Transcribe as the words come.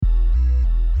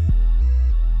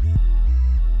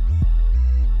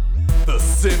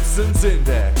Simpsons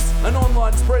Index, an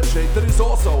online spreadsheet that is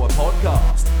also a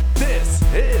podcast. This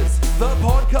is the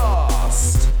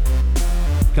podcast.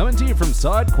 Coming to you from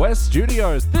SideQuest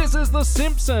Studios, this is the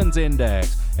Simpsons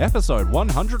Index, episode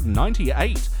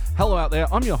 198. Hello out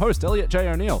there, I'm your host, Elliot J.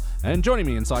 O'Neill, and joining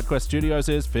me in SideQuest Studios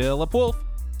is Philip Wolf.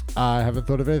 I haven't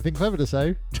thought of anything clever to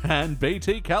say. And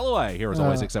BT Calloway, here as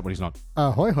always, except when he's not.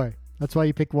 Hoy hoy. That's why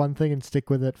you pick one thing and stick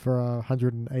with it for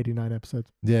 189 episodes.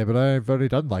 Yeah, but I've only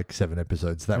done like 7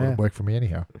 episodes. That would work for me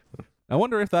anyhow. I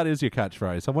wonder if that is your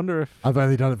catchphase. I wonder if... I've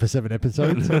only done it for 7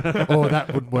 episodes, or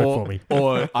that wouldn't work for me.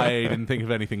 Or I didn't think of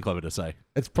anything clever to say.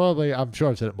 It's probably, I'm sure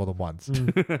I've said it more than once.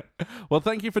 Well,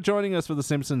 thank you for joining us for the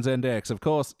Simpsons Index. Of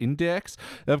course, this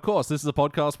is a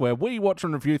podcast where we watch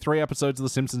and review 3 episodes of The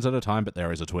Simpsons at a time, but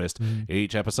there is a twist.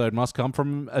 Each episode must come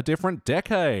from a different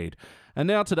decade. And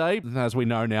now today, as we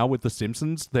know now with The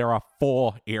Simpsons, there are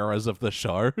 4 eras of the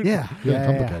show. Yeah.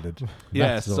 Complicated.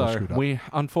 Yeah, so we're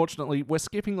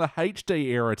skipping the HD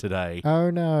era today. Oh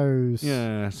no.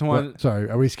 Yeah. Sorry,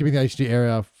 are we skipping the HD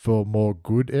era for more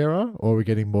good era, or are we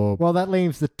getting more... Well, that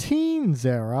leaves the teens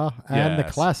era and the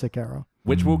classic era.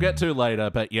 Which we'll get to later,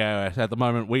 but yeah, at the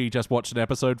moment we just watched an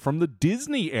episode from the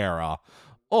Disney era.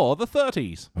 Or the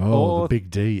 30s. The Big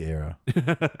D era.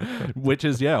 Which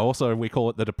is, also we call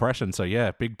it the Depression. So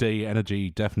yeah, Big D energy,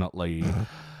 definitely.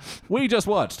 We just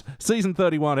watched season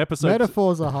 31 episode...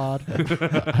 Metaphors are hard.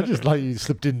 I just like you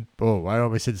slipped in... Oh, I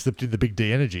always said slipped in the Big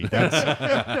D energy. That's...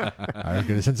 I'm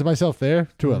going to censor myself there.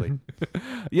 Too early.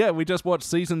 Yeah, we just watched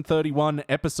season 31,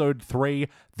 episode 3,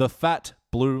 The Fat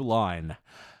Blue Line.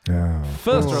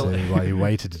 Why you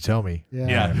waited to tell me.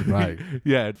 Yeah. Right.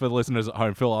 Yeah, for the listeners at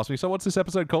home, Phil asked me, so what's this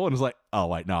episode called? And it's like, oh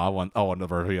wait, no, I want the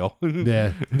reveal.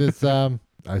 Yeah. It's,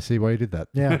 I see why you did that.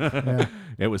 Yeah.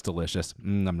 It was delicious.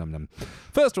 Nom, nom, nom.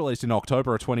 First released in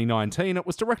October of 2019, it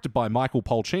was directed by Michael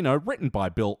Polcino, written by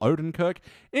Bill Odenkirk.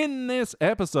 In this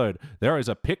episode, there is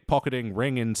a pickpocketing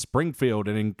ring in Springfield,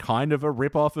 and in kind of a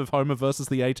rip-off of Homer versus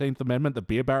the 18th Amendment, the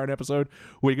Beer Baron episode,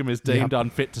 Wiggum is deemed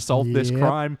unfit to solve this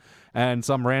crime, and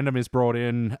some random is brought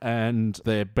in, and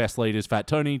their best lead is Fat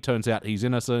Tony. Turns out he's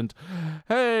innocent.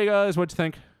 Hey, guys, what'd you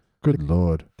think? Good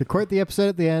Lord. To quote the episode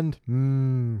at the end,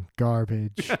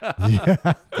 garbage.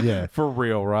 Yeah. For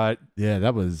real, right? Yeah,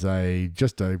 that was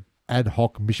just a ad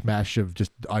hoc mishmash of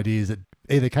just ideas that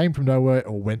either came from nowhere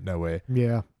or went nowhere.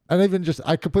 Yeah. And even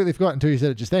I completely forgot until you said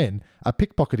it just then, a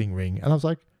pickpocketing ring. And I was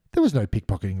like, there was no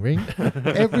pickpocketing ring.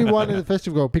 Everyone in the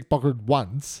festival pickpocketed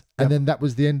once, and then that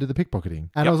was the end of the pickpocketing.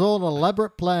 And it was all an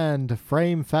elaborate plan to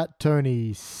frame Fat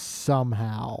Tony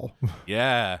somehow.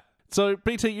 Yeah. So,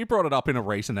 BT, you brought it up in a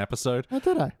recent episode. Oh,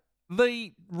 did I?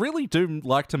 They really do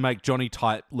like to make Johnny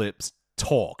Tight Lips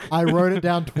talk. I wrote it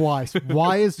down twice.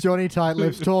 Why is Johnny Tight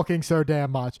Lips talking so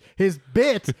damn much? His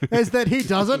bit is that he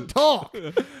doesn't talk.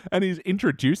 And he's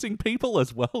introducing people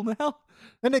as well now.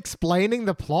 And explaining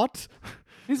the plot.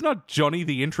 He's not Johnny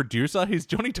the Introducer, he's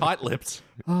Johnny Tight Lips.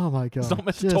 Oh my god. He's not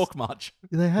meant to talk much.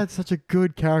 They had such a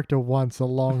good character once a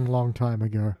long, long time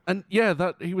ago. And yeah,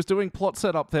 that he was doing plot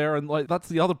setup there, and like that's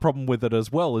the other problem with it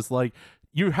as well, is like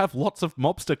you have lots of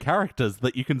mobster characters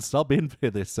that you can sub in for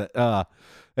this.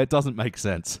 It doesn't make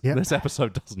sense. Yep. This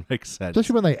episode doesn't make sense.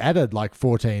 Especially when they added like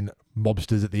 14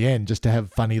 mobsters at the end just to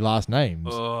have funny last names.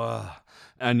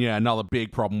 And yeah, another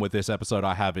big problem with this episode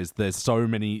I have is there's so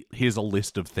many here's a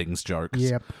list of things jokes.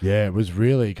 Yep. Yeah, it was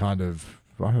really kind of,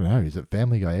 I don't know, is it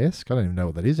Family Guy-esque? I don't even know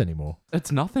what that is anymore.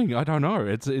 It's nothing. I don't know.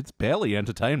 It's barely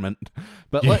entertainment.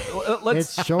 But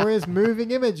let's... It sure is moving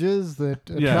images that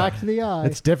attract the eye.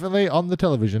 It's definitely on the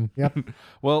television. Yep.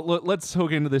 Well, let's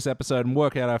hook into this episode and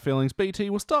work out our feelings.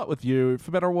 BT, we'll start with you. For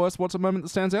better or worse, what's a moment that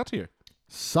stands out to you?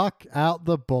 Suck out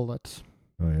the bullet.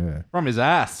 Oh, yeah. From his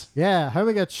ass. Yeah,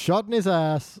 Homer gets shot in his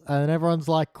ass, and everyone's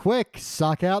like, quick,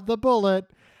 suck out the bullet.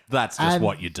 That's just And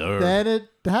what you do. Then it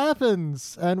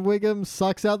happens, and Wiggum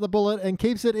sucks out the bullet and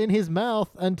keeps it in his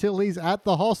mouth until he's at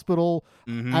the hospital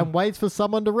and waits for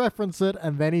someone to reference it,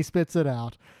 and then he spits it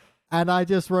out. And I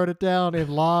just wrote it down in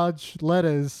large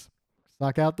letters,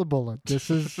 suck out the bullet.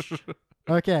 This is...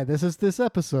 Okay, this is this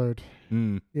episode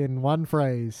in one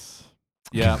phrase.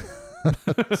 Yeah.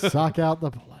 Suck out the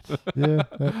bullet. Yeah,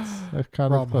 that's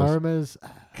kind From of close. Homer's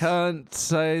ass. Can't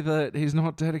say that he's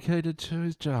not dedicated to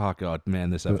his job. Oh, God,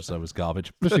 man, this episode was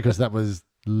garbage. Especially because that was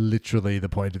literally the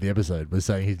point of the episode, was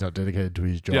saying he's not dedicated to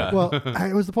his job. Yeah. Well,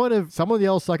 it was the point of someone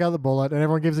yells suck out the bullet and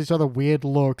everyone gives each other weird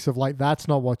looks of like, that's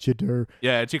not what you do.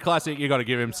 Yeah, it's your classic, you got to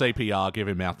give him CPR, give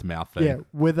him mouth-to-mouth thing. Yeah,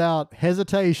 without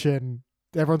hesitation,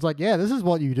 everyone's like, yeah, this is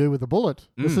what you do with a bullet.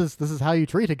 This is how you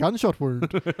treat a gunshot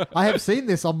wound. I have seen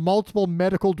this on multiple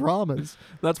medical dramas.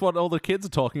 That's what all the kids are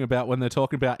talking about when they're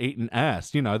talking about eating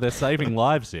ass. You know, they're saving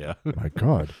lives here. My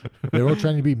God. They're all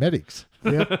trying to be medics.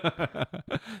 Yep.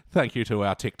 Thank you to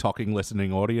our TikToking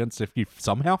listening audience if you've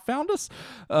somehow found us.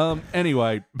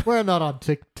 Anyway. We're not on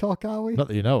TikTok, are we? Not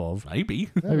that you know of. Maybe.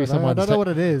 Maybe I someone's don't know what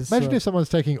it is. Imagine if someone's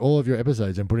taking all of your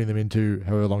episodes and putting them into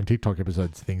however long TikTok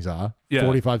episodes things are, Yeah.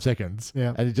 45 seconds,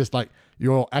 Yeah. and it's just like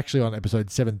you're actually on episode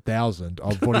 7,000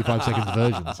 of 45 seconds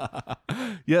versions.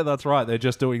 Yeah, that's right. They're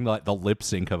just doing like the lip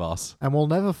sync of us. And we'll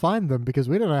never find them because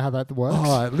we don't know how that works.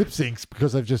 Oh, lip syncs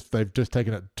because they've just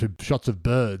taken it to shots of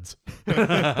birds.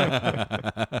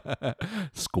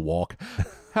 Squawk.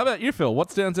 How about you, Phil?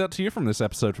 What stands out to you from this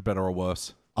episode, for better or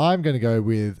worse? I'm going to go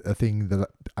with a thing that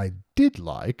I did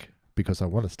like because I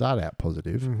want to start out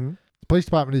positive. Mm-hmm. The police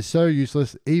department is so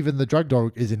useless. Even the drug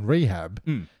dog is in rehab.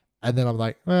 And then I'm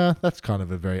like, that's kind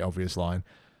of a very obvious line.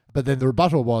 But then the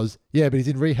rebuttal was, yeah, but he's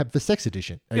in rehab for sex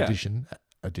addiction. Addiction.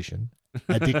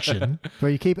 But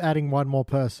you keep adding one more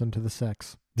person to the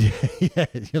sex. Yeah,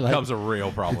 you're like, Becomes a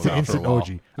real problem it's an after a instant while.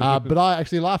 orgy. But I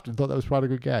actually laughed and thought that was quite a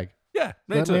good gag. Yeah,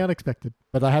 me Certainly too. unexpected.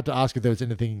 But I had to ask if there was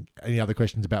any other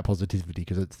questions about positivity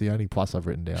because it's the only plus I've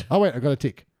written down. Oh, wait, I got a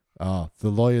tick. The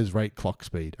lawyers rate clock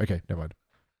speed. Okay, never mind.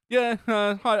 Yeah,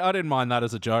 I didn't mind that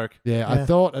as a joke. Yeah, I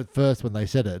thought at first when they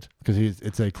said it, because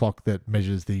it's a clock that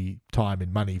measures the time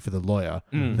in money for the lawyer,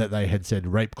 that they had said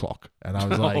rape clock. And I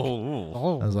was like,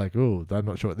 oh, I'm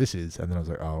not sure what this is. And then I was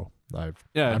like, I'm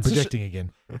it's projecting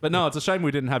again. But no, it's a shame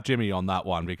we didn't have Jimmy on that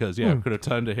one because, we could have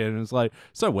turned to him and was like,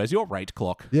 so where's your rate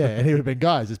clock? Yeah, and he would have been,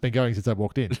 guys, it's been going since I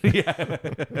walked in.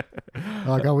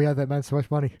 Oh, God, we had that man so much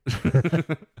money.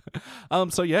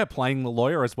 So yeah, playing the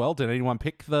lawyer as well. Did anyone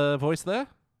pick the voice there?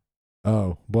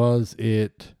 Oh, was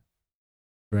it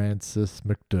Francis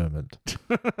McDermott?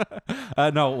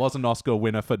 No, it was an Oscar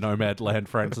winner for Nomadland,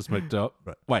 Francis McDermott.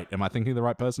 Wait, am I thinking the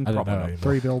right person? I don't Probably know not. anymore.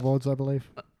 3 billboards, I believe.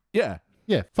 Yeah.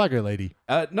 Yeah, Fargo lady.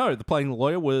 No, the playing the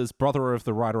lawyer was brother of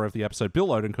the writer of the episode, Bill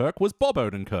Odenkirk, was Bob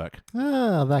Odenkirk.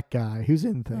 Ah, that guy who's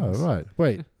in things. Oh, right.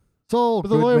 Wait. It's all But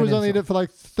the lawyer Goodman was only in himself. it for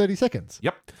like 30 seconds.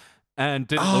 Yep. And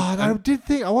didn't I did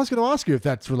think, I was going to ask you if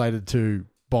that's related to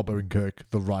Bob Odenkirk,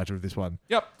 the writer of this one.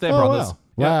 Yep, they're brothers.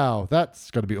 Wow,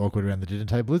 that's got to be awkward around the dinner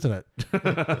table, isn't it?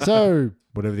 So,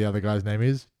 whatever the other guy's name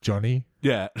is, Johnny,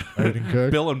 Yeah.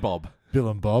 Odenkirk, Bill and Bob. Bill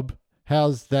and Bob.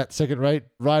 How's that second-rate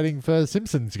writing for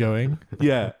Simpsons going?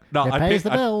 Yeah. No, It pays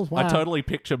the bills. I Wow. totally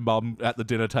picture Mum at the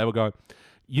dinner table going,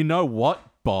 you know what,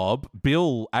 Bob?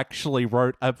 Bill actually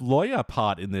wrote a lawyer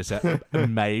part in this.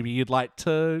 Maybe you'd like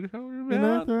to...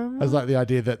 I was like the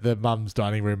idea that the mum's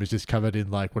dining room is just covered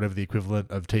in like whatever the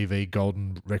equivalent of TV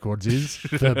golden records is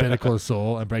for Better Call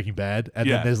Saul and Breaking Bad, and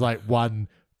then there's like one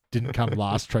didn't come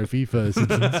last trophy for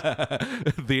Simpsons.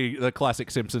 the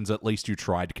classic Simpsons, at least you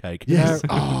tried cake. Yes.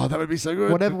 Oh, that would be so good.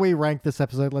 Whatever we rank this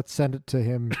episode, let's send it to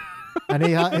him. And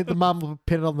the mum will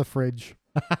pin it on the fridge.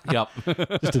 Yep.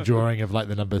 Just a drawing of like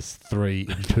the numbers 3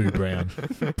 in 2 brown.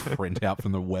 Print out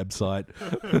from the website.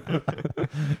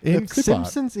 In The clip art.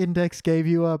 Simpsons Index gave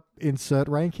you a insert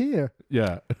rank here.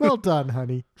 Yeah. Well done,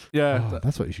 honey. Yeah. Oh,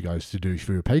 that's what you should guys to do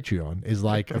for your Patreon is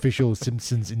like official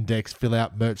Simpsons Index fill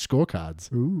out merch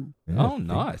scorecards. Ooh. Yeah, Oh,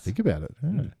 nice. Think about it.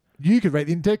 Yeah. You could rate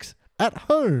the index at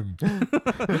home.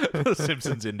 The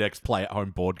Simpsons Index play at home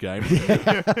board game.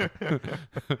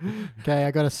 Okay,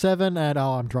 I got a 7 and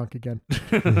I'm drunk again.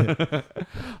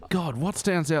 God, what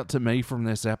stands out to me from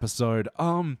this episode?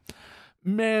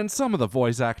 Man, some of the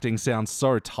voice acting sounds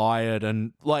so tired,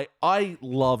 and like I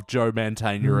love Joe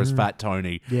Mantegna as Fat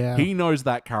Tony. Yeah. He knows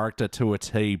that character to a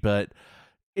T, but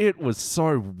it was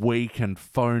so weak and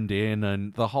phoned in,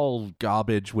 and the whole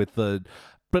garbage with the.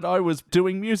 But I was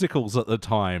doing musicals at the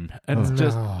time, and it's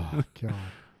just. Oh, God.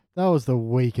 That was the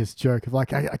weakest joke of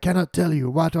like, I cannot tell you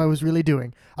what I was really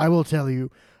doing. I will tell you,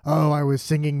 I was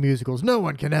singing musicals. No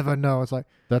one can ever know. It's like,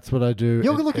 That's what I do.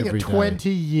 you're looking every at day. 20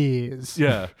 years.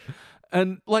 Yeah.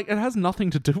 And like it has nothing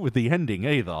to do with the ending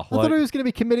either. I thought he was going to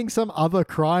be committing some other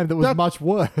crime that was That- much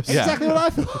worse. Yeah. Exactly what I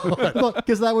thought.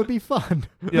 Because that would be fun.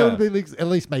 Yeah. That would be, at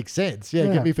least make sense. Yeah,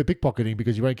 Yeah. get me for pickpocketing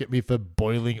because you won't get me for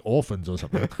boiling orphans or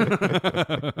something.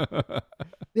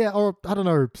 Yeah, or I don't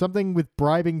know, something with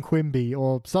bribing Quimby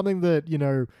or something that,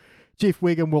 Chief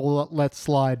Wiggum will let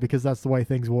slide because that's the way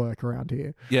things work around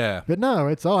here. Yeah. But no,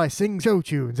 it's, I sing show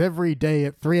tunes every day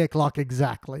at 3 o'clock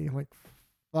exactly. I'm like,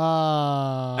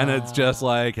 And it's just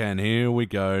like, and here we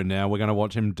go. Now we're going to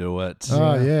watch him do it.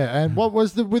 Oh, yeah. And what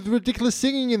was with ridiculous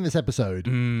singing in this episode?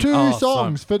 Two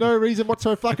songs for no reason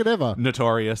whatsoever fucking ever.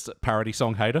 Notorious parody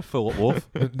song hater, Philip Wolf.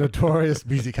 Notorious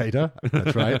music hater.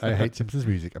 That's right. I hate Simpsons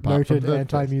music. Apart Noted from the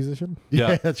anti-musician.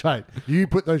 Yeah, that's right. You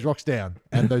put those rocks down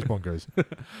and those bongos.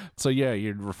 So yeah,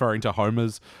 you're referring to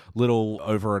Homer's little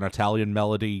over an Italian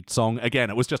melody song. Again,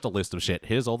 it was just a list of shit.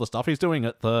 Here's all the stuff he's doing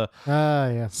at the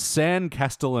San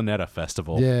Castellaneta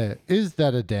Festival. Yeah. Is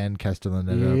that a Dan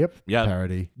Castellaneta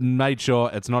parody? Made sure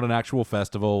it's not an actual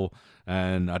festival,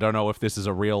 and I don't know if this is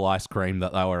a real ice cream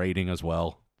that they were eating as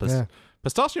well.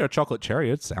 Pistachio chocolate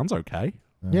cherry, it sounds okay.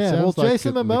 Yeah, well,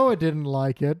 Jason Momoa didn't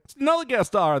like it. Another guest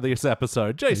star of this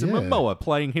episode, Jason Momoa,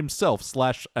 playing himself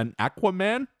 / an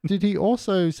Aquaman. Did he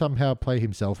also somehow play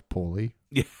himself poorly?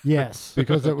 Yeah. Yes.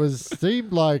 Because it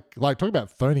seemed like talking about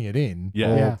phoning it in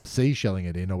or seashelling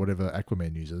it in or whatever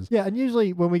Aquaman uses. Yeah, and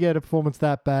usually when we get a performance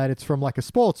that bad, it's from like a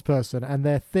sports person and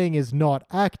their thing is not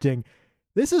acting.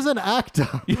 This is an actor.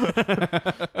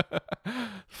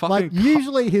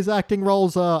 Usually his acting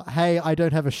roles are, hey, I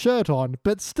don't have a shirt on,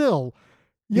 but still...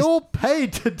 You're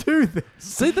paid to do this.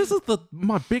 See, this is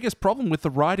my biggest problem with the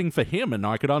writing for him, and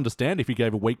I could understand if he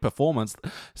gave a weak performance.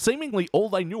 Seemingly, all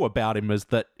they knew about him is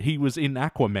that he was in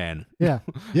Aquaman. Yeah.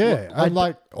 Yeah.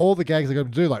 And all the gags they got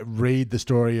him to do, like read the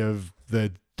story of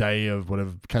the day of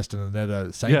whatever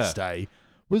Castellaneta Saints Day,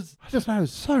 was just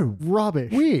so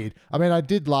rubbish. Weird. I mean, I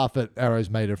did laugh at arrows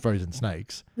made of frozen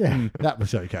snakes. Yeah. That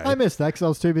was okay. I missed that because I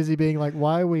was too busy being like,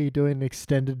 why are we doing an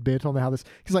extended bit on how this...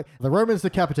 Because like the Romans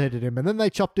decapitated him and then they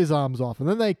chopped his arms off and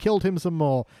then they killed him some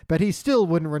more, but he still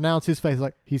wouldn't renounce his faith.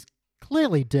 Like, he's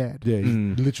clearly dead. Yeah,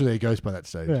 he's literally a ghost by that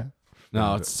stage. Yeah.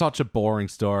 No, it's such a boring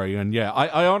story. And yeah,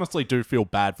 I honestly do feel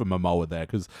bad for Momoa there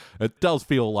because it does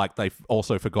feel like they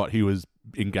also forgot he was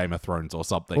in Game of Thrones or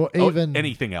something. Or even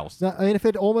anything else. No, I mean, if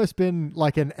it almost been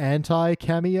like an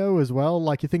anti-cameo as well,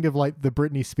 like you think of like the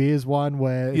Britney Spears one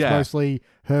where it's mostly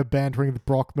her bantering with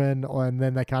Brockman and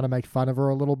then they kind of make fun of her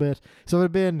a little bit. So it would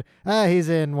have been, he's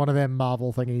in one of them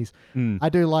Marvel thingies. I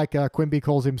do like Quimby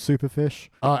calls him Superfish.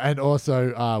 And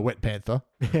also Wet Panther.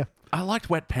 Yeah. I liked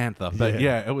Wet Panther, but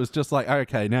it was just like,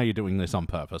 okay, now you're doing this on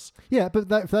purpose. Yeah,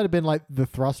 but if that had been like the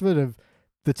thrust of it, of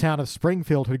the town of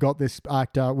Springfield had got this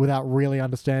actor without really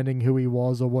understanding who he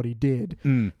was or what he did,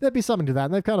 there'd be something to that.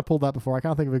 And they've kind of pulled that before. I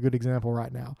can't think of a good example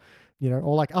right now.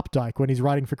 Or like Updike when he's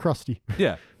writing for Krusty.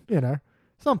 Yeah.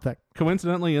 Something.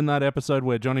 Coincidentally, in that episode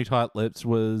where Johnny Tight-Lips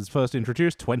was first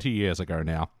introduced 20 years ago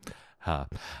now.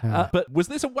 But was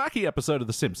this a wacky episode of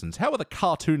The Simpsons? How were the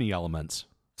cartoony elements?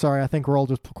 Sorry, I think we're all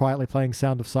just quietly playing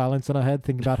Sound of Silence in our head,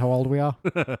 thinking about how old we are.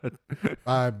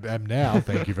 I am now,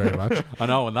 thank you very much. I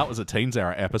know, and that was a Teens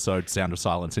Era episode, Sound of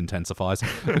Silence intensifies.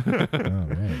 Oh,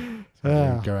 man.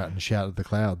 So go out and shout at the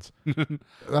clouds.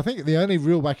 I think the only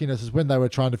real wackiness is when they were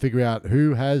trying to figure out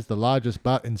who has the largest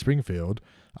butt in Springfield.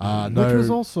 Which was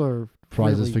also...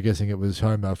 Prizes for guessing it was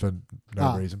Homer for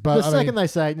no reason. But the second they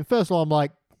say it, first of all, I'm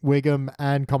like, Wiggum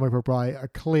and Comic Book Guy are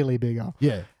clearly bigger.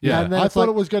 Yeah. And I thought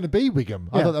it was going to be Wiggum.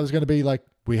 I thought that was going to be like,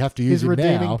 we have to use his him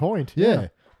redeeming now. point. Yeah.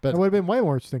 But it would have been way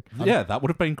more interesting. Yeah, that would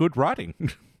have been good writing.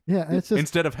 Yeah. It's just...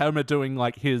 Instead of Homer doing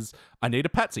like his, I need a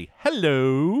patsy.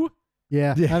 Hello.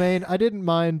 Yeah. I mean, I didn't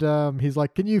mind. He's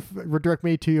like, can you redirect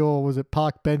me to your, was it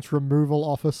park bench removal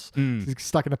office? He's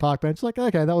stuck in a park bench. Like,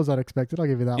 okay, that was unexpected. I'll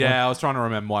give you that one. Yeah, I was trying to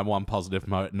remember my one positive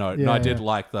note. And I did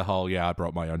like the whole, I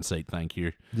brought my own seat. Thank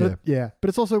you. But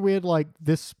it's also weird, like,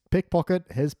 this pickpocket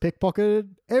has pickpocketed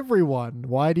everyone.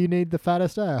 Why do you need the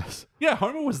fattest ass? Yeah,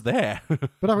 Homer was there.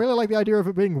 But I really like the idea of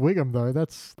it being Wiggum, though.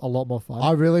 That's a lot more fun.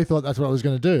 I really thought that's what I was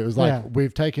going to do. It was like,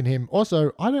 we've taken him.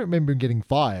 Also, I don't remember him getting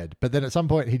fired, but then at some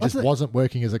point he just wasn't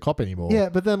working as a cop anymore. Yeah,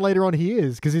 but then later on he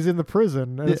is, because he's in the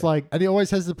prison. And it's like... And he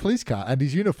always has the police car and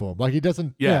his uniform. Like, he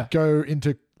doesn't go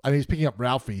into... I mean, he's picking up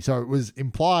Ralphie, so it was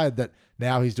implied that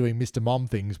now he's doing Mr. Mom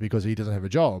things because he doesn't have a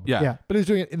job. Yeah. But he's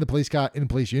doing it in the police car, in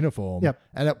police uniform. Yep.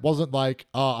 And it wasn't like,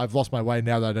 I've lost my way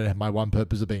now that I don't have my one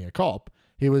purpose of being a cop.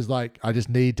 He was like, I just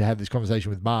need to have this conversation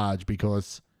with Marge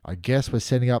because I guess we're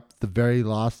setting up the very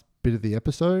last bit of the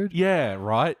episode. Yeah,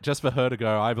 right? Just for her to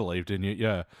go, I believed in you,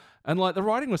 yeah. And, like, the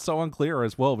writing was so unclear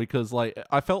as well because, like,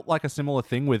 I felt like a similar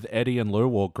thing with Eddie and Lou,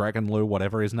 or Greg and Lou,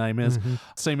 whatever his name is.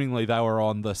 Seemingly they were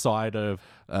on the side of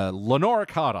Lenora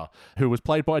Carter, who was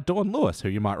played by Dawn Lewis, who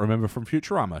you might remember from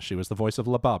Futurama. She was the voice of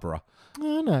La Barbara.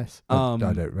 Oh, nice. I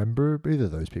don't remember either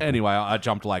of those people. Anyway, I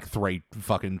jumped like 3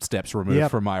 fucking steps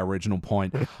removed from my original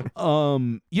point.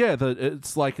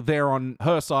 It's like they're on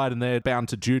her side and they're bound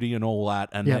to duty and all that,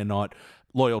 and they're not.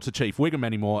 loyal to Chief Wiggum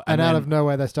anymore. And then, out of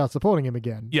nowhere, they start supporting him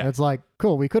again. Yeah. It's like,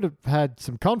 cool, we could have had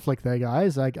some conflict there,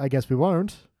 guys. I guess we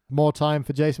won't. More time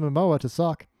for Jason Momoa to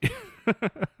suck.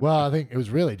 Well, I think it was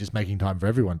really just making time for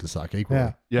everyone to suck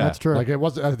equally. Yeah. That's true. Like it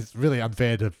was. It's really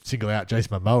unfair to single out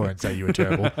Jason Momoa and say you were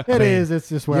terrible. It is. It's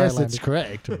just where I yes, landed. it's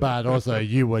correct, but also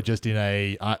you were just in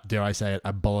a, dare I say it,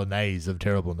 a bolognese of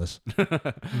terribleness.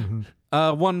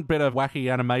 One bit of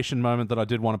wacky animation moment that I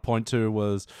did want to point to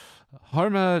was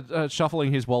Homer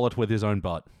shuffling his wallet with his own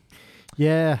butt.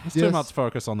 Yeah. There's too much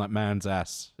focus on that man's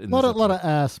ass. A lot of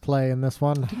ass play in this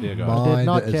one. There you go. I did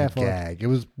not Mind care as a for it. gag. It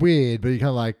was weird, but you kind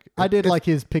of like. I did like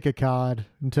his pick a card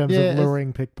in terms of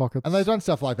luring pickpockets. And they've done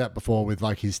stuff like that before with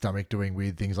like his stomach doing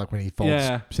weird things, like when he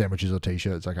folds sandwiches or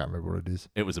t-shirts. I can't remember what it is.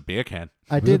 It was a beer can.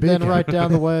 I was a did big then can. write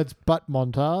down the words butt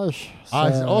montage.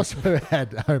 I so- also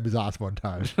had Homer's ass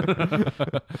montage.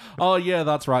 Oh, yeah,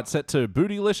 that's right. Set to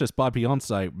Bootylicious by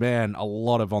Beyonce. Man, a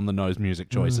lot of on-the-nose music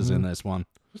choices in this one.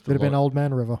 Could have been Old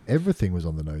Man River. Everything was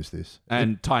on the nose this.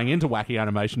 And tying into wacky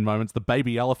animation moments, the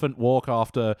baby elephant walk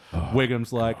after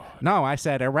Wiggum's like, no, I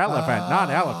said irrelevant, not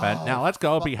elephant. Now let's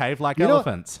go behave like You know,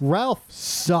 elephants. Ralph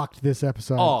sucked this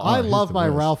episode. Oh, I he's love the my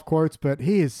worst. Ralph quotes, but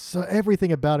he is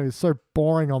everything about him is so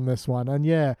boring on this one. And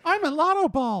yeah, I'm a lotto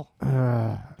ball.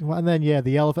 and then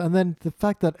the elephant, and then the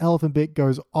fact that elephant bit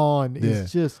goes on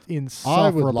is just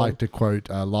insufferable. I would like to quote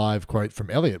a live quote from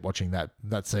Elliot watching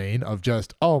that scene of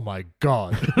just, oh my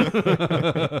God.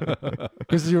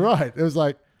 Because you're right. It was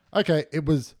like, okay, it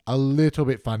was a little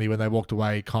bit funny when they walked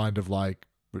away, kind of like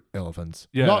elephants.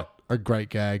 Yeah. Not a great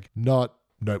gag, not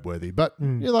noteworthy, but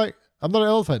you're like, I'm not an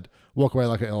elephant. Walk away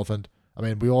like an elephant. I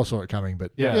mean, we all saw it coming,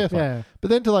 but Yeah. fine. Yeah. But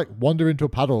then to like wander into a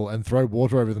puddle and throw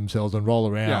water over themselves and roll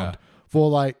around Yeah. for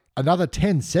like another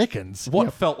 10 seconds.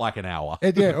 What felt like an hour.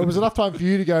 And yeah, it was enough time for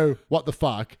you to go, what the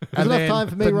fuck? There's enough time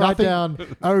for me to write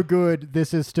down, oh good,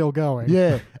 this is still going.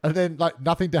 Yeah, and then like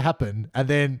nothing to happen, and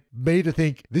then me to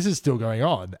think this is still going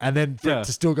on, and then for it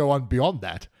to still go on beyond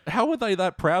that. How were they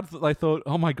that proud that they thought,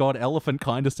 oh my God, elephant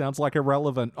kind of sounds like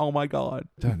irrelevant. Oh my God.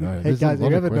 Don't know. Hey There's a guys,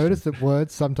 lot have you of ever questions. noticed that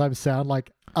words sometimes sound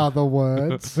like other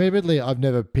words? Admittedly, I've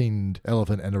never pinned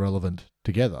elephant and irrelevant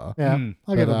together. Yeah,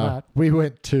 I'll get But, on that. we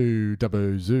went to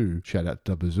Dubbo Zoo. Shout out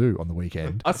to Dubbo Zoo on the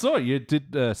weekend. I saw you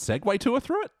did a Segway tour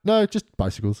through it. No, just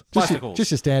bicycles. Bicycles.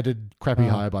 Just your standard crappy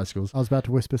hire bicycles. I was about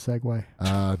to whisper segue.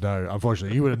 No,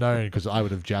 unfortunately, you would have known because I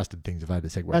would have jousted things if I had a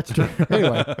segue. That's true.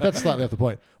 Anyway, that's slightly off the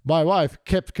point. My wife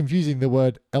kept confusing the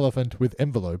word elephant with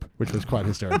envelope, which was quite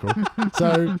hysterical.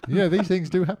 So, these things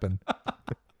do happen.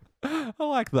 I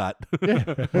like that.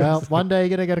 Well, one day you're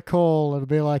going to get a call. It'll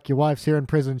be like your wife's here in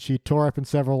prison. She tore open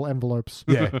several envelopes.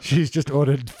 Yeah, she's just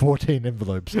ordered 14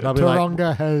 envelopes. And I'll be like,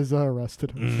 Taronga has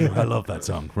arrested him. I love that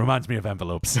song. Reminds me of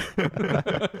envelopes.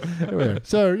 anyway,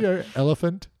 so,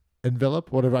 elephant,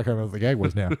 envelope, whatever, I can't remember what the gag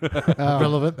was now.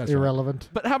 Relevant. That's right. Irrelevant.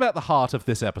 But how about the heart of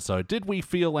this episode? Did we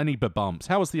feel any bumps?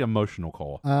 How was the emotional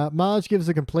core? Marge gives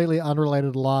a completely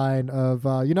unrelated line of,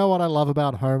 you know what I love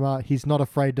about Homer? He's not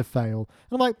afraid to fail.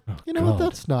 And I'm like, you know what? God.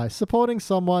 That's nice. Supporting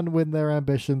someone with their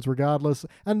ambitions regardless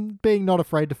and being not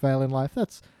afraid to fail in life.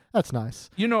 That's nice.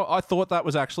 I thought that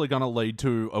was actually going to lead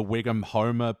to a Wiggum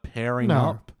Homer pairing No.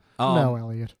 up. No,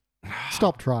 Elliot.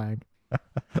 Stop trying.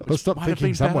 Well, stop might have thinking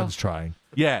been better. someone's trying.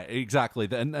 Yeah, exactly.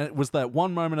 And it was that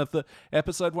one moment of the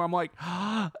episode where I'm like,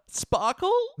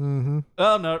 Sparkle? Mm-hmm.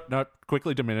 Oh, no,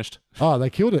 quickly diminished. Oh, they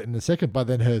killed it in a second by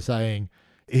then her saying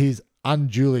he's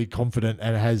unduly confident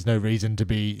and has no reason to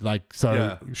be like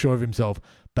so sure of himself,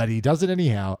 but he does it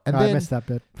anyhow. And I then missed that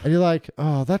bit. and you're like,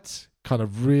 oh, that's kind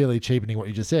of really cheapening what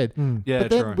you just said. Yeah, but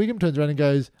then true. Wiggum turns around and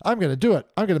goes, I'm going to do it.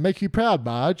 I'm going to make you proud,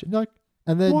 Marge. And you're like,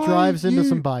 And then Why drives into you-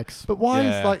 some bikes. but why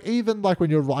Yeah. is even when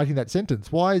you're writing that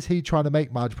sentence, why is he trying to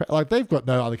make Marge proud? Like they've got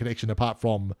no other connection apart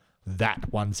from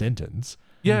that one sentence.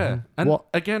 Yeah, and What-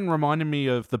 again, reminding me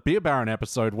of the Beer Baron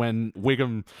episode when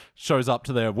Wiggum shows up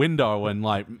to their window and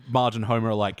like Marge and Homer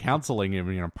are like counseling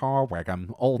him, poor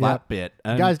Wiggum, all that bit.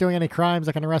 And, You guys doing any crimes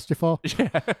I can arrest you for?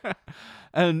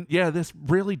 and this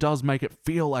really does make it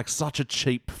feel like such a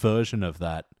cheap version of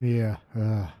that. Yeah.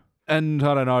 And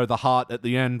I don't know, the heart at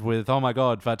the end with, oh my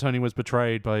God, Fat Tony was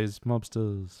betrayed by his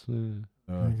mobsters. Yeah.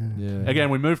 Yeah. Again,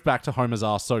 we moved back to Homer's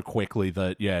ass so quickly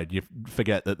that, you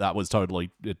forget that was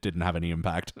totally, it didn't have any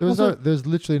impact. There's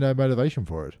literally no motivation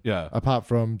for it. Yeah. Apart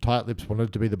from Tight Lips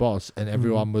wanted to be the boss, and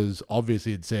everyone was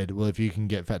obviously had said, well, if you can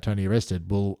get Fat Tony arrested,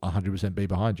 we'll 100% be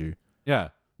behind you. Yeah.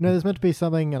 No, there's meant to be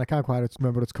something, and I can't quite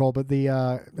remember what it's called, but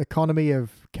the economy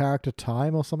of character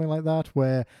time or something like that,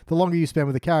 where the longer you spend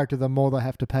with a character, the more they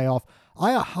have to pay off.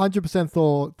 I 100%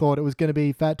 thought it was going to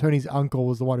be Fat Tony's uncle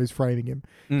was the one who's framing him.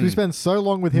 So we spend so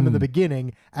long with him in the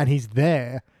beginning, and he's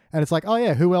there, And it's like, oh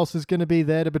yeah, who else is going to be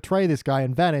there to betray this guy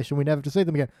and vanish and we never have to see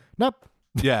them again? Nope.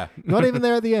 Yeah. Not even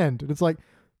there at the end. And it's like,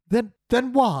 then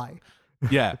why?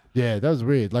 Yeah. Yeah, that was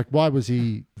weird. Like, why was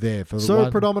he there for the So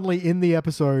one... predominantly in the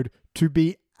episode to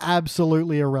be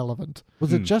absolutely irrelevant.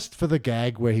 Was it just for the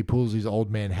gag where he pulls his old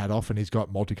man hat off and he's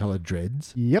got multicolored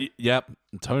dreads? Yep. Yep.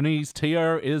 Tony's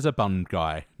Tio is a bun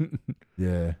guy.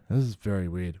 Yeah, this is very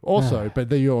weird. Also, but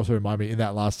then you also remind me in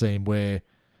that last scene where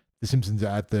the Simpsons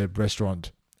are at the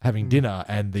restaurant having dinner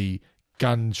and the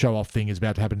gun show-off thing is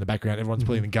about to happen in the background. Everyone's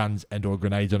pulling the guns and or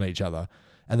grenades on each other.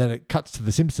 And then it cuts to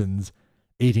the Simpsons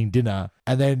eating dinner.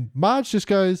 And then Marge just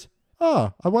goes,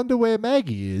 oh, I wonder where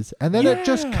Maggie is. And then it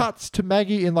just cuts to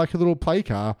Maggie in like a little play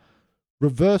car,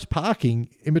 reverse parking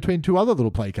in between two other little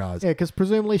play cars. Yeah, because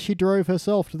presumably she drove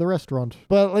herself to the restaurant.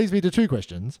 Well, it leads me to two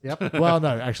questions. Yep. Well,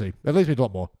 no, actually, it leads me to a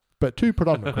lot more. But two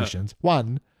predominant questions.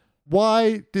 One,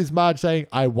 why is Marge saying,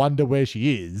 I wonder where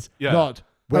she is, not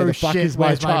where the fuck is my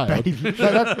where's my child? baby?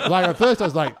 Like at first I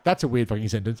was like, that's a weird fucking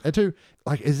sentence. And two,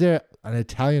 like, is there an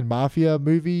Italian mafia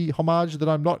movie homage that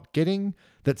I'm not getting?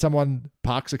 That someone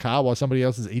parks a car while somebody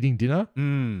else is eating dinner?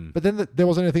 But then there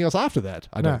wasn't anything else after that,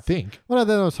 I don't think. Well, no,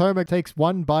 then it was Homer takes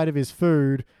one bite of his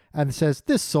food and says,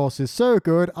 this sauce is so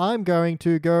good, I'm going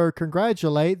to go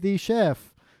congratulate the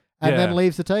chef. And then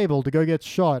leaves the table to go get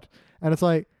shot. And it's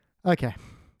like, okay,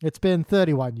 it's been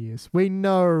 31 years. We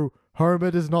know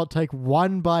Homer does not take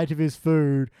one bite of his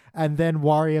food and then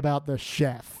worry about the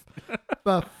chef.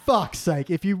 For fuck's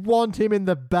sake, if you want him in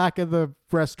the back of the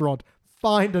restaurant,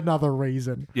 find another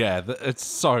reason. Yeah, it's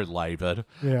so laboured.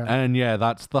 Yeah. And yeah,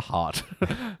 that's the heart.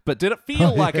 But did it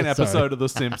feel like an episode of The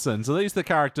Simpsons? Are these the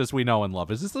characters we know and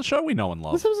love? Is this the show we know and The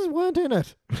love? Simpsons weren't in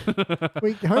it.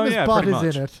 Homer's butt pretty is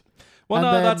much. in it. Well, And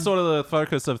no, then- that's sort of the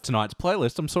focus of tonight's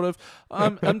playlist.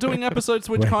 I'm doing episodes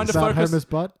which kind of About focus... Homer's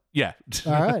butt? Yeah.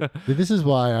 All right. This is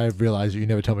why I realized you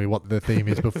never tell me what the theme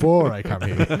is before I come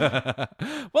here.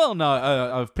 Well, no,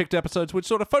 I've picked episodes which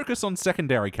sort of focus on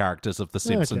secondary characters of the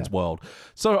Simpsons world.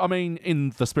 So, I mean,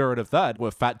 in the spirit of that,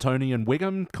 were Fat Tony and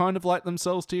Wiggum kind of like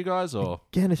themselves to you guys, or?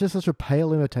 Again, it's just such a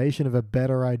pale imitation of a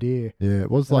better idea. Yeah, it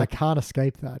was And like, I can't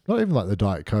escape that. not even like the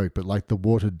Diet Coke, but like the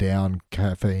watered down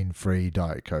caffeine-free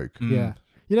Diet Coke. Yeah.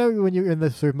 You know, when you're in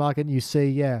the supermarket and you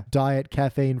see, diet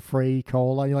caffeine-free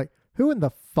cola, and you're like, who in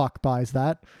the fuck buys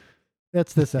that?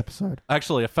 That's this episode.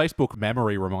 Actually, a Facebook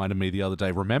memory reminded me the other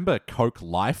day. Remember Coke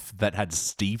Life that had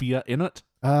stevia in it?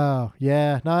 Oh,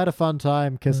 yeah. No, I had a fun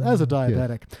time because as a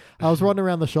diabetic, I was running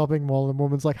around the shopping mall and the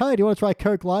woman's like, hey, do you want to try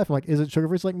Coke Life? I'm like, is it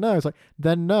sugar-free? It's like, no. It's like,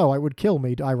 then no, it would kill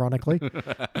me, ironically.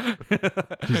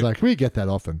 She's like, we get that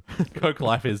often. Coke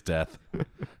Life is death.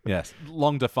 Yes.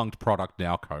 Long defunct product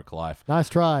now, Coke Life. Nice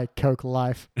try, Coke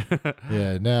Life.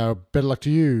 Yeah, now better luck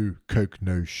to you, Coke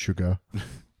no sugar.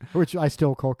 Which I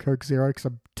still call Coke Zero because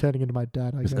I'm turning into my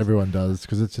dad, I guess. Everyone does,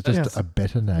 because it's just Yes. a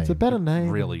better name. It's a better name.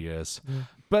 Really is. Yeah.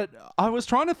 But I was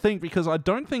trying to think because I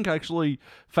don't think actually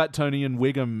Fat Tony and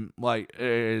Wiggum, like,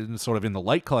 sort of in the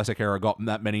late classic era, got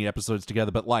that many episodes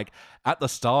together. But, like, at the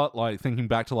start, like, thinking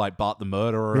back to, like, Bart the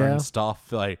Murderer and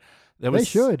stuff, like, there was... They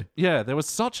should. Yeah, there was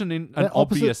such an They're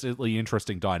obviously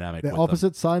interesting dynamic They're with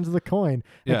opposite sides of the coin.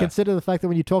 Yeah. And consider the fact that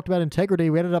when you talked about integrity,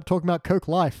 we ended up talking about Coke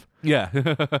Life. them. Yeah.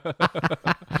 That's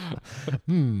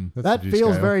That a new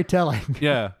feels scale. very telling.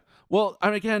 Yeah. Well,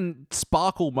 and again,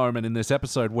 sparkle moment in this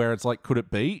episode where it's like, could it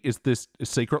be? Is this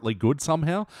secretly good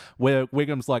somehow? Where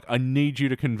Wiggum's like, I need you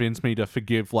to convince me to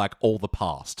forgive, like, all the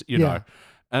past, you know?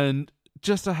 And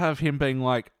just to have him being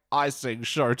like, I sing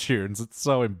show tunes, it's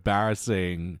so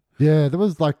embarrassing. Yeah, there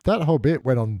was like that whole bit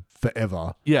went on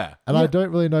forever. Yeah. And I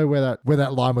don't really know where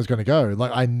that line was going to go.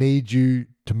 Like, I need you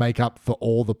to make up for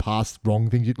all the past wrong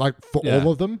things you like for Yeah.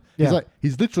 all of them. Yeah.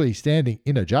 He's literally standing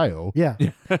in a jail. Yeah.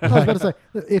 I was about to say,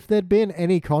 if there'd been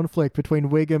any conflict between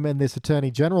Wiggum and this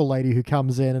Attorney General lady who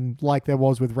comes in, and like there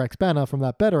was with Rex Banner from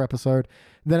that better episode,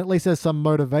 then at least there's some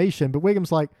motivation. But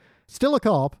Wiggum's like, still a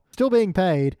cop, still being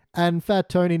paid, and Fat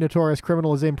Tony, notorious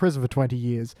criminal, is in prison for 20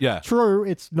 years. Yeah. True,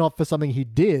 it's not for something he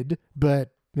did,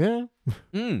 but yeah.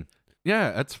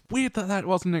 Yeah, it's weird that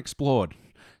wasn't explored.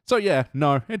 So yeah,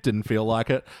 no, it didn't feel like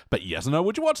it. But yes or no,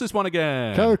 would you watch this one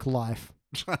again? Coke Life.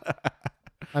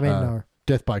 I mean, no.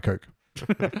 Death by Coke.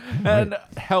 And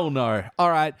hell no. All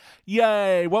right.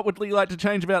 Yay. What would you like to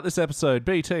change about this episode?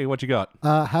 BT, what you got?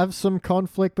 Have some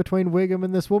conflict between Wiggum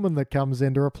and this woman that comes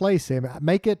in to replace him.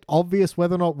 Make it obvious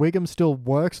whether or not Wiggum still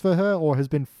works for her or has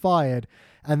been fired.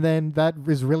 And then that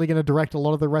is really going to direct a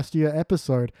lot of the rest of your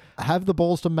episode. Have the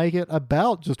balls to make it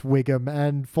about just Wiggum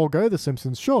and forego the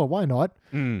Simpsons. Sure, why not?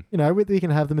 You know, we can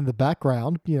have them in the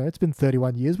background. You know, it's been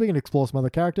 31 years. We can explore some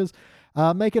other characters.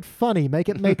 Make it funny. Make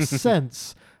it make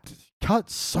sense. cut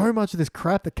so much of this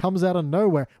crap that comes out of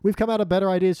nowhere. We've come out of better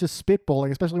ideas just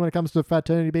spitballing, especially when it comes to Fat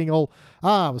Tony being all,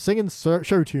 we're singing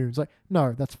show tunes. Like,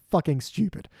 no, that's fucking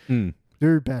stupid.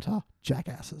 Do better,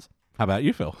 jackasses. How about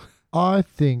you, Phil? I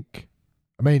think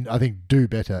do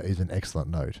better is an excellent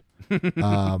note.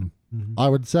 I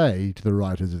would say to the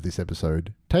writers of this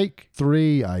episode, take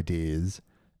 3 ideas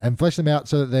and flesh them out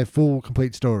so that they're full,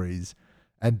 complete stories,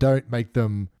 and don't make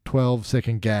them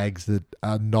 12-second gags that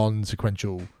are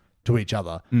non-sequential to each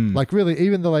other. Like, really,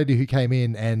 even the lady who came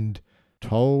in and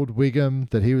told Wiggum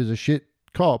that he was a shit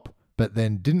cop, but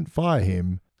then didn't fire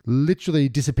him, literally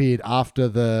disappeared after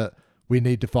the we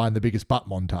need to find the biggest butt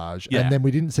montage. Yeah. And then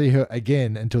we didn't see her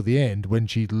again until the end when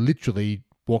she literally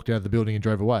walked out of the building and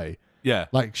drove away. Yeah.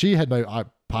 Like, she had no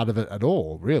part of it at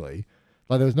all, really.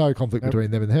 Like, there was no conflict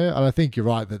between them and her. And I think you're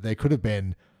right that there could have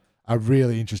been a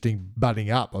really interesting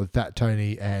butting up of Fat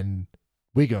Tony and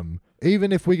Wiggum.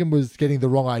 Even if Wiggum was getting the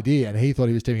wrong idea and he thought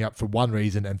he was teaming up for one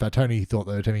reason and Fat Tony thought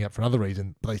they were teaming up for another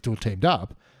reason, but they still teamed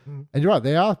up. And you're right,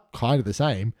 they are kind of the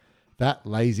same. Fat,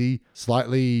 lazy,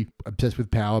 slightly obsessed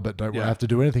with power, but don't have to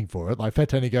do anything for it. Like, Fat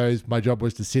Tony goes, my job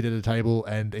was to sit at a table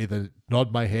and either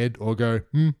nod my head or go,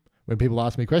 when people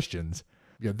ask me questions.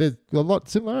 There's a lot of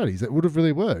similarities that would have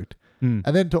really worked. And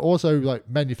then to also like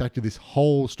manufacture this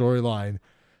whole storyline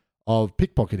of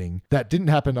pickpocketing that didn't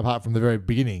happen apart from the very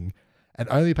beginning and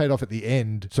only paid off at the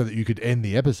end so that you could end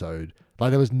the episode.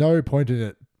 Like, there was no point in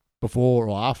it before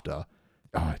or after.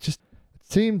 It just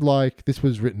seemed like this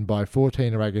was written by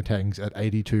 14 orangutans at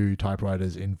 82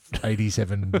 typewriters in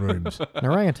 87 rooms.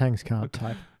 Orangutans can't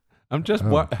type. I'm just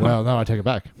well, no, I take it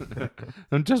back.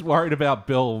 I'm just worried about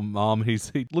Bill, Mom. He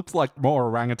looks like more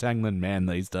orangutan than man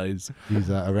these days. He's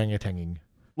orangutanging.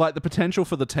 Like, the potential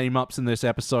for the team-ups in this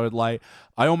episode, like,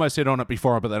 I almost hit on it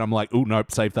before, but then I'm like, oh,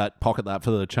 nope, save that, pocket that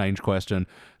for the change question.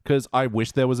 Because I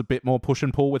wish there was a bit more push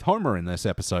and pull with Homer in this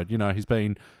episode. He's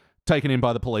been taken in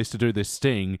by the police to do this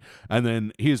sting, and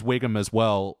then here's Wiggum as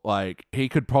well. Like, he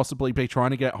could possibly be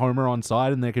trying to get Homer on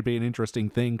side, and there could be an interesting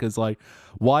thing, because, like,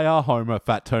 why are Homer,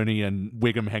 Fat Tony, and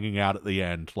Wiggum hanging out at the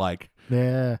end? Like,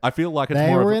 yeah, I feel like it's they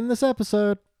more were of in this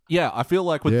episode. Yeah, I feel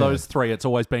like with those 3, it's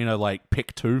always been a, like,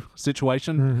 pick 2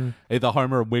 situation. Either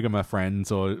Homer and Wiggum are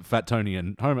friends, or Fat Tony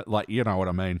and Homer, like, you know what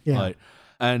I mean? Yeah. Like,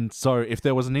 and so if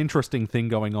there was an interesting thing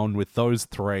going on with those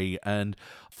 3 and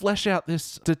flesh out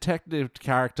this detective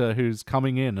character who's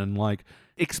coming in and, like,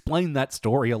 explain that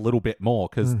story a little bit more,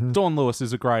 because Dawn Lewis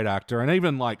is a great actor, and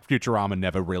even, like, Futurama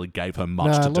never really gave her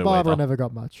much to do LaBarbara either. never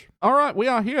got much. All right, we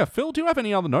are here. Phil, do you have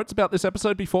any other notes about this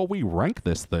episode before we rank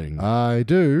this thing? I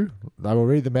do. I will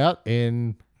read them out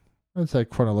in, I'd say,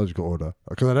 chronological order,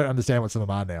 because I don't understand what some of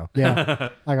them are now. Yeah,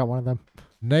 I got one of them.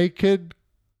 Naked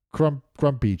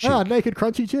Grumpy Chick. Naked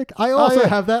Crunchy Chick. I also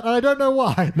have that, and I don't know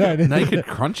why. Naked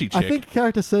Crunchy Chick. I think a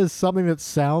character says something that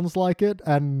sounds like it,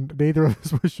 and neither of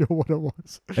us were sure what it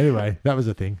was. Anyway, that was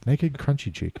a thing. Naked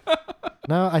Crunchy Chick.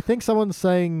 No, I think someone's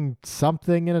saying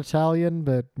something in Italian,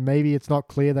 but maybe it's not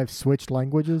clear they've switched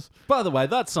languages. By the way,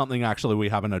 that's something actually we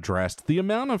haven't addressed. The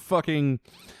amount of fucking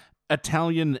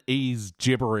Italian-ese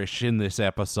gibberish in this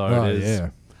episode is...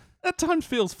 at times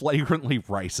feels flagrantly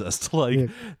racist. Like,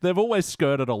 they've always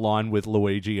skirted a line with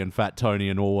Luigi and Fat Tony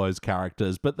and all those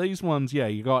characters, but these ones,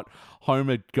 you got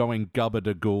Homer going gubba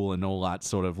da ghoul and all that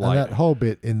sort of, like... And that whole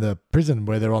bit in the prison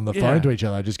where they're on the phone to each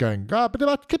other, just going... after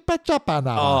the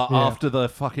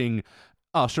fucking...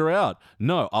 usher out.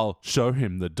 No, I'll show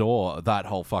him the door. That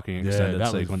whole fucking extended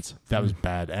sequence. That was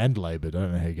bad and laboured. I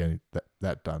don't know how you're getting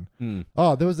that done.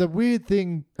 Oh, there was a weird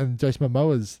thing in Jason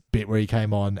Momoa's bit where he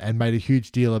came on and made a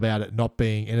huge deal about it not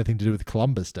being anything to do with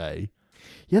Columbus Day.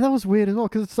 Yeah, that was weird as well,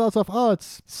 because it starts off,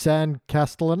 it's San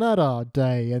Castellaneta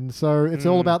Day, and so it's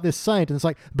all about this saint, and it's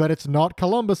like, but it's not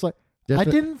Columbus. Like, I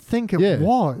didn't think it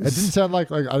was. It didn't sound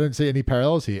like I don't see any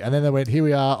parallels here. And then they went, here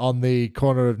we are on the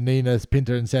corner of Nina,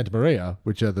 Pinta, and Santa Maria,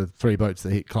 which are the 3 boats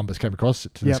that Columbus came across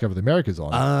to discover the Americas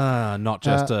on. Not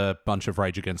just a bunch of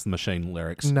Rage Against the Machine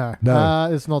lyrics. No.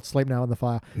 It's not Sleep Now in the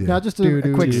Fire. Now, just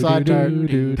a quick side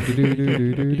note.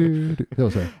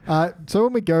 So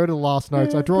when we go to the last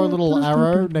notes, I draw a little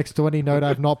arrow next to any note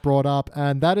I've not brought up,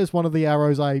 and that is one of the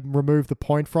arrows I remove the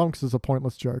point from, because it's a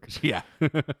pointless joke. Yeah. How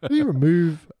do you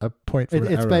remove a point from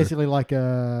an It's arrow? basically like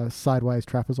a sideways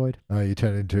trapezoid. Oh, you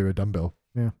turn it into a dumbbell.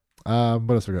 Yeah.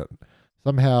 What else we got?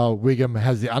 Somehow Wiggum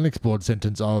has the unexplored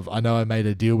sentence of, I know I made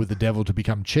a deal with the devil to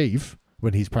become chief,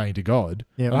 when he's praying to God.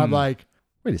 Yeah. And I'm like,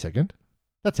 wait a second.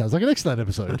 That sounds like an excellent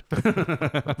episode.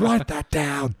 Write that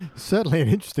down. Certainly an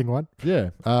interesting one. Yeah.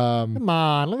 Come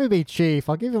on, let me be chief.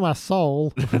 I'll give you my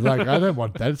soul. It's like, I don't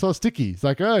want that. It's all sticky. It's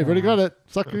like, oh, you've already got it.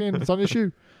 Suck it in. It's on your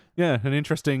shoe. Yeah, an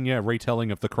interesting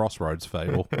retelling of the Crossroads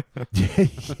fable. Yeah.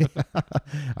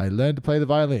 I learned to play the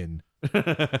violin.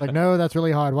 Like, no, that's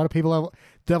really hard. Why do people have...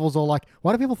 Devil's all like,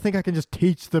 why do people think I can just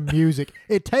teach them music?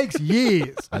 It takes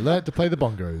years. I learned to play the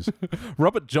bongos.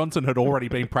 Robert Johnson had already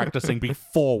been practicing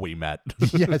before we met.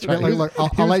 Yeah, that's right. Look,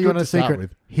 I'll let you in a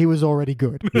secret. He was already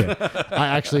good. Yeah. I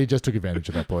actually just took advantage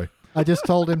of that boy. I just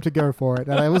told him to go for it.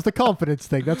 And it was the confidence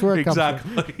thing. That's where it comes from.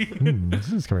 Exactly.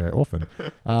 This is coming out often.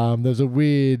 There's a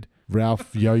weird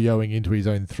Ralph yo-yoing into his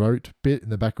own throat bit in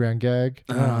the background gag.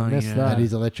 I missed that. And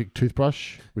his electric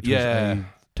toothbrush, which was a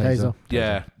taser.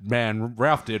 Yeah, man,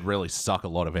 Ralph did really suck a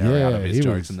lot of air out of his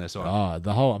jokes in this one.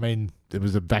 It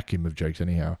was a vacuum of jokes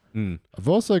anyhow. Mm. I've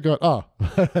also got,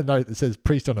 a note that says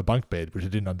priest on a bunk bed, which I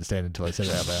didn't understand until I said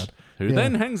it out loud. Who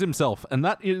then hangs himself, and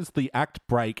that is the act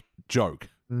break joke.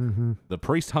 Mm-hmm. The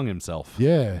priest hung himself.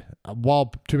 Yeah,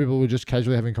 while two people were just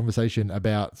casually having a conversation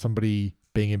about somebody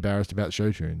being embarrassed about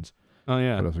show tunes. Oh,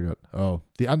 yeah. What else we got? Oh,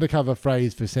 the undercover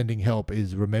phrase for sending help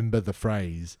is remember the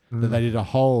phrase. That they did a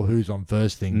whole who's on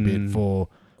first thing bit for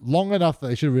long enough that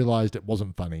they should have realized it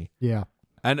wasn't funny. Yeah.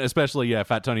 And especially,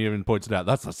 Fat Tony even points it out.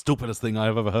 That's the stupidest thing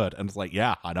I've ever heard. And it's like,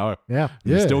 yeah, I know. Yeah.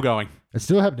 It's still going. It's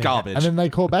still happening. Garbage. And then they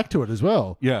call back to it as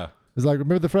well. Yeah. It's like,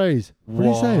 remember the phrase. What do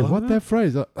you say? What that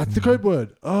phrase? That's the code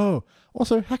word. Oh.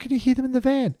 Also, how can you hear them in the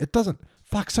van? It doesn't.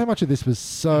 Fuck, so much of this was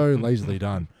so lazily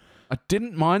done. I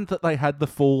didn't mind that they had the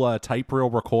full tape reel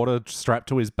recorder strapped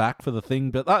to his back for the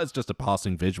thing, but that is just a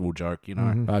passing visual joke, you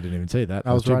know. I didn't even see that.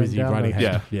 I was too writing busy down writing.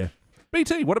 notes. Yeah.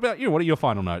 BT, what about you? What are your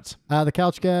final notes? The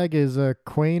couch gag is a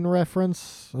Queen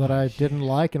reference that I didn't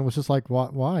like and was just like,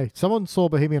 why? Someone saw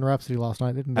Bohemian Rhapsody last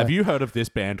night, didn't they? Have you heard of this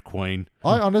band, Queen?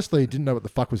 I honestly didn't know what the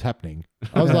fuck was happening.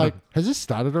 I was like, has this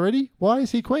started already? Why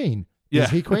is he Queen? Yeah. Is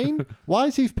he Queen? Why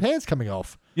is his pants coming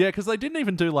off? Yeah, because they didn't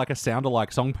even do like a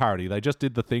sound-alike song parody. They just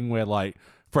did the thing where like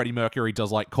Freddie Mercury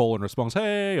does like call and response,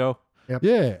 hey, yo. Yep.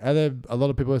 Yeah, and then a lot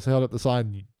of people held up the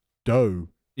sign, dough.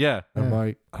 Yeah. I'm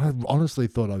like, I honestly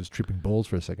thought I was tripping balls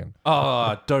for a second.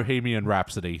 Oh, Bohemian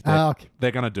Rhapsody. Okay.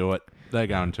 They're going to do it. They're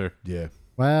going to. Yeah.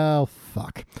 Well,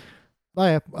 fuck. Oh,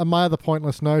 yeah. My other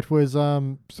pointless note was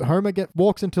Homer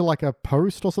walks into like a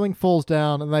post or something, falls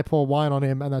down, and they pour wine on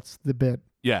him, and that's the bit.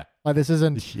 Yeah. Like, this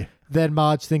isn't then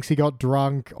Marge thinks he got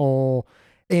drunk or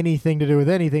anything to do with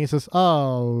anything. It's just,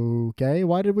 oh, okay,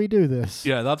 why did we do this?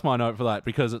 Yeah, that's my note for that,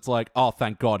 because it's like, oh,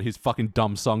 thank God, his fucking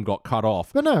dumb song got cut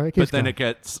off. But no, it keeps going. It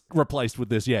gets replaced with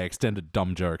this, extended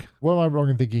dumb joke. Well, am I wrong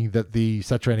in thinking that the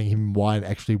saturating him in wine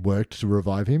actually worked to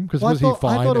revive him? Because was he I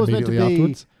fine thought it was meant to immediately be,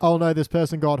 afterwards? oh no, this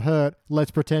person got hurt,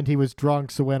 let's pretend he was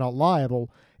drunk so we're not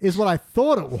liable, is what I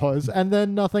thought it was, and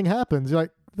then nothing happens. You're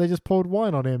like, they just poured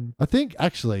wine on him. I think,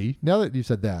 actually, now that you've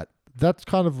said that, that's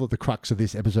kind of what the crux of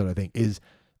this episode, I think, is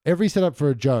every setup for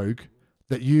a joke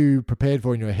that you prepared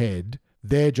for in your head,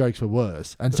 their jokes were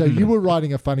worse. And so you were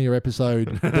writing a funnier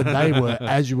episode than they were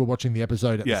as you were watching the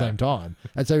episode at the same time.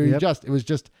 And so it was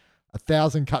just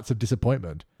 1,000 cuts of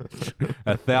disappointment.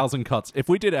 1,000 cuts. If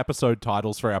we did episode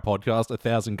titles for our podcast,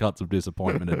 1,000 cuts of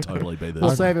disappointment would totally be this.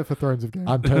 We'll save it for Thrones of Game.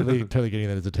 I'm totally getting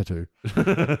that as a tattoo.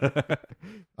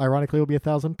 Ironically, it'll be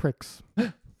 1,000 pricks.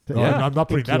 I'm not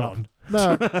putting that on.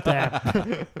 No,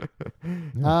 damn.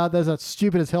 There's that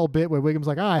stupid as hell bit where Wiggum's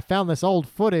like, I found this old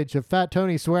footage of Fat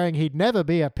Tony swearing he'd never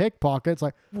be a pickpocket. It's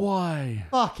like, why?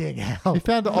 Fucking hell. He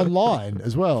found it online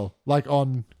as well, like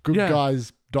on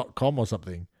goodguys.com or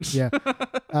something. Yeah.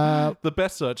 The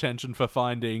best search engine for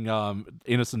finding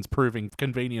innocence proving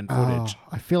convenient footage.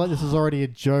 I feel like this is already a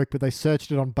joke, but they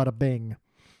searched it on Bada Bing.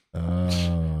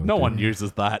 No one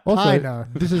uses that. Also, I know.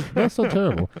 That's not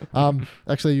terrible.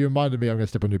 Actually, you reminded me, I'm going to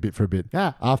step on your bit for a bit.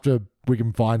 Yeah. After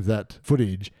Wiggum finds that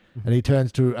footage and he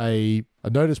turns to a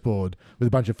notice board with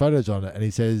a bunch of photos on it and he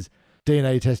says,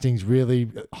 DNA testing's really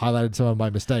highlighted some of my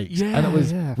mistakes. Yeah, and it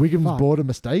was Wiggum's board of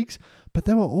mistakes, but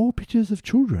they were all pictures of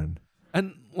children.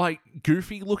 And like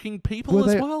goofy looking people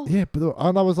as well. Yeah,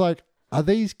 and I was like, are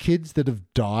these kids that have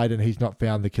died and he's not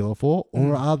found the killer for,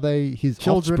 or are they his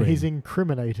children offspring? he's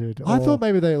incriminated? I thought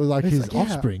maybe they were like his like,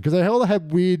 offspring because they all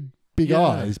had weird big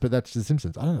eyes, but that's The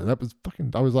Simpsons. I don't know. That was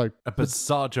fucking. I was like a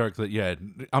bizarre joke that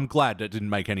I'm glad it didn't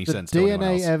make any sense. The to anyone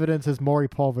DNA else. evidence has Maury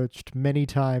Povich many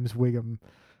times Wiggum.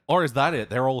 Or is that it?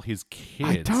 They're all his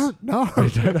kids. I don't know.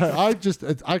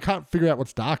 I can't figure out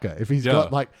what's darker. If he's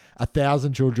got like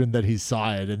 1,000 children that he's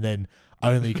sired and then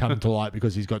only come to light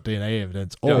because he's got DNA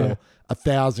evidence, or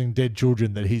 1,000 dead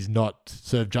children that he's not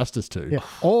served justice to. Yeah.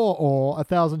 Or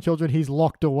 1,000 children he's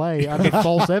locked away under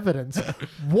false evidence.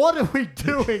 What are we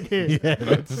doing here? Yeah,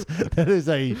 that is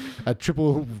a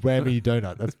triple whammy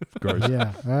donut. That's gross.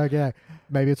 Yeah, okay.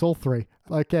 Maybe it's all three.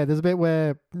 okay, there's a bit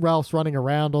where Ralph's running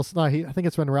around, or no, I think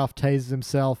it's when Ralph tases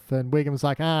himself, and Wiggum's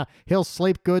like, he'll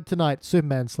sleep good tonight.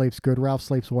 Superman sleeps good. Ralph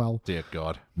sleeps well. Dear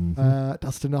God.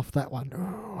 Dustin off that one.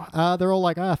 They're all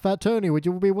like, Fat Tony, would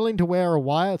you be willing to wear a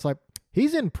wire? It's like,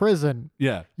 he's in prison.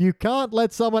 Yeah. You can't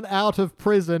let someone out of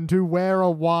prison to wear a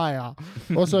wire.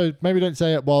 Also, maybe don't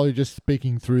say it while you're just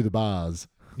speaking through the bars.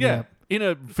 Yeah. In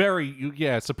a very,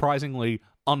 surprisingly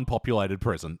unpopulated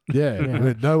prison.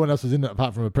 Yeah. No one else was in it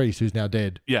apart from a priest who's now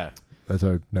dead. Yeah.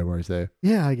 So no worries there.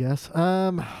 Yeah, I guess.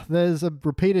 There's a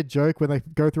repeated joke when they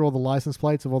go through all the license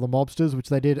plates of all the mobsters, which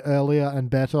they did earlier and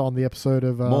better on the episode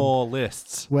of... More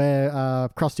lists. Where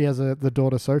Krusty has the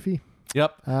daughter Sophie.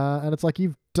 Yep. And it's like,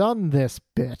 you've done this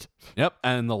bit. Yep.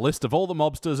 And the list of all the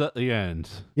mobsters at the end.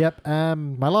 Yep.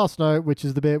 My last note, which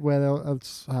is the bit where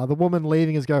the woman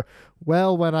leaving is go,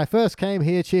 well, when I first came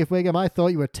here, Chief Wiggum, I thought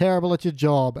you were terrible at your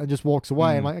job, and just walks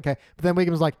away. I'm like, okay. But then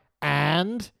Wiggum's like,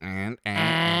 and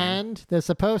there's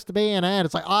supposed to be an and.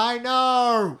 It's like, I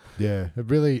know. Yeah, it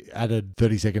really added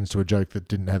 30 seconds to a joke that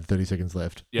didn't have 30 seconds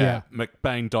left. Yeah.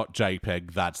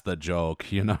 McBain.jpg, that's the joke,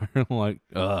 like,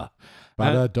 ugh.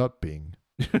 Bada.bing.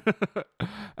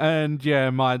 And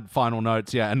my final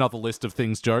notes, another list of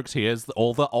things, jokes. Here's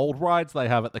all the old rides they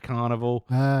have at the carnival.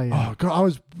 Yeah. Oh, God, I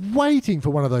was waiting for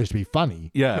one of those to be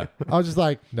funny. Yeah. I was just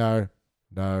like, no.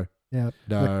 Yeah.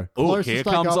 No. Oh, here Closest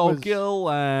I comes got old was- Gil,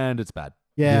 and it's bad.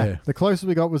 Yeah. The closest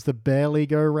we got was the barely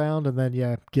go round, and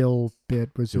then, Gil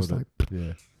bit was just like...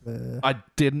 Yeah. I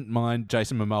didn't mind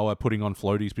Jason Momoa putting on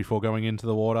floaties before going into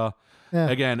the water. Yeah.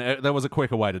 Again, there was a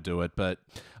quicker way to do it, but...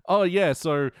 Oh, yeah,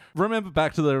 so remember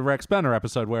back to the Rex Banner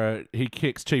episode where he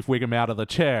kicks Chief Wiggum out of the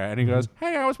chair and he goes,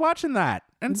 hey, I was watching that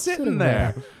and sitting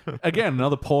there. Again,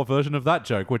 another poor version of that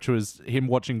joke, which was him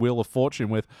watching Wheel of Fortune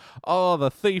with,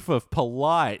 the thief of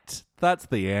polite. That's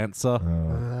the answer.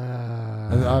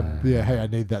 Hey, I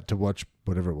need that to watch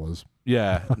whatever it was.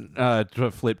 Yeah,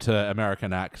 to flip to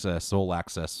American Access, All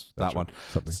Access, that one.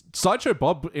 Something. Sideshow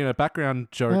Bob, in a background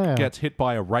joke, gets hit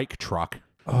by a rake truck.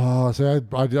 Oh, so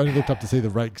I only looked up to see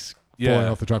the rakes falling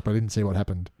off the truck, but I didn't see what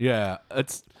happened. Yeah,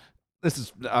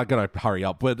 I gotta hurry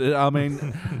up, but I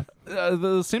mean,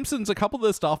 the Simpsons, a couple of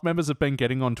their staff members have been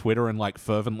getting on Twitter and like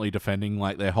fervently defending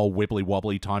like their whole wibbly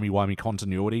wobbly timey-wimey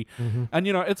continuity. And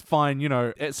it's fine,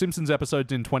 Simpsons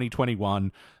episodes in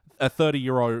 2021, a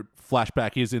 30-year-old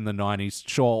flashback is in the 90s,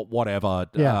 sure, whatever.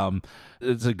 Yeah.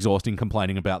 It's exhausting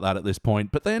complaining about that at this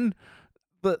point, but then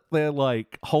that they're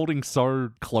like holding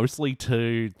so closely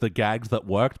to the gags that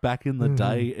worked back in the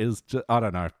day is just, I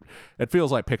don't know. It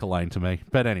feels like Pickle Lane to me.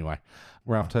 But anyway,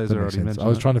 Ralph Taser already mentioned I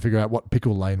was it. trying to figure out what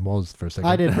Pickle Lane was for a second.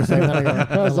 I did for a second.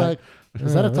 I was like,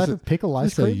 is that a type of pickle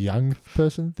ice is this a cream? young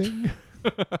person thing?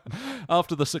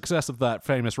 After the success of that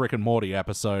famous Rick and Morty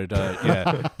episode,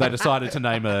 they decided to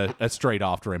name a street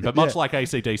after him. But much like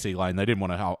AC/DC Lane, they didn't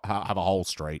want to have a whole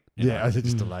street. Yeah, I said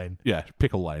just a lane. Yeah,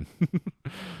 Pickle Lane.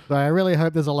 So I really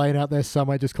hope there's a lane out there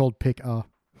somewhere just called Pick R.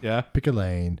 Yeah. Pick a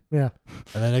lane. Yeah.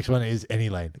 And the next one is any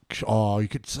lane. Oh, you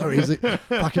could so easily...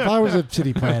 Fuck, if I was a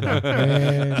city planner,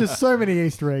 man. Just so many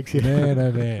Easter eggs here. Man,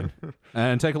 oh man.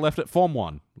 And take a left at Form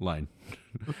 1 Lane.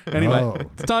 Anyway,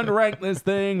 it's time to rank this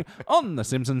thing. On the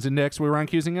Simpsons Index, we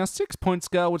rank using our 6-point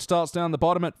scale, which starts down the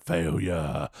bottom at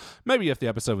failure. Maybe if the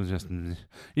episode was just...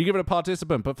 you give it a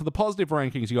participant, but for the positive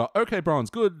rankings, you got okay bronze,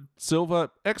 good silver,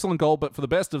 excellent gold, but for the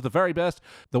best of the very best,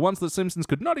 the ones that Simpsons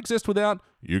could not exist without,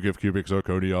 you give cubic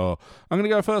zirconia. I'm going to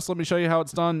go first. Let me show you how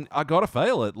it's done. I got to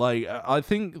fail it. Like, I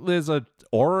think there's a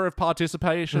aura of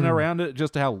participation around it,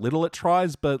 just how little it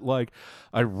tries, but like,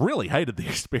 I really hated the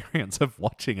experience of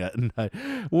watching it, and I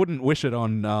wouldn't wish it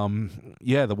on,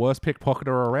 the worst pickpocketer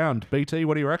around. BT,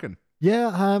 what do you reckon? Yeah,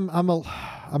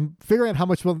 I'm figuring out how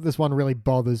much this one really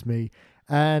bothers me,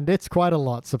 and it's quite a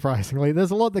lot, surprisingly.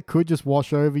 There's a lot that could just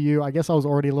wash over you. I guess I was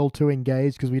already a little too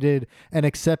engaged because we did an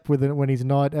Accept with it when he's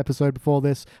not episode before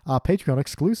this, Patreon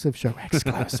exclusive show.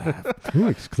 Exclusive. Ooh,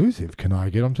 exclusive. Can I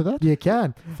get onto that? You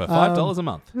can. For $5 a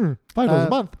month. $5 a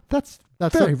month. That's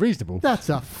very reasonable. That's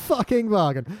a fucking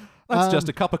bargain. That's just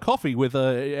a cup of coffee with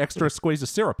an extra squeeze of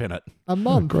syrup in it. A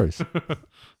month. Gross.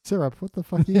 Syrup, what the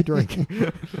fuck are you drinking?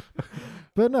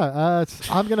 But no,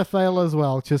 I'm going to fail as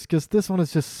well, just because this one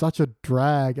is just such a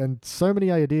drag, and so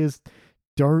many ideas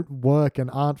don't work and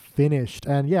aren't finished.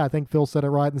 And yeah, I think Phil said it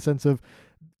right in the sense of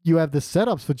you have the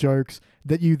setups for jokes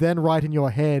that you then write in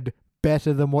your head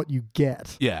better than what you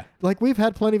get. Yeah. Like, we've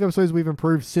had plenty of episodes we've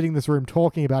improved sitting in this room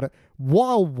talking about it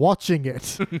while watching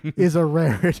it is a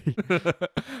rarity.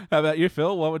 How about you,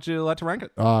 Phil? What would you like to rank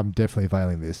it? I'm definitely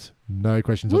failing this. No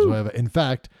questions whatsoever. In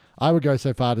fact, I would go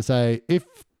so far to say, if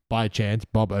by chance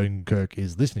Bob Odenkirk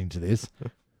is listening to this,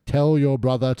 tell your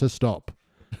brother to stop.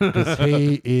 because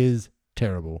he is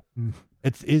terrible.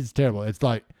 It is terrible. It's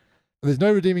like there's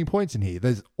no redeeming points in here.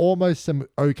 There's almost some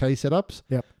okay setups.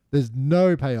 Yep. There's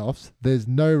no payoffs. There's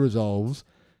no resolves.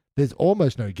 There's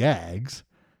almost no gags.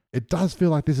 It does feel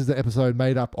like this is an episode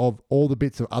made up of all the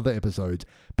bits of other episodes.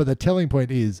 But the telling point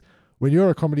is, when you're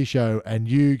a comedy show and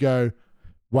you go,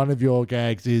 one of your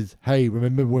gags is, hey,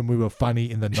 remember when we were funny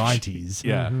in the 90s?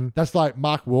 Yeah. That's like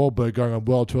Mark Wahlberg going on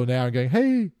World Tour now and going,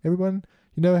 hey, everyone,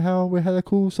 you know how we had a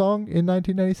cool song in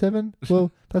 1987?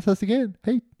 Well, that's us again.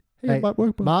 Hey, Hey, it might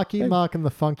work. but- Marky hey. Mark and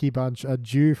the Funky Bunch are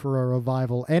due for a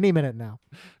revival any minute now.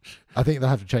 I think they'll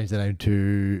have to change their name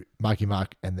to Marky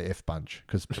Mark and the F Bunch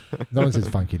because no one says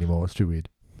funky anymore. It's too weird.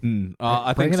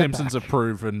 I think Bringing it Simpsons back. have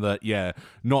proven that,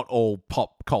 not all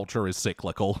pop culture is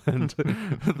cyclical, and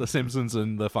the Simpsons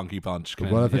and the Funky Bunch can.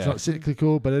 Well, if it's not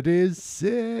cyclical, but it is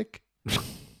sick.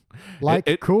 Like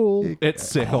It- cool. It's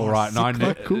sick, all right. Sick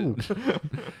like cool.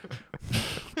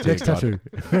 Next tattoo.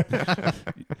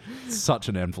 Such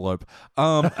an envelope.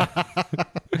 All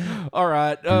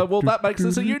right. Well, that makes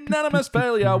this a unanimous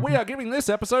failure. We are giving this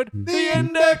episode the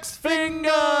index finger.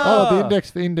 Oh,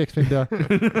 the index finger.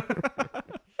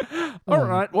 All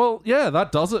right. Well, yeah,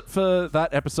 that does it for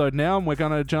that episode now. And we're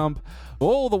going to jump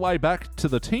all the way back to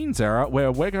the teens era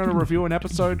where we're going to review an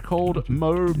episode called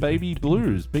Mo Baby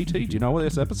Blues. BT, do you know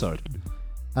this episode?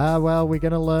 Well, we're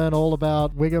going to learn all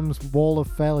about Wiggum's wall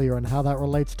of failure and how that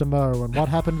relates to Mo and what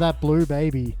happened to that blue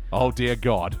baby. Oh, dear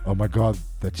God. Oh my God,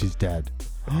 that's his dad.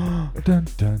 Dun,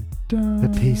 dun, dun.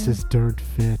 The pieces don't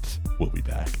fit. We'll be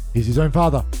back. He's his own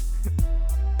father.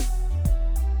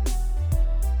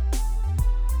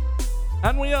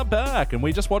 And we are back, and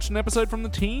we just watched an episode from the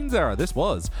teens era. This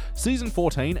was Season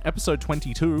 14, Episode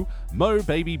 22, Mo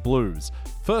Baby Blues.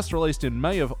 First released in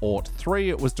May of Aught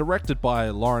 3, it was directed by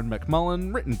Lauren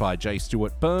McMullen, written by J.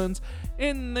 Stewart Burns.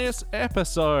 In this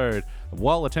episode,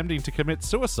 while attempting to commit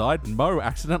suicide, Mo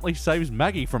accidentally saves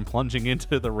Maggie from plunging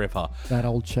into the river. That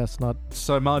old chestnut.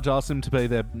 So Marge asks him to be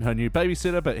her new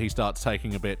babysitter, but he starts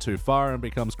taking a bit too far and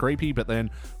becomes creepy. But then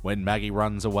when Maggie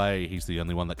runs away, he's the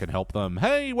only one that can help them.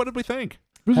 Hey, what did we think?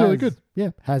 It was really good.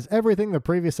 Yeah, has everything the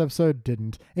previous episode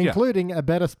didn't, including a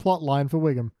better plot line for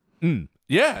Wiggum.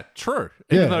 Yeah, true.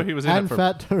 Even Yeah. though he was in And it for...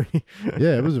 Fat Tony.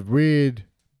 Yeah, it was a weird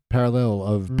parallel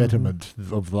of betterment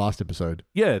of the last episode.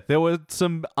 Yeah, there were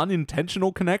some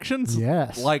unintentional connections.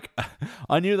 Yes. Like,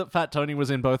 I knew that Fat Tony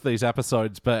was in both these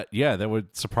episodes, but yeah, there were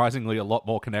surprisingly a lot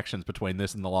more connections between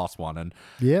this and the last one. And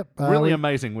Yep. really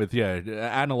amazing with,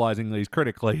 analyzing these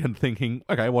critically and thinking,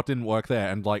 okay, what didn't work there?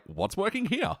 And like, what's working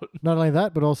here? Not only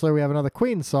that, but also we have another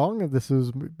Queen song. This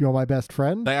is You're My Best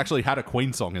Friend. They actually had a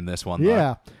Queen song in this one, though.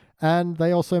 Yeah. And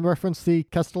they also reference the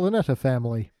Castellaneta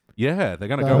family. Yeah, they're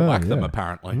going to go whack them, yeah.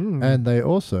 apparently. And they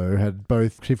also had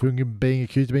both Chief Wiggum being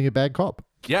accused of being a bad cop.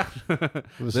 Yeah.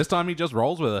 This time he just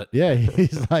rolls with it. Yeah,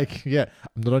 he's like, I'm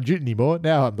not on duty anymore.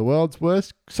 Now I'm the world's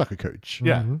worst soccer coach.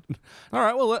 Yeah. All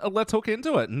right, well, let's hook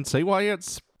into it and see why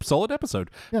it's a solid episode.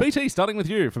 BT, starting with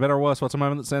you, for better or worse, what's a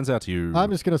moment that stands out to you?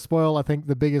 I'm just going to spoil, I think,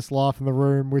 the biggest laugh in the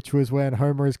room, which was when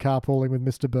Homer is carpooling with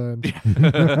Mr.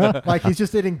 Burns. Like, he's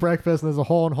just eating breakfast and there's a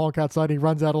horn honk outside. He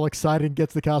runs out all excited and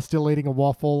gets the car still eating a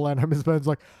waffle. And Mr. Burns is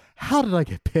like, how did I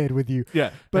get paired with you?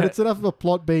 Yeah. But it's enough of a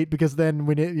plot beat because then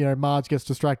when Marge gets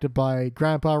distracted by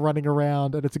Grandpa running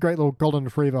around, and it's a great little golden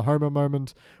retriever Homer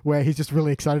moment where he's just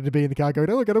really excited to be in the car going,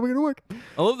 oh, we're going to work.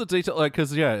 I love the detail, like,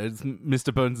 because, it's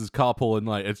Mr. Burns' carpool and,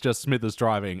 like, it's just Smithers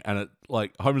driving and,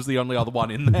 Homer's the only other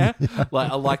one in there. Like,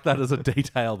 I like that as a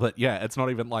detail that, it's not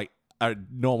even, like, a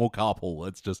normal carpool.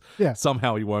 It's just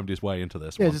somehow he wormed his way into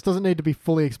this Yeah, one. it just doesn't need to be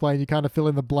fully explained. You kind of fill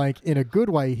in the blank in a good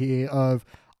way here of,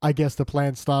 I guess the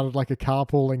plan started like a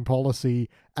carpooling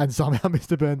policy and somehow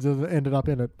Mr. Burns ended up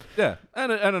in it. Yeah,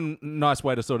 and a nice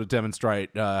way to sort of demonstrate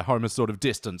Homer's sort of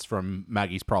distance from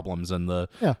Maggie's problems and the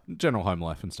general home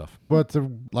life and stuff. Well,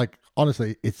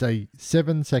 honestly, it's a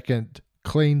 7-second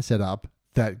clean setup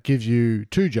that gives you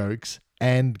 2 jokes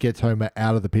and gets Homer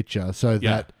out of the picture so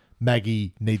that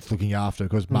Maggie needs looking after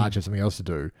because Marge has something else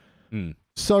to do.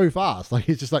 So fast. Like,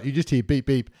 it's just like, you just hear beep,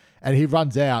 beep, and he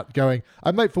runs out going,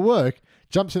 I'm late for work,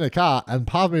 jumps in a car, and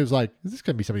part of me was like, is this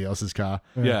going to be somebody else's car?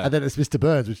 Yeah. And then it's Mr.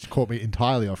 Burns, which caught me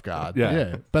entirely off guard.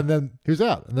 Yeah. But then he was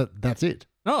out, and that's it.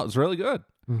 No, it was really good.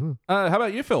 How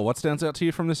about you, Phil? What stands out to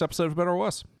you from this episode of Better or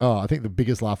Worse? Oh, I think the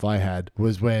biggest laugh I had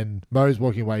was when Mo's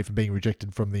walking away from being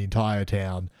rejected from the entire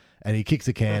town, and he kicks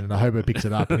a can, and a hobo picks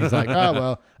it up, and he's like, "Oh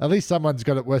well, at least someone's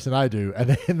got it worse than I do." And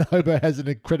then the hobo has an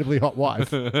incredibly hot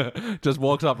wife. Just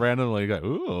walks up randomly and go,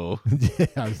 ooh.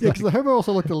 Yeah, because the hobo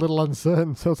also looked a little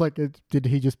uncertain. So it's like, did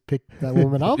he just pick that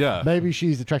woman up? Yeah. maybe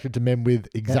she's attracted to men with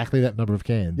exactly that number of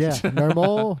cans. Yeah, no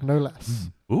more, no less.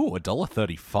 Ooh,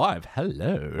 $1.35.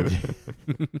 Hello.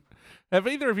 Have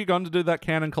either of you gone to do that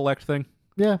can and collect thing?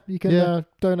 Yeah, you can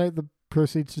donate the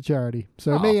proceeds to charity.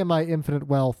 So me and my infinite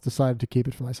wealth decided to keep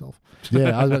it for myself.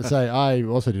 Yeah, I was about to say, I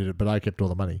also did it, but I kept all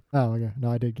the money. Oh, okay.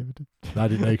 No, I did give it to. I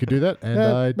didn't know you could do that,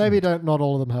 and maybe not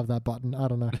all of them have that button. I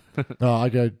don't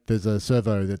know. there's a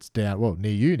servo that's down,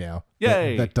 near you now.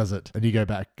 Yay. That does it. And you go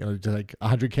back and it's like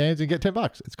 100 cans and get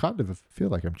 $10. It's kind of, I feel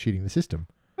like I'm cheating the system.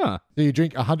 Huh. So you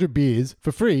drink 100 beers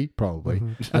for free, probably,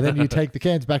 and then you take the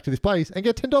cans back to this place and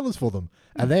get $10 for them,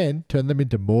 and then turn them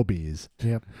into more beers.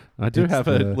 Yep. I do have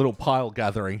a little pile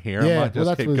gathering here. I might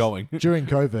just keep going. During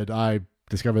COVID, I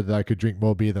discovered that I could drink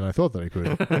more beer than I thought that I could.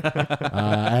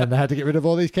 And I had to get rid of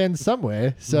all these cans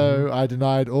somewhere, so I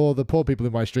denied all the poor people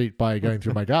in my street by going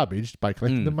through my garbage by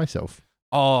collecting them myself.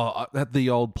 Oh, at the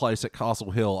old place at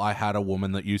Castle Hill, I had a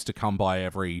woman that used to come by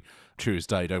every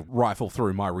Tuesday to rifle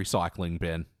through my recycling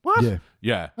bin. What? Yeah.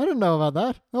 Yeah. I didn't know about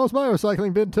that. That was my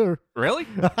recycling bin too. Really?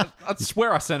 I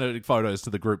swear I sent her photos to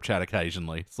the group chat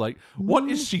occasionally. It's like, what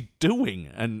is she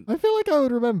doing? And I feel like I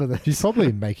would remember this. She's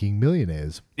probably making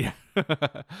millionaires. yeah.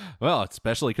 Well,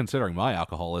 especially considering my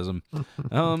alcoholism.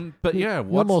 But yeah, You're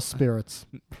what's... more spirits.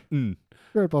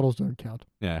 Spirit bottles don't count,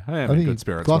 Yeah, I am in good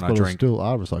spirits when I bottles drink. still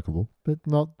are recyclable. but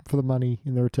not for the money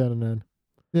in the return and earn.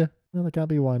 Yeah. No, they can't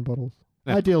be wine bottles.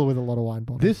 Yeah. I deal with a lot of wine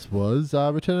bottles. This was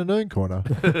Return and Earn Corner,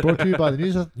 brought to you by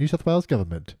the New South Wales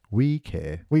government. We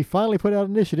care. We finally put out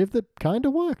an initiative that kind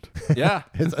of worked. Yeah.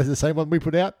 It's the same one we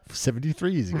put out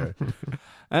 73 years ago.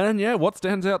 And yeah, what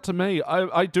stands out to me,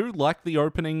 I do like the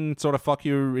opening sort of fuck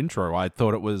you intro. I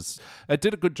thought it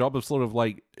did a good job of sort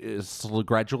of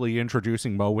gradually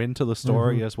introducing Mo into the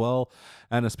story as well,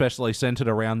 and especially centered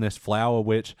around this flower,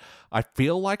 which I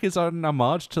feel like is an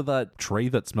homage to that tree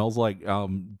that smells like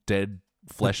dead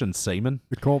flesh and semen.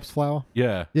 The corpse flower.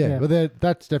 Yeah. Yeah, but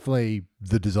that's definitely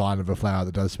the design of a flower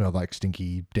that does smell like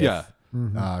stinky death.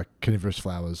 Carnivorous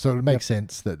flowers. So it makes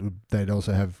sense that they'd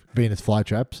also have Venus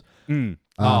flytraps.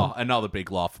 Another big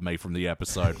laugh for me from the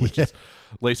episode, which is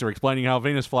Lisa explaining how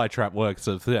Venus flytrap works.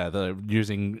 Of they're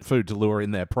using food to lure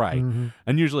in their prey,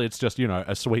 and usually it's just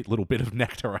a sweet little bit of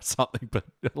nectar or something, but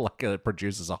like it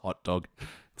produces a hot dog.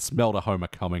 Smelled a Homer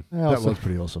coming. That was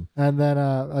pretty awesome. And then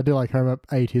I do like Homer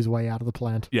ate his way out of the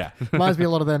plant. Yeah. Reminds me a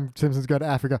lot of them Simpsons go to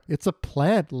Africa. It's a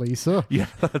plant, Lisa. Yeah,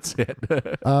 that's it.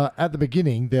 At the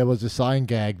beginning, there was a sign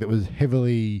gag that was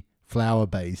heavily flower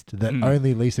based that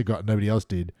only Lisa got, nobody else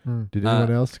did. Did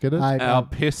anyone else get it? Our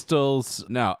pistils.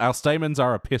 No, our stamens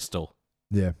are a pistil.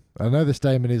 Yeah. I know the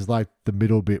stamen is like the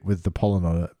middle bit with the pollen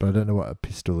on it, but I don't know what a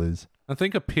pistil is. I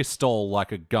think a pistol,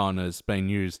 like a gun, has been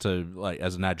used to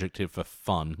as an adjective for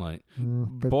fun. Like,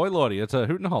 boy lordy, it's a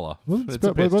hoot and holler. It's a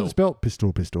It pistol. wasn't spelled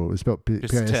pistol. It was spelled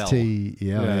Pistel. P-I-S-T.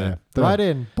 Yeah. Right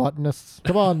in, botanists.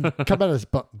 Come on, come at us,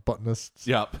 botanists.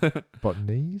 Yep.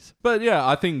 Botanies. But yeah,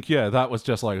 I think, that was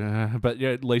just like, but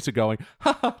yeah, Lisa going,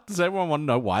 does everyone want to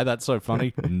know why that's so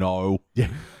funny? No. Yeah.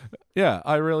 Yeah,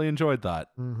 I really enjoyed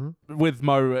that. With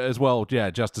Mo as well,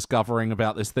 just discovering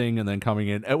about this thing and then coming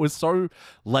in. It was so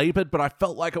laboured, but I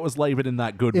felt like it was laboured in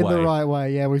that good In way. the right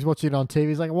way, yeah. We was watching it on TV.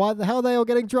 He's like, why the hell are they all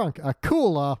getting drunk? A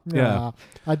cooler. Yeah.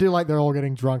 I do like they're all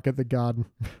getting drunk at the garden.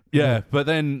 Yeah, but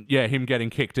then, him getting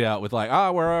kicked out with like,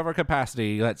 we're over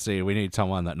capacity. Let's see, we need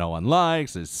someone that no one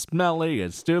likes, is smelly,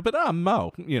 is stupid.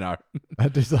 Mo,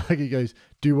 And just like he goes,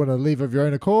 do you want to leave of your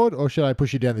own accord or should I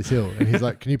push you down this hill? And he's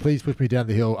like, can you please push me down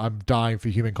the hill? I'm dying for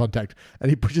human contact. And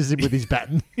he pushes him with his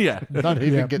baton. Yeah. Doesn't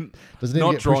even get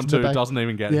Drawn pushed to, in the back. doesn't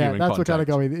even get Yeah, human that's contact. what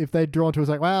kind of go. If they're drawn to, it's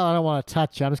like, well, I don't want to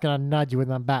touch you. I'm just going to nudge you with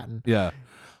my baton. Yeah.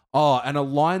 Oh, and a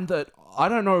line that I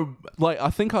don't know, I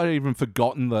think I'd even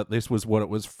forgotten that this was what it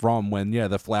was from when,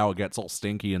 the flower gets all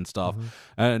stinky and stuff.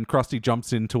 And Krusty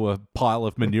jumps into a pile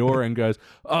of manure and goes,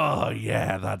 oh,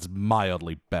 yeah, that's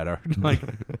mildly better.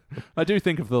 I do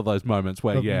think of those moments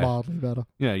where, Mildly better.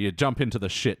 you jump into the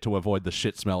shit to avoid the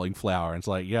shit-smelling flower. And it's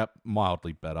like, yep,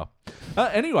 mildly better.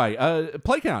 Anyway,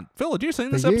 play count. Phil, had you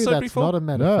seen this For you, episode that's before? not a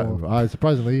metaphor. No, I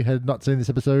surprisingly had not seen this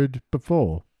episode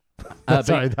before.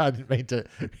 Sorry, I didn't mean to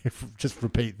just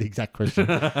repeat the exact question.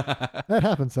 That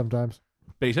happens sometimes.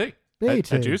 BT.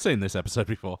 BT. Had you seen this episode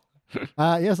before?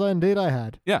 Yes, indeed I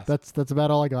had. Yeah. That's about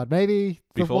all I got. Maybe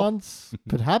the Before? once,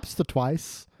 perhaps the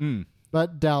twice,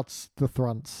 but doubts the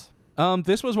thrunts.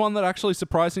 This was one that actually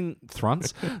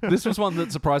This was one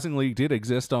that surprisingly did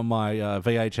exist on my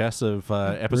VHS of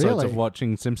episodes Really? of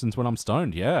watching Simpsons when I'm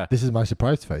stoned. Yeah. This is my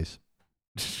surprised face.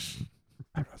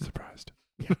 I'm not surprised.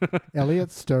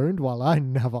 Elliot stoned while I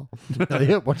never.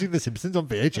 Elliot watching The Simpsons on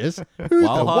VHS? Who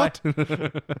Well, the hi.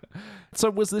 what? So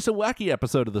was this a wacky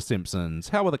episode of The Simpsons?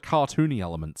 How were the cartoony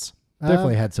elements?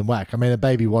 Definitely had some whack. I mean, a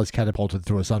baby was catapulted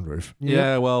through a sunroof.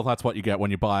 Yeah, well, that's what you get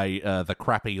when you buy the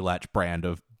crappy Latch brand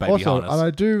of baby Also, harness.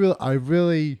 and I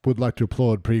really would like to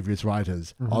applaud previous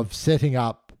writers of setting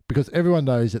up, because everyone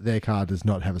knows that their car does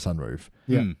not have a sunroof.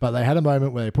 Yeah. But they had a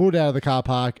moment where they pulled out of the car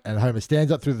park and Homer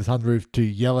stands up through the sunroof to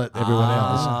yell at everyone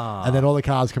else. And then all the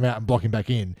cars come out and block him back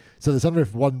in. So the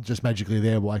sunroof wasn't just magically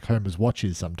there like Homer's watch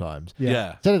is sometimes.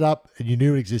 Yeah. Set it up and you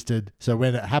knew it existed. So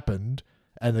when it happened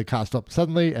and the car stopped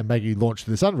suddenly and Maggie launched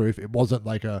through the sunroof, it wasn't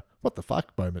like a what the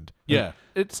fuck moment. Yeah.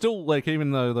 It's still, like,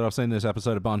 even though that I've seen this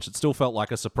episode a bunch, it still felt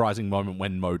like a surprising moment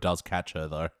when Mo does catch her,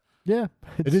 though. Yeah.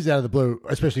 It is out of the blue,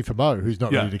 especially for Mo, who's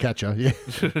not Yeah. ready to catch her. Yeah.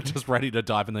 Just ready to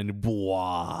dive and then,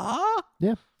 what?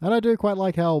 Yeah. And I do quite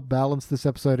like how balanced this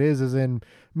episode is, as in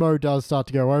Mo does start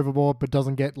to go overboard, but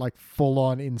doesn't get like full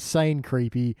on insane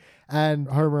creepy. And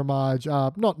Homer and Marge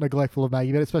are not neglectful of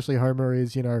Maggie, but especially Homer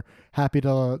is, happy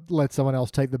to let someone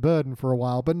else take the burden for a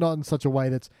while, but not in such a way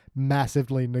that's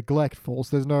massively neglectful.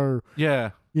 So there's no, Yeah.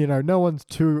 no one's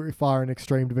too far an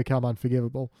extreme to become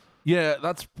unforgivable. Yeah,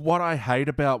 that's what I hate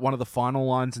about one of the final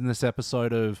lines in this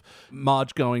episode of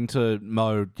Marge going to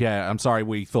Mo, yeah, I'm sorry,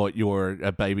 we thought you were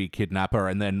a baby kidnapper,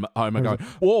 and then Homer going,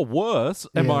 or worse,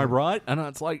 am I right? And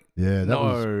it's like, Yeah,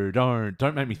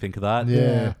 don't make me think of that.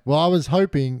 Yeah. Well, I was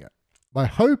hoping, my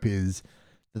hope is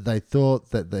that they thought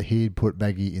that he'd put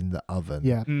Maggie in the oven.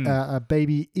 Yeah. A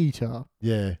baby eater.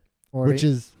 Yeah. Or Which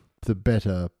is the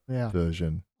better yeah.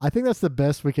 version. I think that's the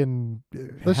best we can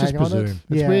Let's just hang on presume. it.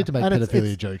 It's Yeah. weird to make And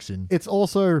pedophilia jokes in. It's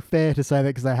also fair to say that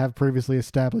because they have previously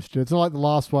established it. It's not like the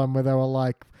last one where they were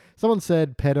like, someone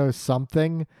said pedo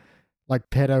something, like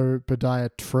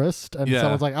pedopodiatrist, and Yeah.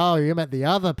 someone's like, oh, you meant the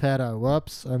other pedo,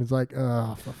 whoops. And it's like,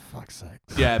 oh, for fuck's sake.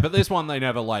 Yeah, but this one they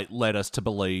never led us to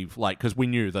believe, because we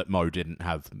knew that Mo didn't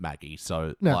have Maggie,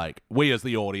 so No. we as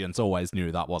the audience always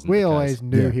knew that wasn't We the always case.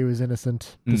 knew Yeah. he was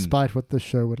innocent, despite what the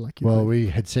show would like you Well, to we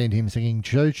had seen him singing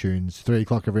show tunes 3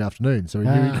 o'clock every afternoon, so we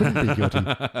knew he couldn't be guilty.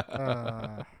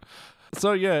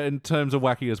 So yeah, in terms of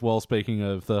wacky as well, speaking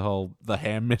of the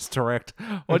ham misdirect,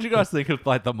 what do you guys think of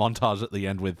the montage at the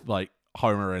end with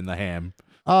Homer and the ham?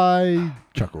 I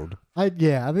chuckled. I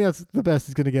think that's the best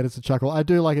it's going to get is a chuckle. I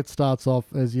do like it starts off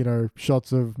as,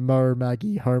 shots of Mo,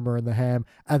 Maggie, Homer, and the ham,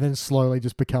 and then slowly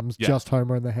just becomes just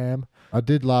Homer and the ham. I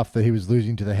did laugh that he was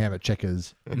losing to the ham at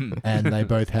checkers, and they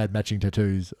both had matching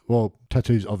tattoos. Well,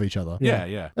 tattoos of each other.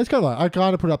 Yeah. It's kind of I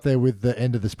kind of put up there with the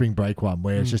end of the spring break one,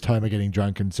 where it's just Homer getting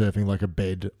drunk and surfing like a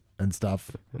bed and stuff.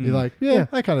 You're like, yeah,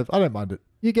 I don't mind it.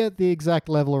 You get the exact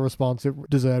level of response it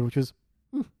deserved, which is,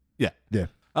 Yeah.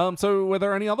 So were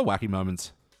there any other wacky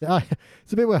moments?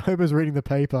 it's a bit where Homer's reading the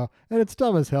paper, and it's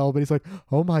dumb as hell, but he's like,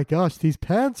 oh my gosh, these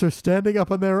pants are standing up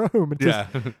on their own. It's just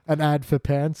an ad for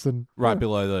pants. And Right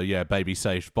below the baby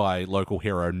saved by local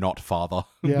hero, not father.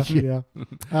 yeah.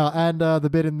 And the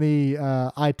bit in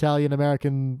the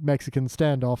Italian-American-Mexican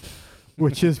standoff,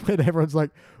 which is when everyone's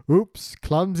like, oops,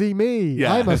 clumsy me.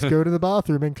 Yeah. I must go to the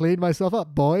bathroom and clean myself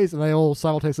up, boys. And they all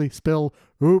simultaneously spill,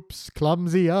 oops,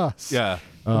 clumsy us. Yeah.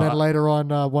 And then later on,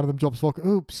 one of them drops fork,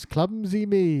 oops, clumsy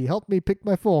me. Help me pick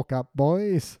my fork up,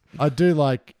 boys. I do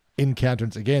like in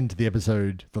countenance again to the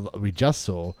episode that we just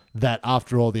saw that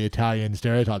after all the Italian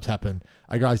stereotypes happen,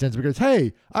 a guy stands up and goes,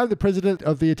 hey, I'm the president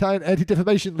of the Italian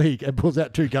Anti-Defamation League, and pulls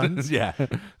out 2 guns. Yeah.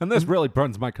 And this really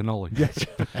burns my cannoli. Yes.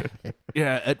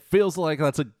 Yeah, it feels like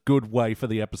that's a good way for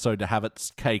the episode to have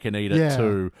its cake and eat it Yeah.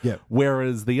 too. Yeah.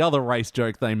 Whereas the other race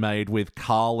joke they made with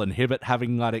Carl and Hibbert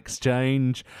having that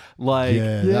exchange, Yeah,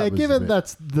 Yeah, that was given a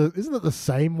bit- isn't it the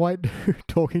same white dude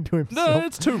talking to himself? no,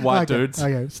 it's 2 white Okay, dudes.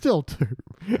 Okay, still 2.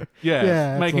 Yeah,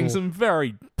 Yeah, it's making all- some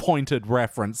very pointed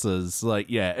references.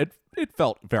 It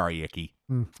felt very icky.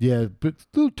 Yeah, but a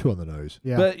little too on the nose.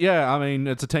 Yeah. But yeah, I mean,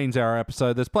 it's a Teens Hour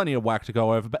episode. There's plenty of whack to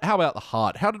go over. But how about the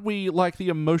heart? How did we like the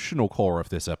emotional core of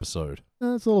this episode?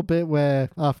 It's a little bit where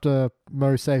after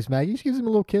Mo saves Maggie, she gives him a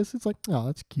little kiss. It's like, oh,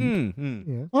 that's cute.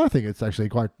 Yeah. I think it's actually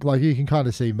quite, you can kind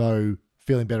of see Mo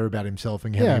feeling better about himself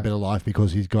and having Yeah. a better life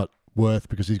because he's got worth,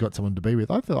 because he's got someone to be with.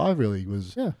 I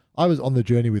was on the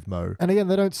journey with Mo. And again,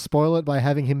 they don't spoil it by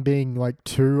having him being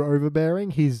too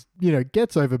overbearing. He's,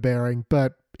 gets overbearing,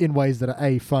 but in ways that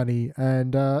are funny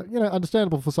and,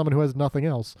 understandable for someone who has nothing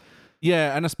else.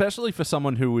 Yeah, and especially for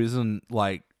someone who isn't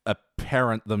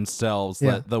apparent themselves,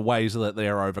 Yeah. that the ways that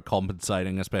they're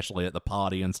overcompensating, especially at the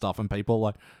party and stuff, and people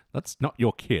like, that's not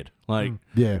your kid. Like,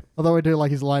 Yeah. Although I do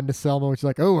like his line to Selma, which is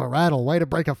like, "Oh, a rattle, way to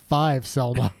break a 5,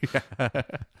 Selma."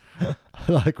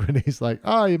 Like when he's like,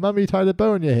 "Oh, your mummy tied a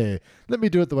bow in your hair. Let me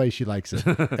do it the way she likes it."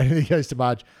 And he goes to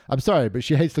Marge, "I'm sorry, but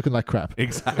she hates looking like crap."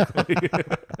 exactly.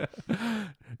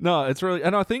 No, it's really,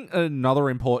 and I think another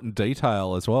important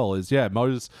detail as well is,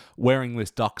 Mo's wearing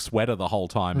this duck sweater the whole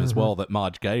time as well that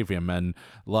Marge gave him, and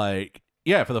like,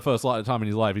 for the first time in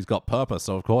his life, he's got purpose,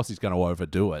 so of course he's going to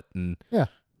overdo it, and Yeah.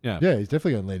 Yeah, he's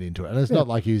definitely going to lean into it. And it's not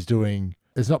like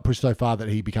it's not pushed so far that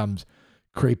he becomes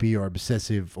creepy or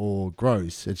obsessive or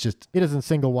gross. It's just, He doesn't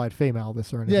single white female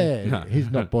this or anything. no. He's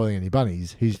not boiling any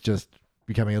bunnies. He's just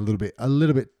becoming a little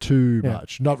bit too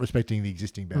much, not respecting the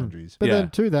existing boundaries. But then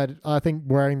to that, I think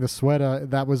wearing the sweater,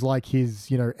 that was like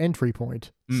his, entry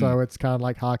point. So it's kind of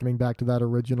like harkening back to that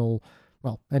original,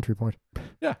 entry point.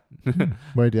 yeah.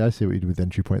 Where do I see what you did with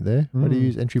entry point there? Why do you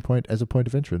use entry point as a point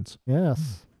of entrance?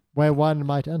 Yes. Where one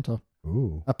might enter.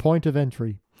 Ooh. A point of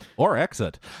entry. Or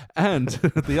exit. And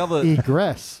the other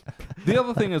Egress. the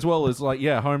other thing as well is like,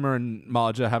 Homer and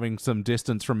Marge are having some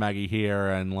distance from Maggie here,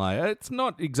 and like, it's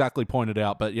not exactly pointed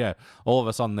out, but all of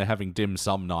a sudden they're having dim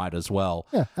sum night as well.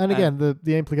 Yeah. And again,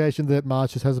 the implication that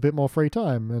Marge just has a bit more free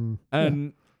time.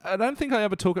 And I don't think I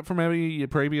ever took it from any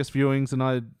previous viewings, and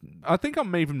I think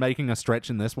I'm even making a stretch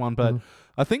in this one, but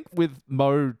I think with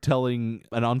Mo telling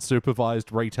an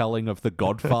unsupervised retelling of The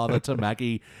Godfather to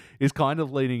Maggie is kind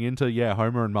of leaning into,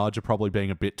 Homer and Marge are probably being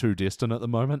a bit too distant at the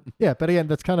moment. Yeah, but again,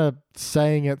 that's kind of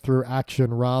saying it through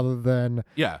action rather than,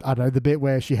 I don't know, the bit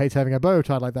where she hates having a bow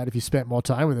tied like that. If you spent more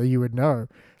time with her, you would know.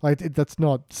 Like, that's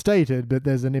not stated, but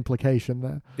there's an implication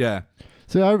there. Yeah.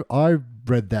 So I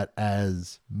read that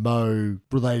as Mo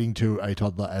relating to a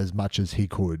toddler as much as he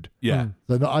could. Yeah.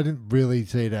 So no, I didn't really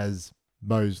see it as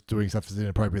Mo's doing stuff that's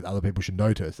inappropriate that other people should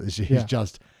notice.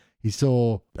 He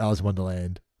saw Alice in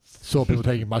Wonderland, saw people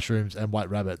taking mushrooms and white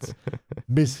rabbits,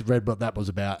 misread what that was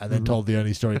about, and then told the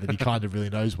only story that he kind of really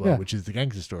knows well, which is the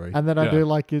gangster story. And then I do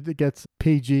like it gets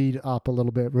PG'd up a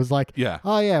little bit. It was like,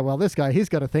 well, this guy, he's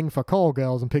got a thing for call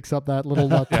girls and picks up that little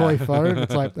toy phone.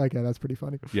 It's like, okay, that's pretty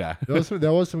funny. Yeah.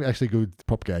 There was some actually good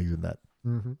prop gags in that.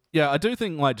 Mm-hmm. Yeah, I do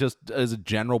think, like, just as a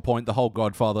general point, the whole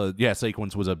Godfather,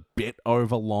 sequence was a bit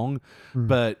overlong,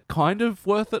 but kind of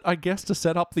worth it, I guess, to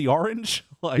set up the orange.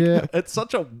 Like, it's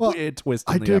such a weird twist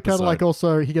in the episode. I do kind of like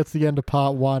also, he gets to the end of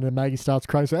part 1 and Maggie starts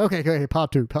crying, so okay,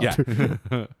 part 2.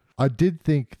 I did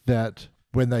think that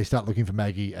when they start looking for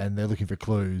Maggie and they're looking for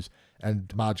clues,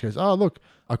 and Marge goes, "Oh, look,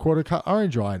 a quarter cut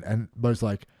orange rind," and Mo's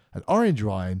like, "An orange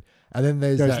rind," and then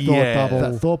there's that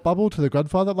thought bubble to the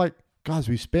Godfather, like, guys,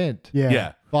 we spent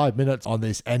 5 minutes on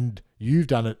this, and you've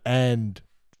done it, and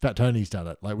Fat Tony's done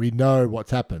it. Like, we know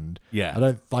what's happened.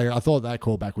 Yeah. I thought that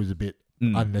callback was a bit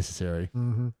unnecessary.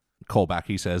 Mm-hmm. Callback,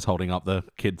 he says, holding up the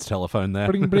kid's telephone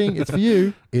there. Bring, it's for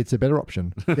you. It's a better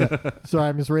option. Sorry,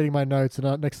 I'm just reading my notes,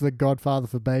 and next to the Godfather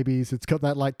for babies, it's got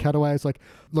that like cutaway. It's like,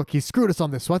 look, he screwed us on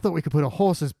this, so I thought we could put a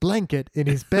horse's blanket in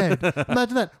his bed.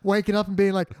 Imagine that, waking up and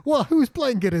being like, well, whose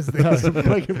blanket is this?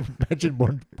 Imagine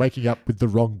one waking up with the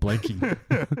wrong blankie.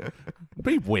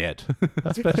 Be weird,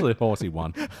 especially a horsey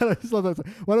one. I just love that. It's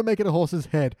like, why don't make it a horse's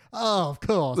head? Oh, of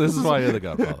course. This is why you're the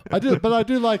Godfather. I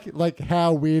do like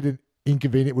how weird and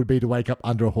inconvenient it would be to wake up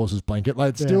under a horse's blanket. Like,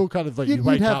 it's still kind of like you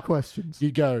wake have up, questions.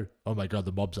 You'd go, "Oh my god,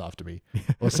 the mob's after me,"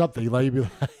 or something. Like, you'd be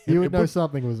like, you would know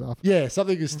something was up. Yeah,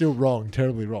 something is still wrong,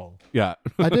 terribly wrong. Yeah.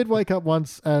 I did wake up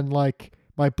once and like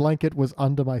my blanket was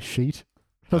under my sheet.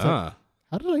 I was like,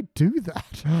 how did I do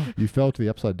that? You fell to the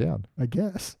upside down. I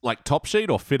guess. Like top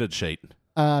sheet or fitted sheet?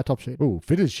 Top sheet. Ooh,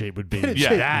 fitted sheet would be.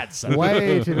 That's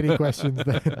way too many questions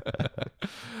there.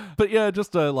 But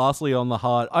just lastly on the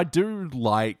heart, I do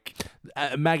like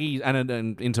Maggie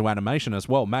and into animation as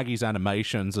well. Maggie's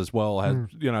animations as well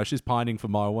has, she's pining for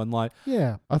Mo and like.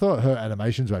 Yeah. I thought her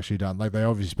animations were actually done. Like, they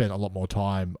obviously spent a lot more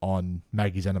time on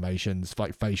Maggie's animations,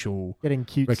 like facial getting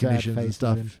cute recognitions sad and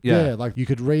stuff. Yeah, like you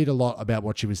could read a lot about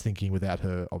what she was thinking without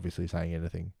her obviously saying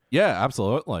anything. Yeah,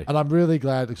 absolutely. And I'm really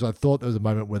glad because I thought there was a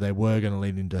moment where they were going to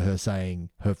lean into her saying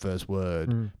her first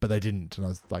word, but they didn't. And I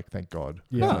was like, thank God.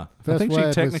 Yeah. I think she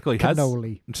technically has.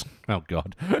 Cannoli. Oh,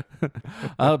 God.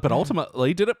 But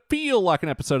ultimately, did it feel like an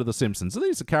episode of The Simpsons? Are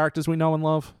these the characters we know and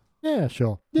love? Yeah,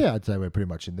 sure. Yeah, I'd say we're pretty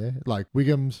much in there. Like,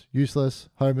 Wiggum's useless,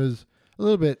 Homer's a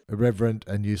little bit irreverent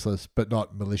and useless, but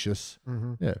not malicious.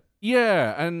 Mm-hmm. Yeah.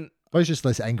 Yeah, and I was just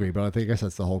less angry, but I guess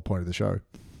that's the whole point of the show.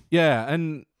 Yeah,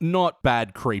 and not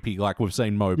bad creepy like we've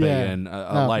seen Mo be in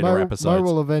later episodes. Mo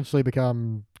will eventually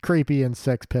become creepy and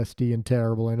sex pesty and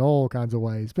terrible in all kinds of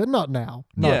ways, but not now.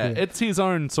 Not here. It's his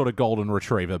own sort of golden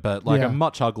retriever, but like a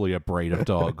much uglier breed of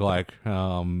dog. Like,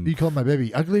 You call my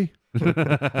baby ugly?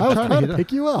 I was trying to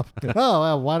pick you up. Oh,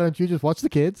 well, why don't you just watch the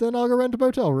kids and I'll go rent a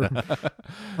motel room.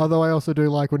 Although I also do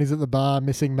like when he's at the bar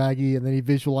missing Maggie and then he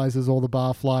visualizes all the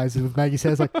bar flies and Maggie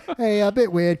says like, hey, a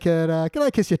bit weird, can I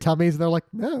kiss your tummies? And they're like,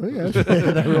 no, yeah.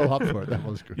 They were all up for it. That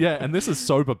was good. yeah, and this is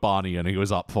sober Barney and he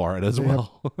was up for it as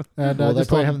well. And Well, just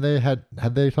haven't they had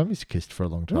their tummies kissed for a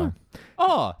long time?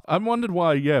 Oh, I wondered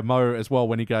why, Mo as well,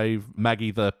 when he gave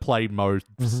Maggie the Play Mo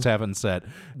 7 set,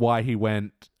 why he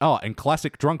went, and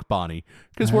classic drunk Barney,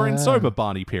 because we're in sober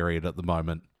Barney period at the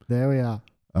moment. there we are.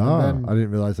 Oh, And then- I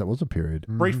didn't realize that was a period.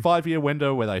 Brief 5-year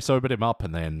window where they sobered him up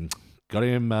and then got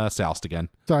him soused again.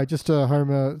 Sorry, just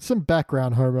Homer, some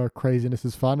background Homer craziness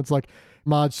is fun. It's like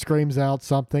Marge screams out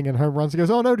something and Homer runs and goes,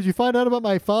 oh no, did you find out about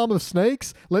my farm of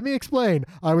snakes? Let me explain.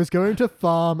 I was going to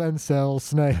farm and sell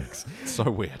snakes. So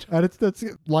weird. And that's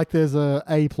like there's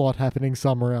a plot happening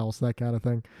somewhere else, that kind of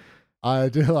thing. I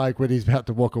do like when he's about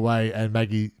to walk away and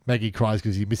Maggie cries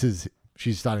because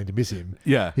she's starting to miss him.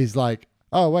 Yeah. He's like,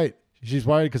 oh, wait, she's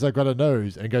worried because I've got a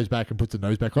nose, and goes back and puts a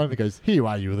nose back on and goes, here you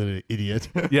are, you little idiot.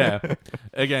 Yeah.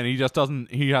 Again, he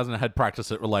hasn't had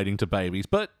practice at relating to babies,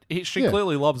 but she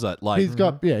clearly loves it. Like, He's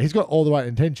got all the right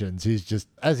intentions. He's just,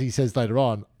 as he says later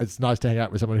on, it's nice to hang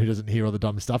out with someone who doesn't hear all the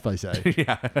dumb stuff they say.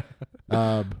 yeah.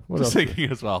 What Just else? thinking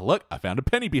as well, look, I found a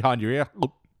penny behind your ear.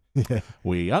 Look,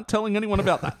 we aren't telling anyone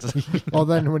about that. Or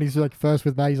then when he's like first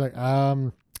with Maggie, he's like,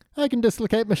 I can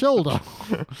dislocate my shoulder.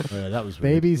 Oh, yeah, that was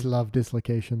weird. Babies love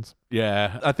dislocations.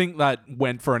 Yeah, I think that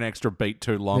went for an extra beat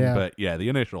too long, Yeah. but the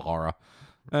initial horror.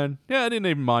 And I didn't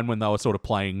even mind when they were sort of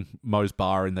playing Mo's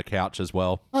bar in the couch as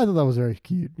well. I thought that was very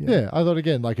cute. Yeah, I thought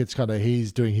again, like it's kind of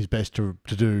he's doing his best to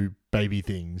do baby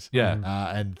things.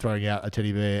 Yeah. And throwing out a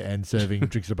teddy bear and serving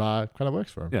drinks at a bar kind of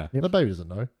works for him. Yeah. The baby doesn't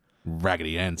know.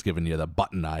 Raggedy Ann's giving you the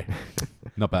button eye.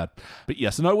 Not bad. But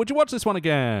yes or no, would you watch this one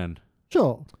again?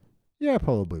 Sure. Yeah, I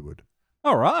probably would.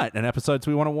 All right, and episodes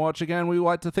we want to watch again, we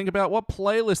like to think about what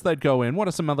playlist they'd go in. What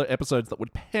are some other episodes that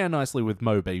would pair nicely with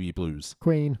Mo Baby Blues?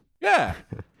 Queen. Yeah.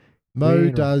 Mo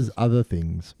Green does other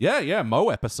things. Yeah, Mo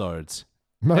episodes.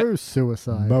 Mo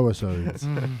suicide. Moicides.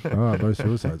 Mo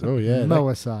suicides. Oh, yeah.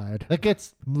 Moicide. That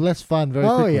gets less fun very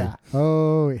Oh quickly. yeah.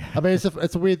 Oh yeah. I mean,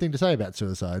 it's a weird thing to say about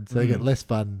suicides. They get less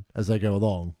fun as they go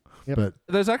along. Yep. But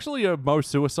There's actually a Mo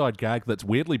suicide gag that's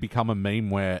weirdly become a meme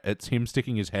where it's him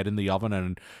sticking his head in the oven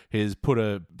and he's put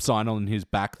a sign on his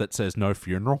back that says no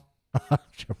funeral.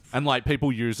 And like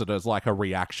people use it as like a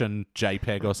reaction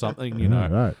JPEG or something, you know.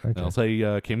 Right. Okay. They'll say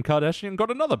Kim Kardashian got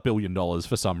another $1 billion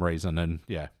for some reason, and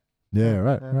yeah. Yeah,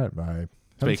 right. I haven't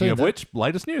Speaking seen of that. which,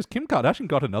 latest news: Kim Kardashian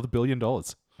got another $1 billion.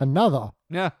 Another.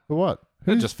 Yeah, For what?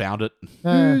 I just found it.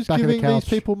 Who's back of the giving these couch.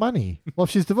 people money? Well,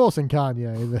 she's divorcing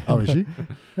Kanye. Oh, is she?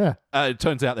 Yeah. It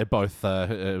turns out they're both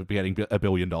getting $1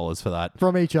 billion for that.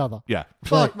 From each other. Yeah.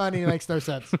 Fuck money makes no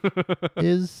sense.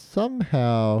 Is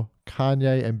somehow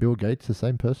Kanye and Bill Gates the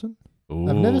same person? I've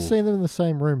never Ooh. seen them in the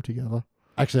same room together.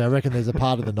 Actually, I reckon there's a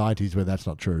part of the 90s where that's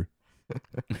not true.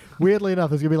 Weirdly enough,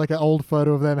 there's gonna be like an old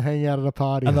photo of them hanging out at a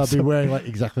party, And or they'll be wearing like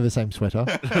exactly the same sweater.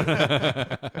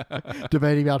 something,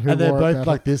 debating about who And they're wore it both better.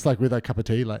 like this, like with a cup of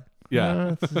tea, like,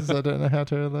 Yeah. I don't know how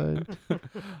to relate.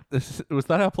 Was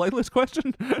that our playlist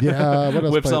question? Yeah, what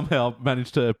else We've play- somehow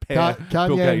managed to pair Kanye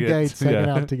Bill and Gates hanging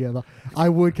Yeah. out together. I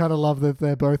would kind of love that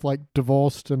they're both like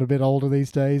divorced and a bit older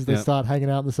these days. They Yeah. start hanging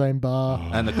out in the same bar.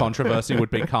 And the controversy would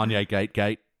be Kanye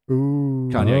Gate. Ooh.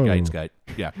 Kanye Oh. Gates Gate.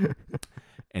 Yeah.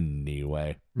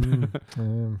 Anyway.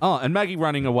 Mm. Oh, and Maggie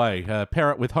running away.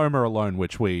 Pair it with Homer Alone,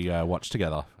 which we watched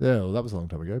together. Yeah, well, that was a long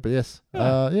time ago, but yes.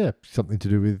 Something to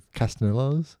do with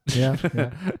Castanellas. Yeah,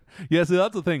 yeah. Yeah, see,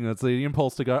 that's the thing. That's the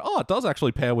impulse to go, it does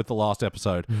actually pair with the last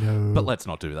episode. No. But let's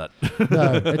not do that.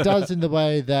 No, it does in the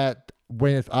way that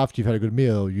after you've had a good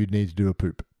meal, you need to do a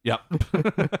poop. Yep.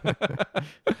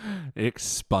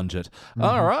 Expunge it.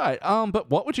 All right. But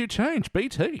what would you change?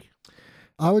 BT.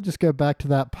 I would just go back to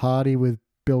that party with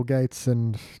Bill Gates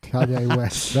and Kanye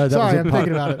West. No, that Sorry, was a I'm part-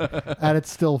 thinking about it, and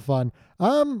it's still fun.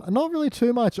 Not really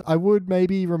too much. I would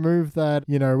maybe remove that.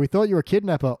 We thought you were a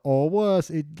kidnapper, or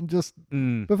worse. It just.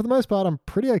 But for the most part, I'm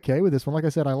pretty okay with this one. Like I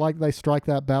said, I like they strike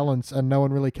that balance, and no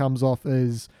one really comes off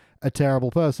as a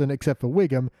terrible person except for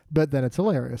Wiggum, but then it's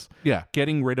hilarious. Yeah,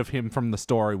 getting rid of him from the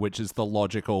story, which is the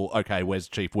logical, okay, where's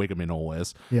Chief Wiggum in all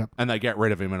this? Yep. And they get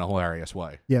rid of him in a hilarious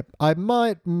way. Yep. I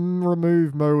might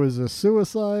remove Mo as a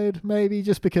suicide, maybe,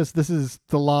 just because this is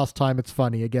the last time it's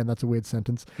funny. Again, that's a weird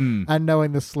sentence. And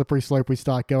knowing the slippery slope we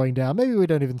start going down, maybe we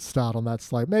don't even start on that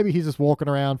slope. Maybe he's just walking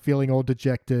around feeling all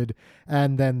dejected,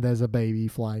 and then there's a baby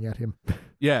flying at him.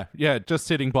 Yeah, just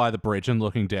sitting by the bridge and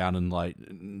looking down and, like,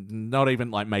 not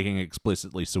even, like, making it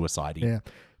explicitly suicide-y. Yeah.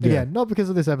 Again, not because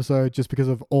of this episode, just because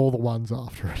of all the ones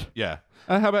after it. Yeah.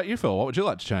 How about you, Phil? What would you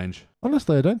like to change?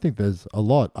 Honestly, I don't think there's a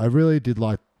lot. I really did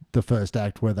like the first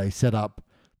act where they set up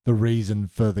the reason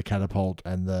for the catapult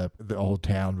and the old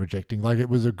town rejecting. Like, it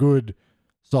was a good,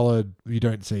 solid, you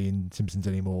don't see in Simpsons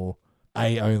anymore,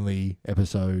 only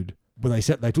episode. When they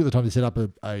took the time to set up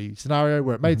a scenario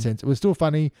where it made sense. It was still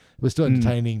funny, it was still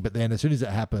entertaining, but then as soon as it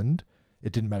happened,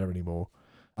 it didn't matter anymore.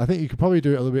 I think you could probably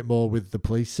do a little bit more with the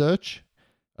police search.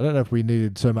 I don't know if we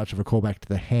needed so much of a callback to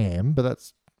the ham, but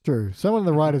that's true. Someone in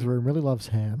the writer's room really loves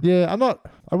ham. Yeah,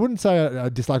 I wouldn't say I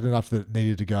disliked it enough that it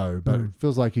needed to go, but it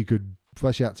feels like you could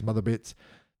flesh out some other bits.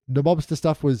 The mobster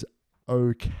stuff was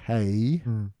okay,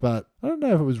 but I don't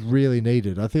know if it was really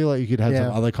needed. I feel like you could have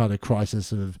some other kind of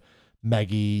crisis of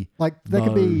Maggie. Like, there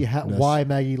could be why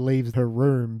Maggie leaves her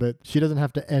room, but she doesn't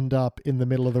have to end up in the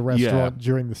middle of the restaurant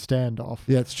during the standoff.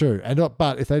 Yeah, it's true.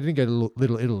 But if they didn't go to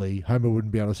Little Italy, Homer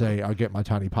wouldn't be able to say, I'll get my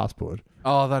tiny passport.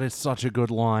 Oh, that is such a good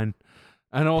line.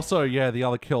 And also, the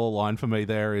other killer line for me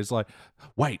there is like,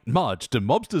 wait, Marge, do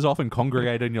mobsters often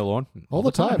congregate in your lawn? All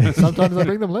the time. Sometimes I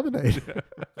bring them lemonade.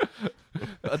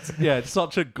 It's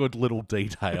such a good little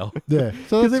detail. Yeah.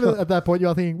 So even at that point,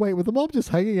 you're thinking, wait, were the mob just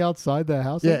hanging outside their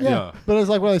house? Yeah. But it's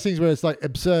like one of those things where it's like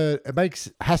absurd.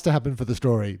 It has to happen for the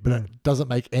story, but it doesn't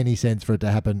make any sense for it to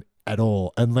happen at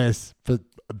all, unless for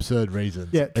absurd reasons.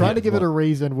 Yeah, trying to give it a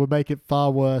reason would make it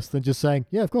far worse than just saying,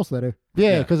 yeah, of course they do.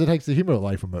 Yeah, because it takes the humor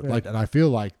away from it. Yeah. And I feel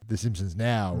like The Simpsons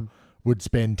now would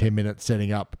spend 10 minutes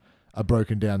setting up a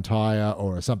broken down tire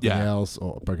or something else,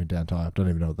 or a broken down tire. I don't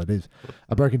even know what that is.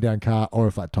 A broken down car or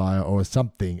a flat tire or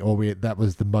something, or that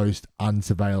was the most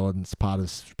unsurveillance part of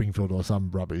Springfield or some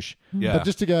rubbish. Yeah. But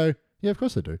just to go, yeah, of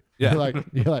course they do. Yeah.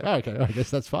 You're like, oh, okay, I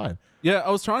guess that's fine. Yeah,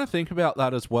 I was trying to think about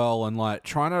that as well, and like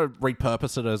trying to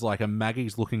repurpose it as like a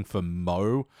Maggie's looking for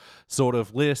Mo sort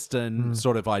of list and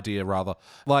sort of idea, rather.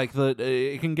 Like that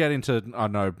it can get into, I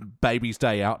don't know, Baby's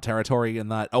Day Out territory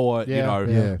and that, or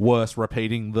worse,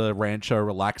 repeating the Rancho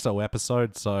Relaxo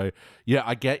episode. So yeah,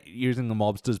 I get using the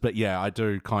mobsters, but yeah, I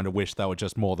do kind of wish they were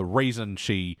just more the reason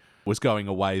she was going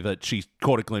away, that she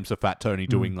caught a glimpse of Fat Tony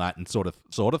doing that and sort of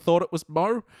thought it was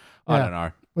Mo. I don't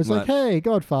know. It's like, hey,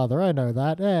 Godfather, I know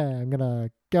that. I'm going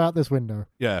to go out this window.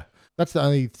 Yeah. That's the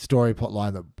only story plot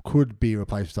line that could be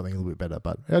replaced with something a little bit better,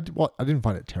 but I didn't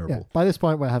find it terrible. Yeah. By this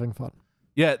point, we're having fun.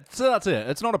 Yeah, so that's it.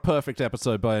 It's not a perfect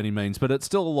episode by any means, but it's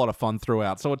still a lot of fun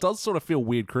throughout. So it does sort of feel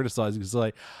weird criticizing, because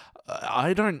like,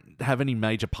 I don't have any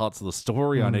major parts of the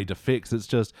story I need to fix. It's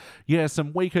just,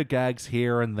 some weaker gags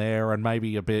here and there, and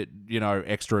maybe a bit,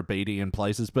 extra beady in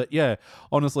places. But yeah,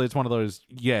 honestly, it's one of those,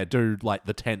 do like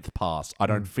the 10th pass. I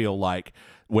don't feel like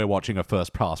we're watching a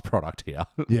first pass product here.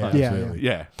 Yeah, absolutely.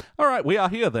 Yeah. All right, we are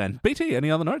here then. BT,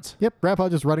 any other notes? Yep, Grandpa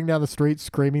just running down the street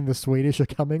screaming the Swedish are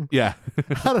coming. Yeah.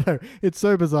 I don't know. It's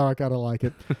so bizarre. I kind of like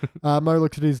it. Mo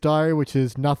looks at his diary, which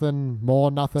is nothing, more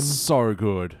nothing. So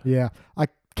good. Yeah. I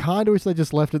kind of wish they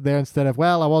just left it there instead of,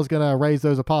 well, I was going to raise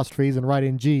those apostrophes and write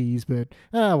in G's, but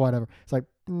whatever. It's like,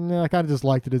 I kind of just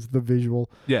liked it as the visual.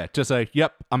 Yeah, just say,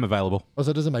 yep, I'm available.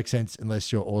 Also, it doesn't make sense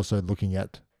unless you're also looking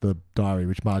at the diary,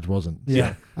 which Marge wasn't.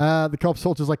 Yeah. The cop's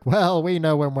all just like, well, we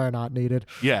know when we're not needed.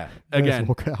 Yeah. Again,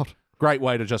 walk out. Great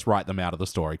way to just write them out of the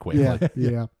story quickly.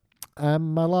 Yeah.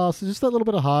 My last is just that little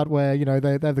bit of hardware.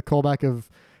 They have the callback of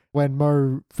when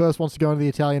Mo first wants to go into the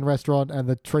Italian restaurant and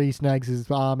the tree snags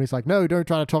his arm. He's like, no, don't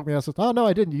try to talk me out. Oh, no,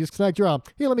 I didn't. You just snagged your arm.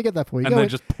 Here, let me get that for you. And then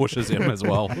just pushes him as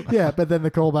well. Yeah, but then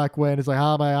the callback when it's like,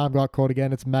 my arm got caught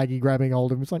again. It's Maggie grabbing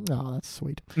hold of him. It's like, no, that's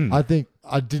sweet. I think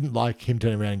I didn't like him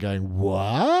turning around and going,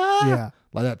 what? Yeah.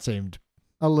 Like that seemed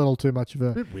a little too much of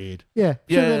a bit weird. Yeah.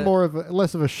 Should have been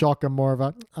less of a shock and more of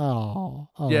a, oh.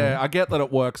 Yeah, I get that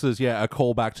it works as, a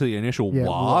callback to the initial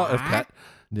wah of Cat.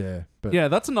 Yeah. But Yeah,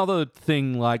 that's another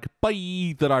thing, like,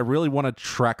 bye, that I really want to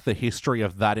track the history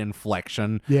of that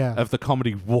inflection of the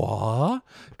comedy. What?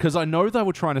 Because I know they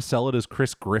were trying to sell it as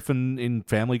Chris Griffin in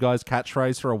Family Guy's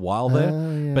catchphrase for a while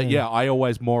there. But yeah, I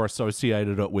always more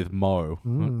associated it with Mo.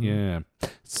 Yeah.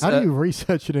 How do you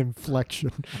research an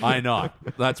inflection? I know.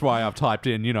 That's why I've typed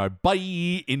in,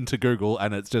 bye into Google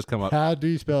and it's just come up. how do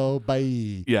you spell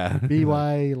bye? Yeah.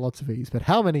 BY, lots of E's, but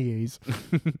how many E's?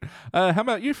 How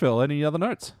about you, Phil? Any other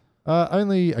notes?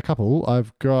 Only a couple.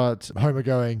 I've got Homer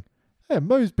going, hey,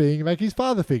 Mo's being like his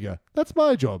father figure. That's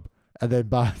my job. And then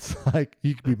Bart's like,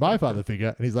 you could be my father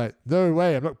figure. And he's like, no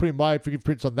way, I'm not putting my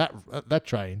fingerprints on that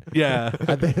train. Yeah.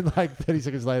 And then like 30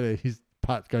 seconds later, his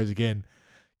part goes again.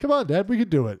 Come on, Dad, we can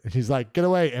do it. And he's like, get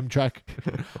away, M-Track.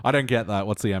 I don't get that.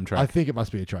 What's the I M-Track? think it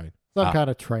must be a train. Some kind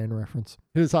of train reference.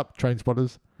 Hit us up, train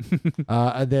spotters.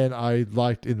 And then I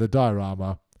liked in the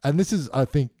diorama, and this is, I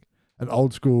think, an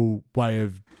old school way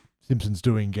of Simpsons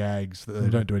doing gags that they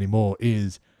don't do anymore,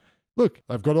 is, look,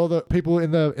 I've got all the people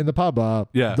in the pub are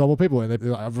normal people,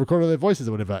 and I've recorded their voices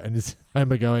or whatever, and it's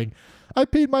Homer going, I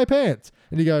peed my pants.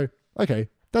 And you go, okay,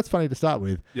 that's funny to start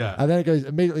with. Yeah. And then it goes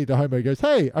immediately to Homer, he goes,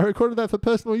 hey, I recorded that for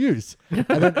personal use. And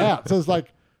then out. So it's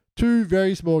like two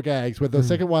very small gags where the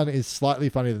second one is slightly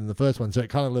funnier than the first one, so it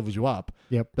kind of levels you up.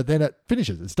 Yep. But then it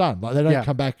finishes. It's done. Like they don't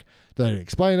come back. They don't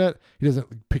explain it. He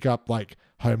doesn't pick up like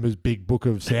Homer's big book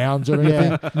of sounds or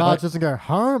anything. Marge doesn't go,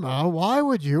 Homer, why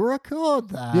would you record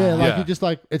that? Yeah, like you just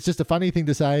like, it's just a funny thing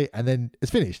to say and then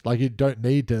it's finished. Like you don't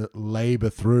need to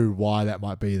labor through why that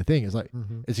might be the thing. It's like,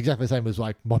 it's exactly the same as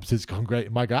like mobsters gone great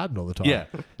in my garden all the time. Yeah,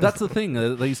 that's the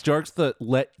thing. These jokes that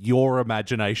let your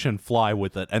imagination fly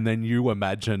with it, and then you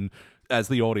imagine, as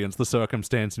the audience, the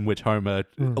circumstance in which Homer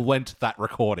lent that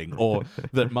recording, or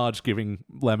that Marge giving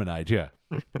lemonade. Yeah.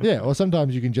 Yeah, or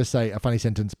sometimes you can just say a funny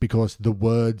sentence because the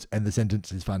words and the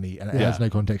sentence is funny and it has no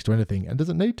context to anything and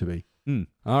doesn't need to be.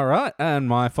 All right, and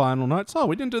my final notes. Oh,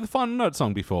 we didn't do the final note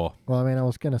song before. Well, I mean, I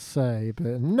was going to say,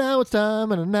 but now it's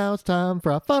time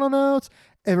for our final notes.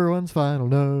 Everyone's final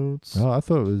notes. Oh, I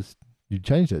thought it was, you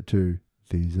changed it to,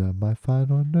 these are my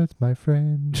final notes, my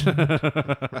friend.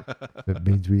 That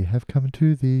means we have come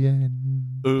to the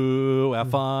end. Ooh, our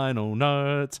final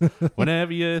notes.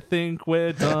 Whenever you think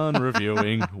we're done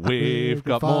reviewing, we've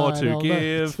got more to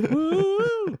give.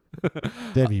 Woo!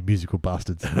 Damn you musical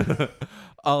bastards.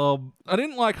 I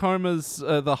didn't like Homer's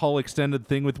the whole extended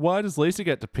thing with why does Lisa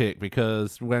get to pick?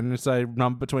 Because when you say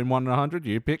number between 1 and 100,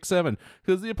 you pick 7.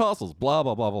 Because the apostles, blah,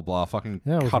 blah, blah, blah, blah. Fucking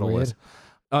cuddle it.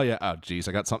 Oh, yeah. Oh, geez.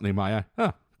 I got something in my eye.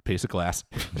 Oh, piece of glass.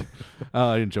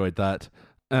 I enjoyed that.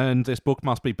 And this book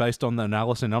must be based on the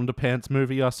Alice in Underpants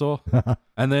movie I saw.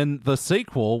 And then the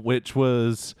sequel, which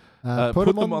was Put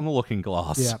Them on the Looking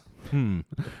Glass. Yeah.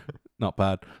 Not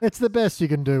bad. It's the best you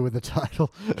can do with the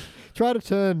title. Try to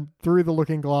turn Through the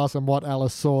Looking Glass and What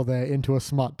Alice Saw There into a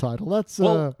smart title. That's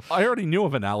Well, I already knew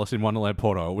of an Alice in Wonderland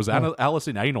porno. It was Alice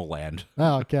in Anal Land.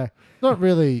 Oh, okay. Not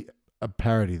really a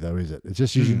parody, though, is it? It's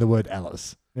just using the word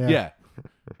Alice. Yeah.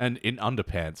 And in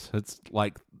underpants. It's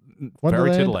like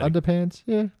Wonderland, very titillating. underpants.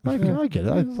 Yeah, I get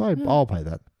it. I'll pay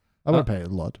that. I won't pay a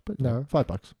lot, but No.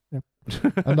 $5. Yep.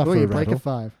 Enough Oh, for you a break rattle.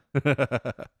 a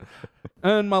 5.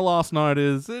 And my last note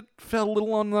is, it felt a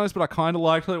little on the nose, but I kind of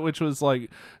liked it, which was like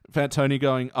Fat Tony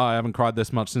going, I haven't cried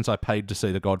this much since I paid to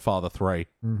see The Godfather 3.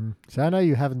 So I know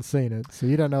you haven't seen it, so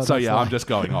you don't know what So that's yeah, like. I'm just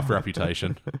going off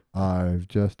reputation. I've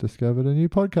just discovered a new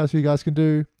podcast you guys can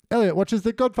do. Elliot watches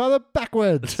The Godfather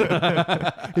backwards.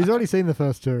 He's already seen the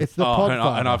first two. It's the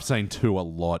Podfather. and I've seen 2 a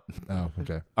lot. Oh,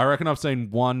 okay. I reckon I've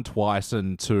seen 1 twice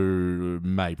and 2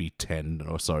 maybe 10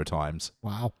 or so times.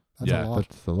 Wow. That's Yeah, a lot.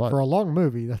 That's a lot. For a long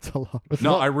movie, that's a lot.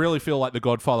 No, I really feel like The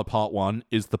Godfather Part 1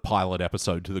 is the pilot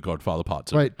episode to The Godfather Part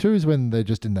 2. Wait, 2 is when they're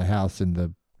just in the house in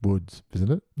the woods,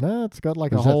 isn't it? No, it's got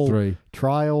like Or a is that whole 3?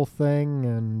 trial thing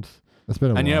and... It's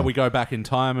been a And while. yeah, we go back in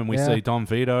time and we Yeah. see Don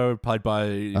Vito, played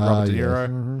by Robert De yes. Niro.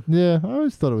 Mhm. Yeah, I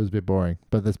always thought it was a bit boring,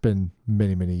 but there's been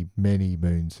many, many, many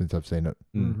moons since I've seen it.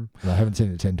 Mm. And I haven't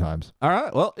seen it 10 times. All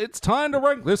right, well, it's time to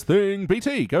rank this thing.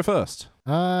 BT, go first.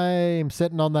 I'm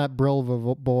sitting on that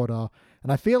Brilva border,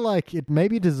 and I feel like it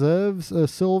maybe deserves a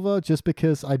silver just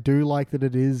because I do like that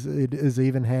it is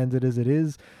even-handed as it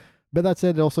is. But that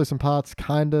said, also some parts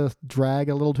kind of drag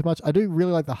a little too much. I do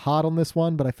really like the heart on this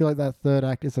one, but I feel like that third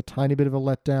act is a tiny bit of a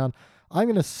letdown. I'm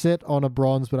going to sit on a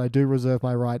bronze, but I do reserve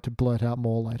my right to blurt out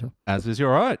more later. As is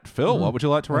your right. Phil, what would you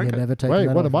like to And rank you're it? never taking Wait,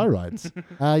 that what off are my me. rights?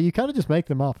 You kind of just make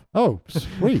them up. Oh,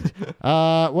 sweet.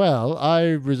 Well, I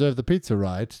reserve the pizza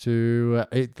right to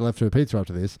eat the leftover pizza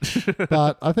after this.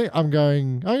 But I think I'm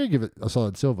going to give it a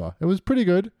solid silver. It was pretty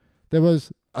good. There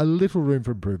was a little room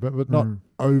for improvement, but not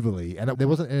overly. And there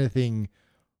wasn't anything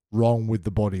wrong with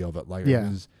the body of it. Like Yeah.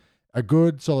 it was a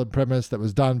good, solid premise that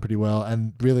was done pretty well,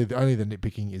 and really the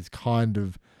nitpicking is kind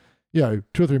of, 2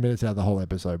 or 3 minutes out of the whole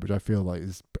episode, which I feel like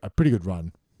is a pretty good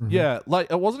run. Mm-hmm. Yeah,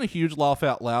 like it wasn't a huge laugh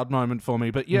out loud moment for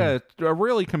me, but yeah, a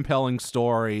really compelling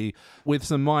story with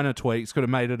some minor tweaks could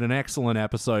have made it an excellent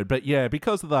episode. But yeah,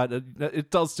 because of that, it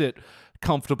does sit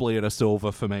comfortably at a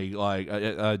silver for me. Like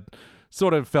I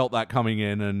sort of felt that coming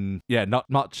in, and yeah, not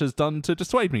much is done to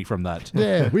dissuade me from that.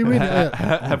 Yeah, we win.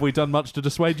 Have we done much to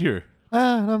dissuade you?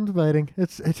 I'm debating.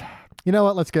 It's. You know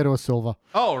what? Let's go to a silver.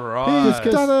 All right. Just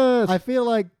 'cause I feel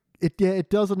like it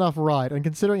does enough right, and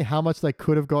considering how much they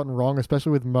could have gotten wrong,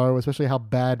 especially with Mo, especially how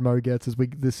bad Mo gets as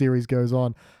the series goes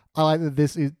on, I like that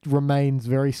this remains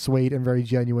very sweet and very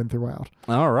genuine throughout.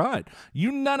 All right.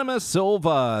 Unanimous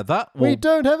silver. We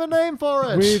don't have a name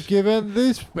for it. We've given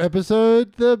this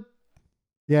episode the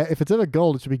Yeah, if it's ever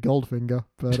gold, it should be Goldfinger.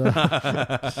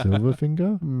 But silver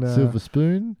finger, No. silver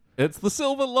spoon. It's the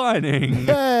silver lining.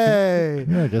 Hey!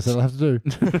 Yeah, I guess that'll have to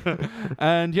do.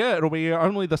 And yeah, it'll be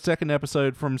only the second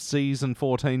episode from season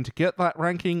 14 to get that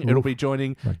ranking. It'll be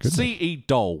joining my goodness. C.E.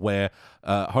 Doll, where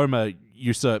Homer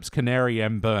usurps Canary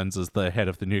M. Burns as the head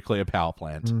of the nuclear power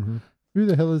plant. Mm-hmm. Who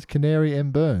the hell is Canary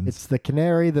M. Burns? It's the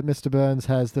canary that Mr. Burns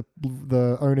has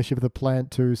the ownership of the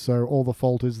plant to, so all the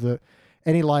fault is that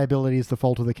any liability is the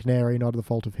fault of the canary, not the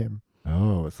fault of him.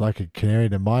 Oh, it's like a canary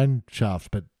in a mine shaft,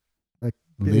 but Like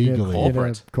legally.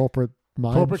 Corporate. in a corporate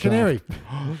mine Corporate shaft.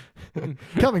 canary.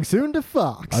 Coming soon to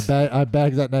Fox. I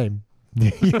bag that name.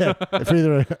 Yeah, for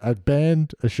either a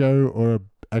band, a show, or an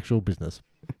actual business.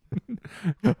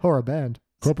 Or a band.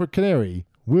 Corporate Canary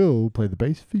will play the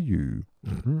bass for you.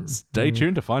 Stay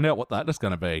tuned to find out what that is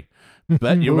going to be.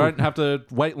 But you won't have to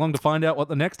wait long to find out what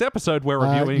the next episode we're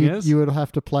reviewing is. You would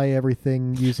have to play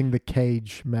everything using the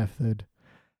cage method.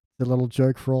 The little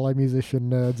joke for all our musician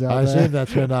nerds out I there. assume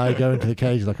that's when I go into the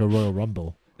cage like a Royal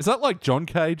Rumble. Is that like John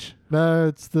Cage? No,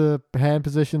 it's the hand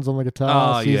positions on the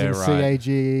guitar. Oh, yeah, using right.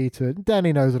 CAGE to...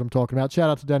 Danny knows what I'm talking about.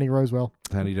 Shout out to Danny Rosewell.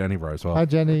 Danny Rosewell. Hi,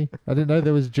 Jenny. I didn't know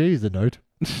there was G as a note.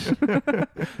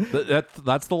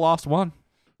 That's the last one.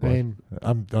 I mean,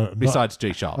 I'm Besides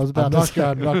G sharp. I was about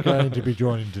I'm not going to be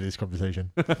drawn into this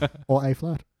conversation. or A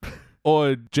flat.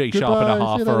 Or G sharp and a Goodbye,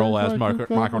 half see you for all later, our bye,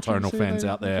 goodbye, microtonal see you fans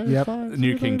later, out there. okay, Yep. bye, see New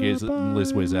you King later, Giz and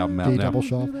Liz Wiz album out D now. double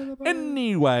sharp.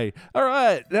 Anyway, all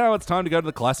right, now it's time to go to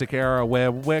the classic era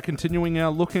where we're continuing our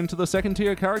look into the second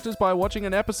tier characters by watching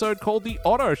an episode called The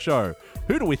Otto Show.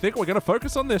 Who do we think we're going to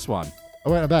focus on this one?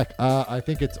 Oh, wait, I'm back. I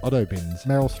think it's Otto Bins.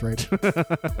 Meryl Streep.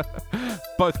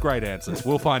 Both great answers.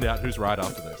 We'll find out who's right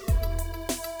after this.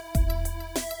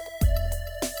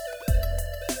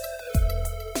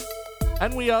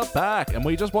 And we are back, and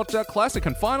we just watched our classic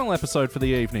and final episode for the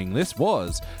evening. This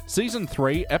was Season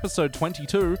 3, Episode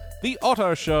 22, The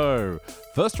Otto Show.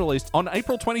 First released on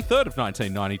April 23rd of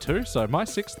 1992, so my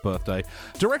 6th birthday.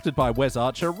 Directed by Wes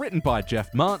Archer, written by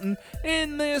Jeff Martin.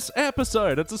 In this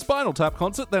episode, it's a Spinal Tap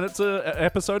concert, then it's an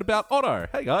episode about Otto.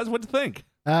 Hey guys, what'd you think?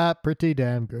 Pretty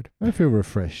damn good. I feel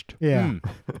refreshed. Yeah.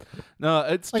 No,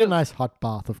 it's Like just... a nice hot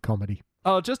bath of comedy.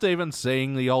 Oh, just even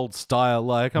seeing the old style,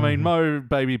 like, I mean, Mo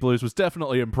Baby Blues was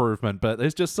definitely improvement, but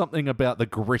there's just something about the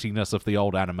grittiness of the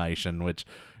old animation, which,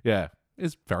 yeah,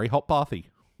 is very hot bathy.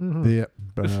 The,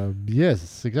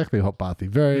 yes, exactly. Hot bathy.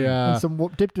 Very,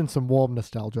 And dipped in some warm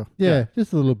nostalgia. yeah,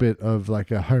 just a little bit of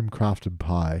like a home crafted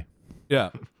pie.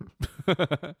 Yeah.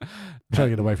 Trying to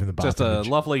get away from the bath Just a image.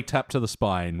 lovely tap to the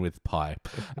spine with pie.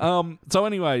 So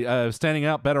anyway, standing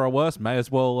out, better or worse, may as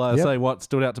well say what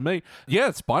stood out to me.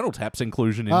 Yeah, Spinal Tap's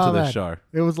inclusion into Oh, this man. show.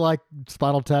 It was like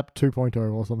Spinal Tap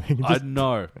 2.0 or something. I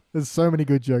know. There's so many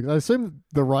good jokes. I assume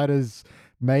the writers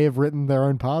may have written their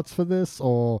own parts for this,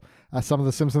 or some of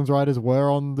the Simpsons writers were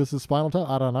on This Is Spinal Tap.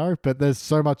 I don't know, but there's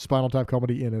so much Spinal Tap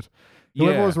comedy in it.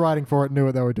 Whoever Yeah. was writing for it knew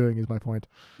what they were doing, is my point.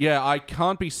 Yeah, I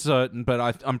can't be certain, but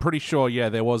I'm pretty sure,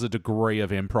 there was a degree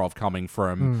of improv coming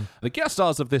from the guest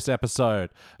stars of this episode.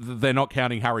 They're not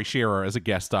counting Harry Shearer as a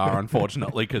guest star,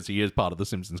 unfortunately, because he is part of the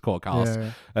Simpsons core cast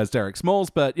Yeah. as Derek Smalls,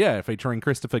 but yeah, featuring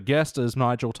Christopher Guest as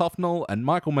Nigel Tufnell and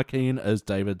Michael McKean as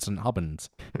David St. Hubbins.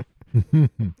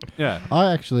 Yeah.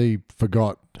 I actually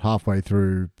forgot halfway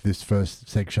through this first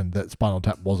section that Spinal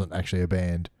Tap wasn't actually a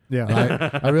band. Yeah.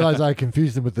 And I realized I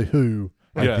confused them with The Who,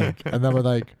 I Yeah. think. And then we're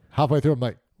like, halfway through, I'm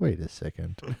like, wait a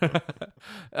second.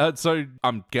 So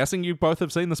I'm guessing you both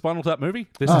have seen the Spinal Tap movie?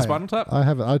 This Oh, is yeah. Spinal Tap? I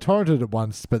haven't. I torrented it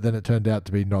once, but then it turned out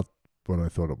to be not what I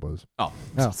thought it was. Oh.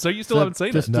 Oh. So you still So haven't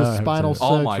seen just it? No, I the haven't spinal seen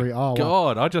Oh my surgery. Oh, wow.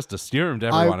 God, I just assumed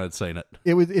everyone had seen it.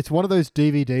 It's one of those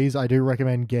DVDs I do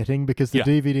recommend getting because the Yeah.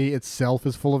 DVD itself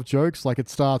is full of jokes. Like it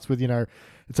starts with,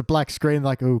 it's a black screen,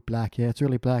 like, oh, black, yeah, it's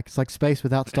really black. It's like space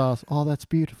without stars. Oh, that's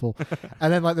beautiful.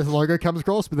 And then like this logo comes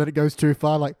across, but then it goes too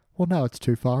far, like, well, no, it's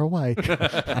too far away.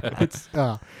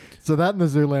 So that and the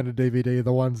Zoolander DVD are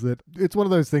the ones that, it's one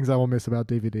of those things I will miss about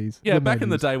DVDs. Yeah, back in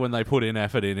the day when they put in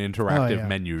effort in interactive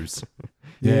menus.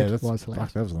 Yeah, that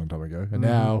that was a long time ago. And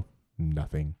now,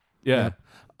 nothing. Yeah.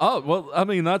 Oh, well, I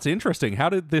mean, that's interesting. How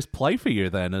did this play for you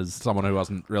then, as someone who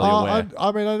wasn't really aware?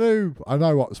 I mean, I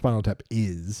know what Spinal Tap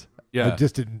is. Yeah. It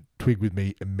just didn't twig with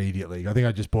me immediately. I think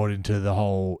I just bought into the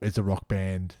whole, it's a rock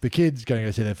band. The kids going to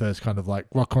go see their first kind of like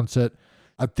rock concert.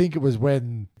 I think it was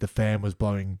when the fan was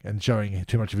blowing and showing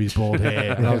too much of his bald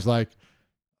hair. And I was like,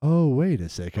 oh, wait a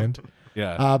second.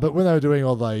 Yeah. But when they were doing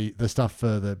all the stuff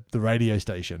for the radio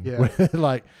station,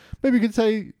 like, maybe you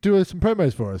could do some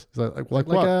promos for us. It's like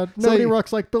what? Nobody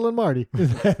rocks like Bill and Marty.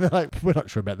 They're like, we're not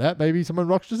sure about that. Maybe someone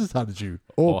rocks just as hard as you,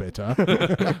 or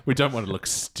better. We don't want to look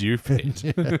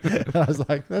stupid. I was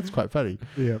like, that's quite funny.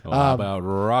 Yeah. Well, how about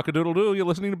Rock-a-Doodle-Doo? You're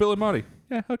listening to Bill and Marty.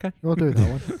 Yeah, okay. We'll do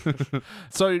that one.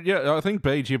 So, yeah, I think,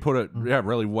 Beach, you put it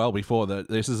really well before that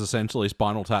this is essentially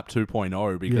Spinal Tap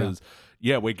 2.0 because...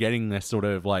 Yeah, we're getting this sort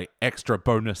of like extra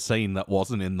bonus scene that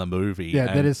wasn't in the movie.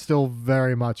 Yeah, that is still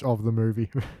very much of the movie.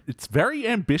 It's very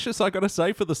ambitious, I gotta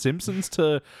say, for The Simpsons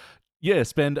to,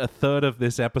 spend a third of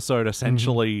this episode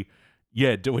essentially,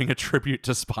 doing a tribute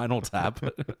to Spinal Tap.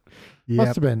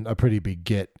 Must have been a pretty big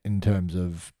get in terms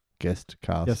of guest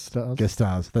stars. That's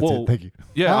it. Thank you.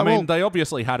 Yeah, I mean, they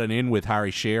obviously had an in with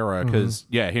Harry Shearer because,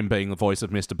 him being the voice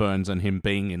of Mr. Burns and him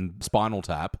being in Spinal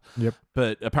Tap. Yep.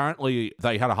 But apparently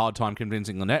they had a hard time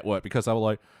convincing the network because they were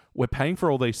like, we're paying for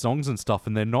all these songs and stuff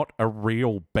and they're not a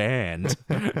real band.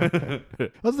 That's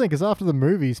the thing, because after the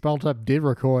movie, Spinal Tap did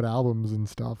record albums and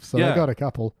stuff, so they got a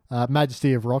couple.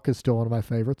 Majesty of Rock is still one of my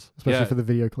favorites, especially for the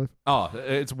video clip. Oh,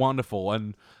 it's wonderful.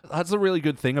 And that's a really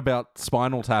good thing about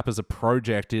Spinal Tap as a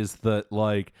project is that,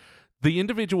 like, the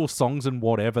individual songs and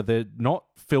whatever, they're not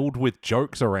filled with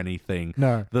jokes or anything.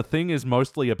 No. The thing is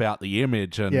mostly about the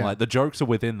image and, like, the jokes are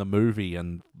within the movie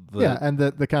and... and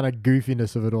the kind of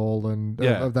goofiness of it all and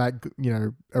of that,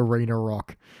 arena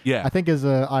rock. Yeah. I think as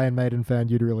an Iron Maiden fan,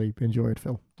 you'd really enjoy it,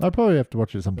 Phil. I'd probably have to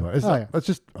watch it sometime. It's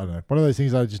just, I don't know, one of those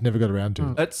things I just never got around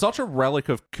to. It's such a relic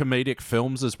of comedic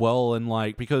films as well, and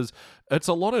like, because it's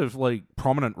a lot of like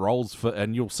prominent roles for,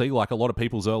 and you'll see like a lot of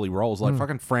people's early roles, like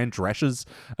fucking Fran Drescher's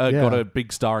got a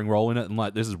big starring role in it, and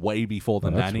like this is way before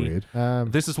The Nanny.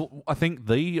 Weird. This is, I think,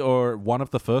 one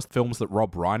of the first films that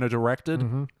Rob Reiner directed.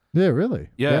 Mm-hmm. Yeah, really?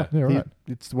 Yeah. Right.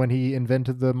 It's when he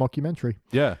invented the mockumentary.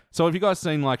 Yeah. So have you guys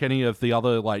seen like any of the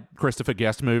other like Christopher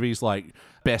Guest movies like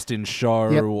Best in Show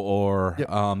or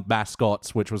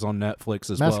Mascots, which was on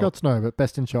Netflix as well? Mascots, no, but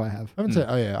Best in Show I have. I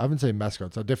haven't seen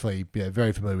Mascots. I'm definitely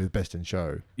very familiar with Best in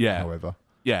Show. Yeah. However.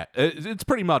 Yeah, it's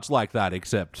pretty much like that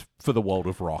except for the world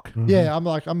of rock. Mm-hmm. Yeah,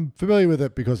 I'm familiar with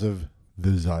it because of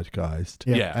the zeitgeist.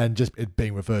 Yeah. And just it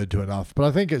being referred to enough. But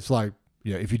I think it's like,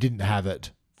 if you didn't have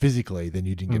it physically, then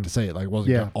you didn't get to see it. Like, it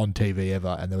wasn't on TV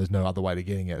ever, and there was no other way to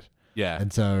getting it. Yeah.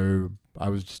 And so I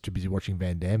was just too busy watching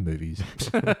Van Damme movies.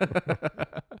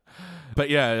 But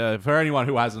for anyone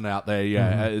who hasn't out there,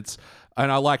 it's... And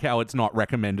I like how it's not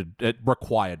recommended, it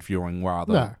required viewing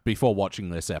rather before watching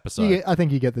this episode. I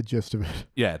think you get the gist of it.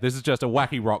 Yeah, this is just a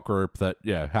wacky rock group that,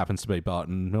 happens to be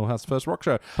Barton Millhouse's first rock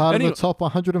show. Part of the top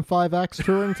 105 acts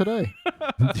touring today.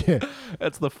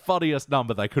 It's the funniest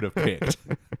number they could have picked.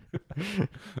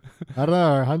 I don't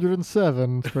know,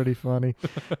 107. It's pretty funny.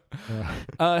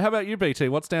 How about you, BT?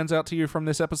 What stands out to you from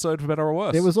this episode, for better or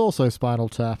worse? It was also Spinal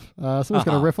Tap. So I'm just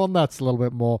going to riff on that a little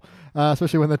bit more,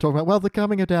 especially when they're talking about, well, the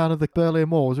coming down of the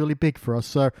Berlin Wall was really big for us.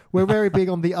 So we're very big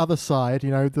on the other side,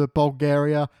 the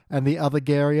Bulgaria and the other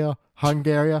Garia,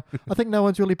 Hungaria. I think no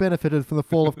one's really benefited from the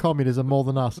fall of communism more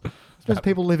than us. Especially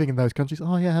people living in those countries.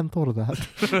 Oh, yeah, I hadn't thought of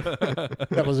that.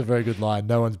 That was a very good line.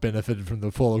 No one's benefited from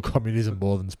the fall of communism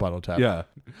more than Spinal Tap. Yeah.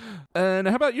 And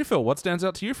how about you, Phil? What stands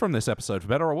out to you from this episode, for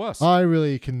better or worse? I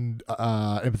really can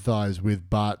empathize with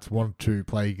Bart wanting to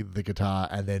play the guitar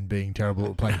and then being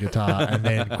terrible at playing guitar and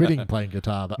then quitting playing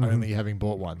guitar but only having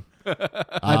bought one.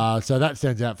 So that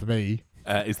stands out for me.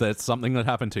 Is that something that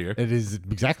happened to you? It is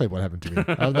exactly what happened to me.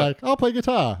 I was like, I'll play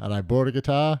guitar. And I bought a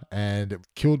guitar and it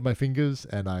killed my fingers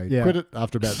and I quit it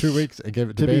after about 2 weeks and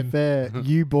gave it to Ben. To be fair,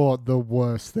 you bought the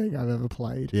worst thing I've ever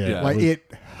played. Yeah. Like,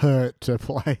 it hurt to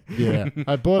play. Yeah.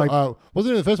 I bought,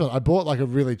 wasn't even the first one. I bought like a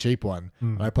really cheap one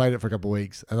and I played it for a couple of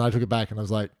weeks and I took it back and I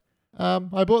was like,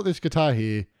 I bought this guitar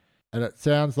here and it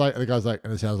sounds like, and the guy's like,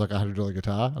 and it sounds like $100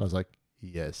 guitar. And I was like,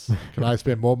 yes. Can I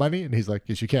spend more money? And he's like,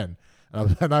 yes, you can.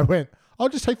 And I went, I'll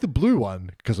just take the blue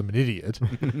one because I'm an idiot.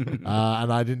 And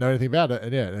I didn't know anything about it.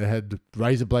 And it had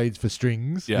razor blades for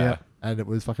strings. Yeah. and it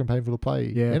was fucking painful to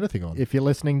play anything on. If you're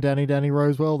listening, Danny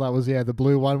Rosewell, that was, the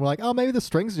blue one. We're like, oh, maybe the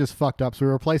strings are just fucked up. So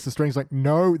we replaced the strings. Like,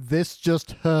 no, this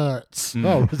just hurts.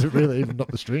 Oh, was it really even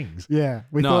not the strings? Yeah,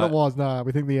 we thought it was. No,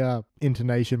 we think the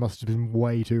intonation must have been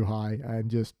way too high and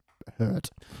just hurt.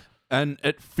 And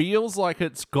it feels like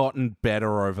it's gotten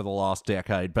better over the last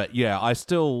decade. But yeah, I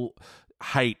still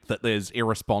hate that there's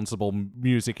irresponsible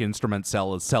music instrument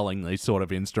sellers selling these sort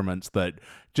of instruments that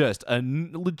just are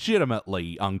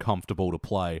legitimately uncomfortable to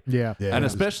play. Yeah. And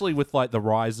especially with like the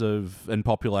rise of and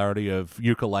popularity of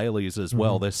ukuleles as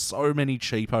well, there's so many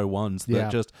cheapo ones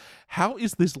that just, how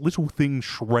is this little thing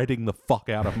shredding the fuck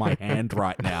out of my hand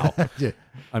right now?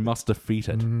 I must defeat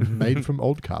it. Made from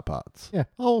old car parts. Yeah.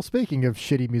 Oh, speaking of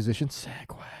shitty musicians,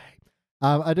 segue.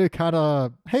 I do kind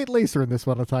of hate Lisa in this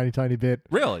one a tiny bit.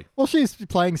 Really? Well, she's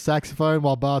playing saxophone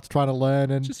while Bart's trying to learn,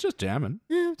 and She's just jamming.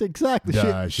 yeah, exactly.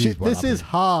 No, This is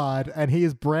hard, and he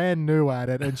is brand new at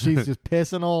it, and she's just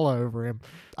pissing all over him.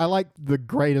 I like the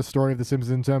greater story of The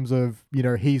Simpsons in terms of,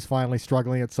 he's finally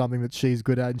struggling at something that she's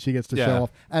good at, and she gets to show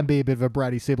off and be a bit of a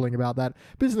bratty sibling about that.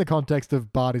 But it's in the context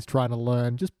of Bart is trying to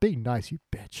learn. Just be nice, you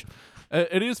bitch.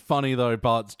 It is funny, though,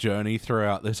 Bart's journey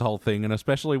throughout this whole thing, and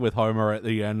especially with Homer at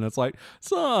the end. It's like,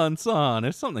 son,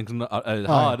 if something's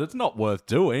hard, it's not worth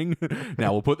doing.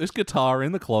 Now we'll put this guitar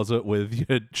in the closet with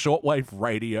your shortwave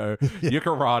radio, your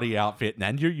karate outfit,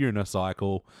 and your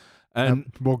unicycle. And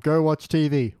we'll go watch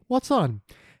TV. What's on?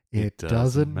 It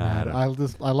doesn't matter. I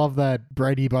love that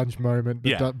Brady Bunch moment,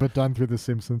 but done through The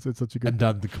Simpsons. It's such a good... And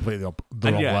done completely the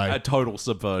wrong way. A total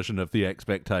subversion of the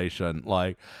expectation.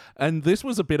 And this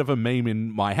was a bit of a meme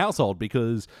in my household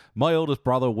because my oldest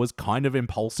brother was kind of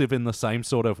impulsive in the same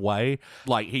sort of way.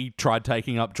 Like, he tried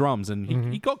taking up drums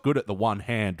and he got good at the one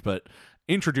hand, but...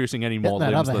 introducing any more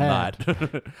limbs than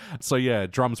that. So yeah,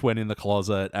 drums went in the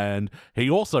closet, and he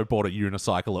also bought a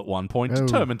unicycle at one point,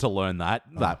 determined to learn that.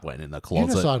 That went in the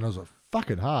closet. Unicycles are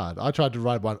fucking hard. I tried to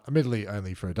ride one, admittedly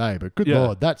only for a day, but good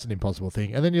lord, that's an impossible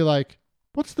thing. And then you're like,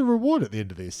 what's the reward at the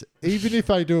end of this? Even if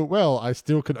I do it well, I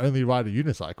still can only ride a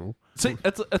unicycle. See,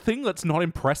 it's a thing that's not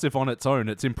impressive on its own.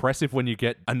 It's impressive when you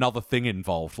get another thing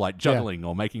involved, like juggling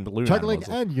or making the balloon juggling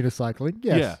animals. And unicycling,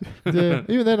 yes. Yeah.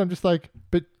 Even then, I'm just like,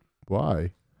 but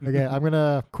why? Okay, I'm going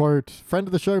to quote friend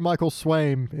of the show, Michael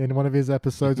Swaim, in one of his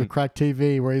episodes of Crack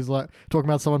TV, where he's like talking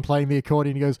about someone playing the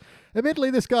accordion. He goes, admittedly,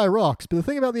 this guy rocks, but the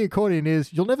thing about the accordion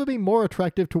is you'll never be more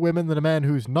attractive to women than a man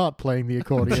who's not playing the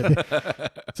accordion.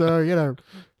 So,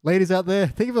 ladies out there,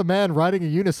 think of a man riding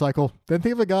a unicycle, then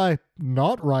think of a guy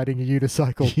not riding a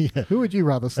unicycle. Yeah. Who would you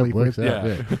rather sleep with?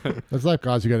 Yeah. There's like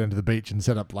guys who go down to the beach and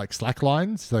set up like slack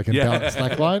lines so they can balance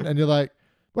slack line, and you're like,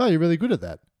 wow, you're really good at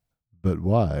that. But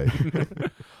why?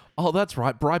 Oh, that's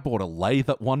right. Bri bought a lathe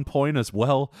at one point as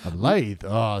well. A lathe?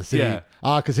 Oh, see. Yeah.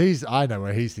 Because I know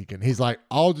where he's thinking. He's like,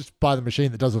 I'll just buy the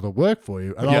machine that does all the work for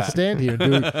you, and I'll stand here and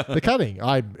do the cutting.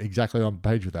 I'm exactly on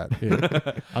page with that.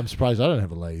 Yeah. I'm surprised I don't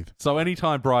have a lathe. So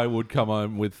anytime Bri would come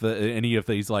home with any of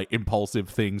these like impulsive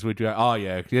things, we'd go, oh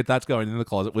yeah, that's going in the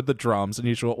closet with the drums and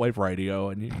your shortwave radio.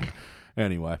 And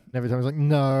anyway. Every time he's like,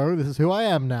 no, this is who I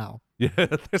am now.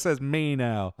 Yeah, this is me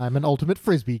now. I'm an ultimate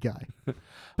Frisbee guy.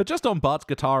 But just on Bart's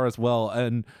guitar as well,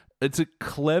 and it's a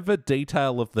clever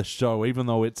detail of the show, even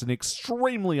though it's an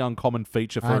extremely uncommon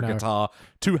feature for a guitar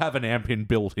to have an amp in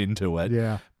built into it.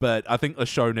 Yeah. But I think the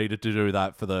show needed to do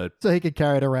that for the... So he could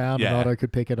carry it around, and Otto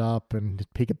could pick it up, and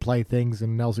he could play things,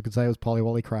 and Nelson could say it was Polly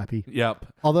Wolly crappy. Yep.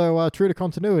 Although, true to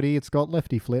continuity, it's got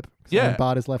lefty flip. And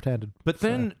Bart is left-handed. But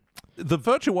then... the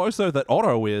virtuoso that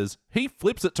Otto is, he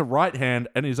flips it to right hand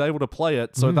and is able to play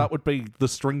it, so that would be the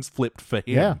strings flipped for him.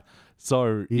 Yeah.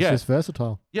 So, he's just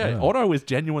versatile. Yeah, Otto is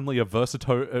genuinely a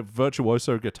virtuoso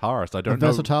guitarist. I don't know.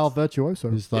 Versatile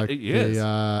virtuoso. He's like the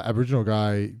Aboriginal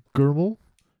guy, Gurmal,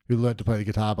 who learned to play the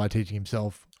guitar by teaching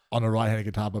himself on a right-handed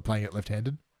guitar by playing it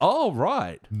left-handed. Oh,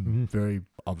 right. Very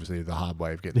obviously the hard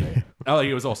way of getting there. Oh,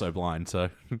 he was also blind, so...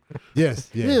 Yes,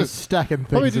 He was stacking things.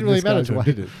 Probably didn't really matter to him,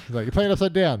 did it? Like, you're playing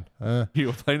upside down. You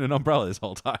were playing an umbrella this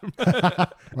whole time.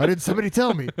 Why didn't somebody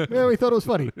tell me? Yeah, we thought it was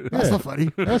funny. That's not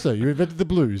funny. Also, you invented the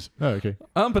blues. Oh, okay.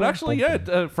 But actually,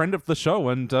 a friend of the show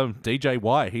and DJ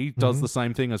Y, he does the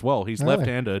same thing as well. He's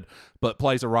left-handed, but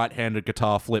plays a right-handed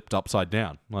guitar flipped upside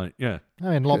down. Like, yeah.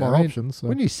 I mean, a lot more options. So.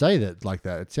 When you say that like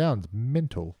that, it sounds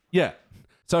mental. Yeah.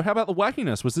 So how about the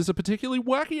wackiness? Was this a particularly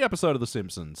wacky episode of The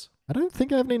Simpsons? I don't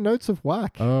think I have any notes of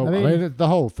whack. Oh, I mean, the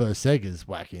whole first seg is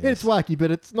wacky. It's wacky,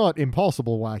 but it's not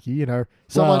impossible wacky, you know.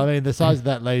 Well, I mean, the size of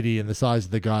that lady and the size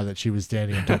of the guy that she was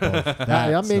standing on top of.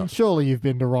 I mean, surely you've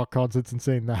been to rock concerts and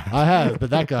seen that. I have,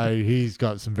 but that guy, he's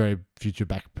got some very future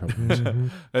back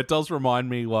problems. It does remind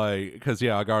me, like, because,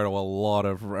 I go to a lot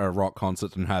of rock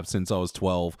concerts and have since I was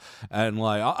 12. And,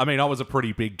 like, I mean, I was a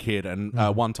pretty big kid. And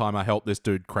one time I helped this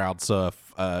dude crowd surf.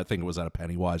 I think it was at a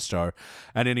Pennywise show.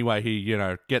 And anyway, he,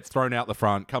 gets thrown out the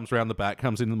front, comes around the back,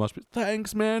 comes in the mosh pit.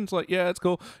 Thanks, man. It's like, yeah, it's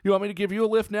cool. You want me to give you a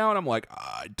lift now? And I'm like,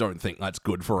 I don't think that's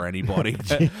good for anybody.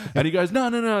 And he goes, no.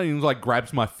 He like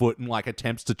grabs my foot and like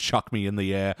attempts to chuck me in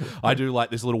the air. I do like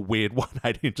this little weird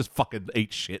 180 and just fucking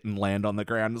eat shit and land on the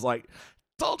ground. It's like,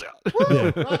 told you.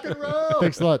 Yeah. Rock and roll.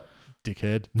 Thanks a lot,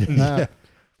 dickhead.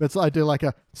 But I do like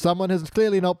someone has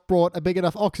clearly not brought a big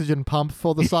enough oxygen pump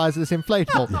for the size of this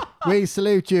inflatable. We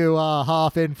salute you,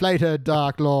 half-inflated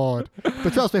Dark Lord.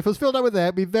 But trust me, if it was filled up with air,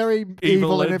 it'd be very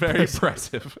evil and very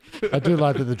impressive. I do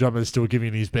like that the drummer is still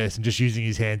giving his best and just using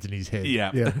his hands in his head.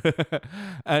 Yeah.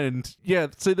 And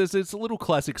so there's little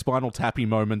classic Spinal Tappy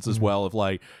moments as well of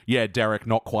like, Derek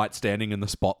not quite standing in the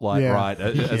spotlight, right,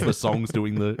 as the song's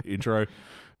doing the intro.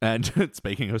 And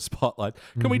speaking of spotlight,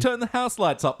 can we turn the house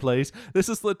lights up, please? This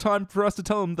is the time for us to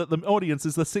tell them that the audience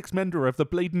is the sixth member of the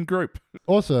bleeding group.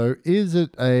 Also, is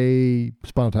it a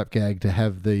Spinal Tap gag to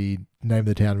have the name of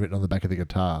the town written on the back of the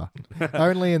guitar?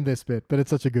 Only in this bit, but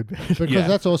it's such a good bit. Because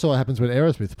that's also what happens when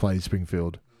Aerosmith plays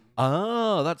Springfield.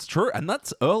 Oh, that's true. And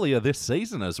that's earlier this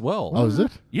season as well. Oh, is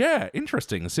it? Yeah,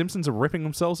 interesting. The Simpsons are ripping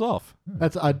themselves off.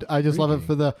 I just love it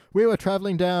for we were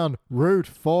traveling down Route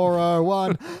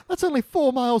 401. That's only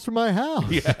 4 miles from my house.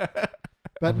 Yeah.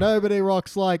 But nobody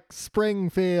rocks like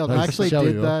Springfield. I actually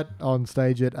did that on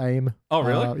stage at AIM. Oh,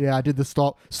 really? Yeah, I did the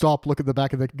stop, look at the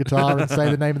back of the guitar and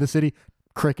say the name of the city.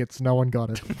 Crickets, no one got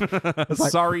it.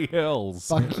 Sorry Hills.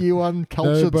 Fuck you,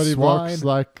 uncultured Nobody swine. rocks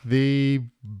like the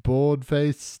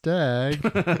board-faced stag.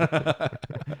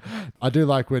 I do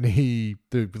like when the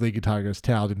lead guitarist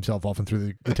toweled himself off and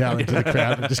threw the towel into the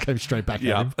crowd and just came straight back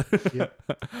at him.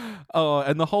 Oh,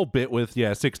 and the whole bit with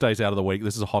 6 days out of the week,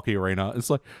 this is a hockey arena. It's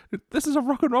like, this is a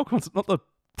rock and roll concert, not the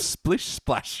Splish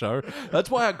Splash show. That's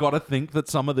why I gotta think that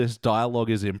some of this dialogue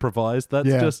is improvised. That's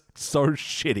just so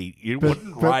shitty. You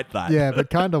wouldn't write that. Yeah, but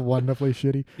kind of wonderfully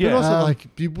shitty. But also, like,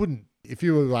 you wouldn't, if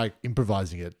you were like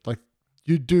improvising it, like,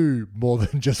 you do more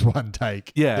than just one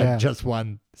take. Yeah. Just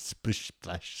one Splish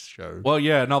Splash show. Well,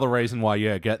 another reason why,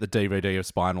 get the DVD of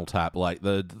Spinal Tap. Like,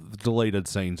 the deleted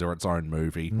scenes are its own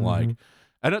movie. Like,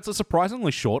 and it's a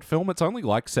surprisingly short film. It's only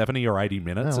like 70 or 80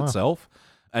 minutes itself.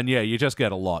 And you just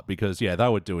get a lot because, they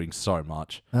were doing so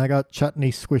much. I got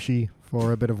chutney squishy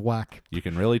for a bit of whack. You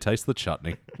can really taste the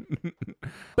chutney.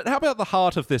 But how about the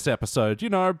heart of this episode?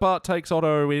 Bart takes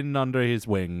Otto in under his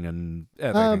wing and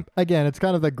everything. Again, it's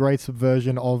kind of the great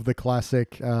subversion of the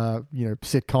classic,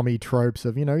 sitcom-y tropes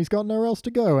of, he's got nowhere else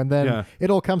to go. And then it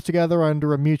all comes together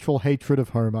under a mutual hatred of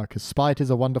Homer because spite is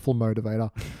a wonderful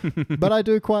motivator. But I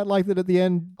do quite like that at the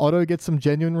end, Otto gets some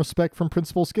genuine respect from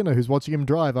Principal Skinner, who's watching him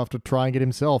drive after trying it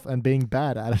himself and being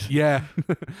bad at it. Yeah.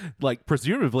 Like,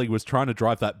 presumably was trying to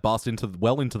drive that bus into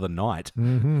the night.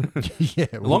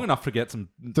 Long enough to get some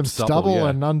stubble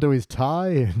and undo his tie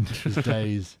and his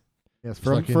days. Yes,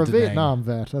 for a Vietnam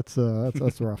vet, that's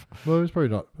rough. Well, he was probably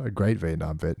not a great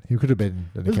Vietnam vet. He could have been.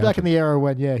 It was back in the era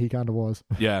when, he kind of was.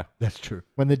 Yeah, that's true.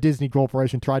 When the Disney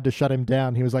Corporation tried to shut him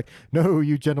down, he was like, "No,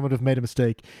 you gentlemen have made a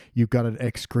mistake. You've got an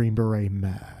ex-Green Beret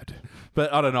mad."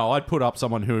 But I don't know. I'd put up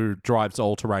someone who drives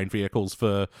all-terrain vehicles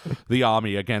for the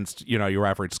army against, your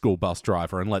average school bus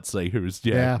driver, and let's see who's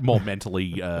more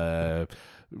mentally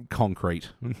concrete.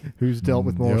 Who's dealt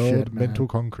with more shit, man. Mental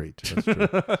concrete. That's true.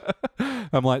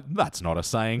 I'm like, that's not a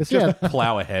saying. Just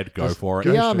plow ahead, go for it.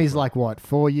 The army's like,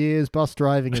 4 years? Bus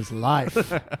driving is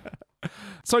life.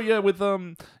 So with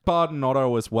Bart and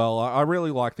Otto as well, I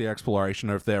really like the exploration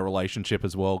of their relationship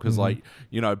as well because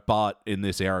Bart in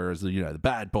this area is the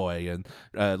bad boy and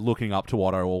looking up to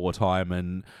Otto all the time,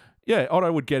 and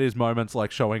Otto would get his moments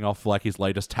like showing off like his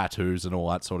latest tattoos and all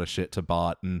that sort of shit to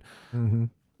Bart, and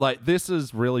like this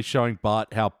is really showing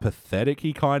Bart how pathetic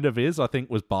he kind of is. I think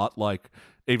was Bart like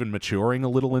even maturing a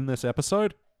little in this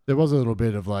episode. There was a little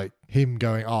bit of like him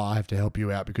going, I have to help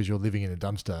you out because you're living in a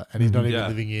dumpster. And he's not even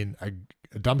living in a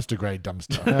dumpster grade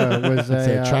dumpster. It was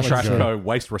a Trashco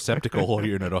waste receptacle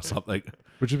unit or something.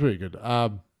 Which is pretty good.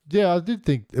 I did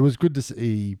think it was good to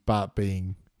see Bart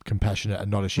being compassionate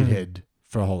and not a shithead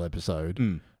for a whole episode.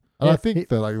 And I think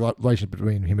the relationship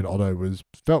between him and Otto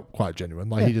felt quite genuine.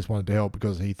 Like he just wanted to help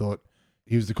because he thought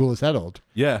he was the coolest adult.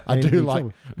 Yeah. I do like,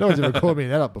 no one's ever called me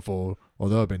that up before.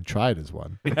 although I've been tried as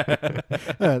one.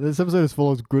 Yeah, this episode is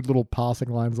full of good little passing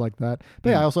lines like that.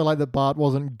 But yeah, I also like that Bart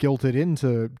wasn't guilted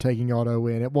into taking Otto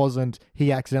in. It wasn't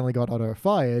he accidentally got Otto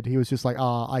fired. He was just like,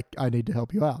 I need to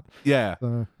help you out. Yeah.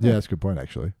 So, Yeah, that's a good point,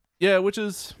 actually. Yeah, which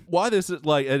is why this is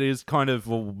like it is kind of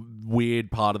a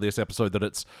weird part of this episode that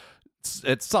it's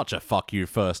such a fuck you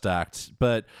first act,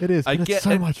 but it is. But it's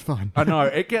so much fun. I know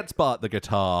it gets Bart the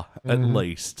guitar at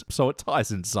least, so it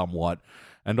ties in somewhat.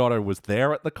 And Otto was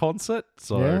there at the concert,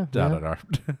 so I don't know.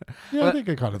 Yeah, I think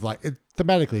it kind of like it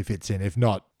thematically fits in, if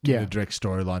not in a direct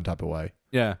storyline type of way.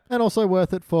 Yeah, and also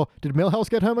worth it for. Did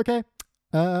Milhouse get home okay?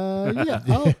 Yeah,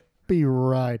 I'll be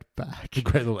right back. A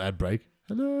great little ad break.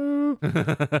 Hello.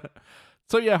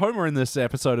 So yeah, Homer in this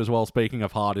episode as well, speaking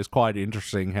of hard, is quite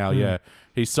interesting how,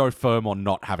 he's so firm on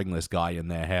not having this guy in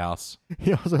their house.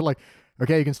 He also like,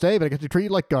 okay, you can stay, but I get to treat you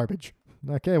like garbage.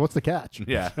 Okay, what's the catch?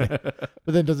 Yeah. But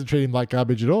then doesn't treat him like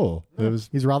garbage at all.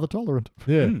 He's rather tolerant.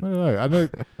 Yeah, I don't know. I know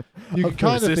you can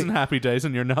kind This of isn't Happy Days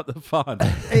and you're not the fun.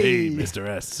 Hey, Mr.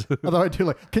 S. Although I do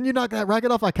like, can you knock that racket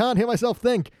off? I can't hear myself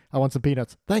think. I want some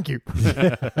peanuts. Thank you.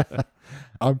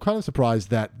 I'm kind of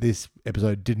surprised that this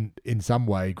episode didn't in some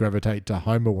way gravitate to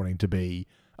Homer wanting to be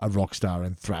a rock star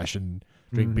and thrash and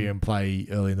drink beer and play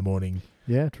early in the morning.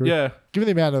 Yeah, true. Yeah. Given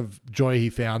the amount of joy he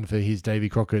found for his Davy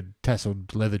Crockett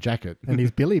tasseled leather jacket. And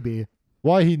his Billy beer.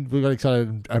 Why he got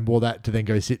excited and wore that to then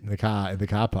go sit in the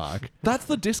car park. That's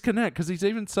the disconnect, because he's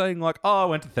even saying like, I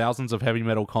went to thousands of heavy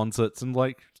metal concerts, and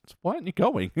like, why aren't you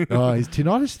going? His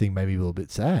tinnitus thing made me a little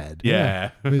bit sad. Yeah.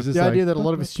 The idea that a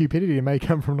lot of his stupidity may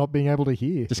come from not being able to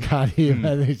hear. Just can't hear.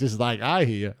 And he's just like, I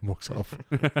hear. And walks off.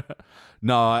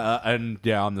 No, and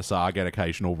yeah, I'm the same. I get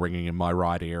occasional ringing in my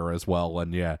right ear as well.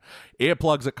 And yeah,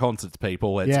 earplugs at concerts,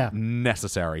 people. It's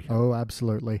necessary. Oh,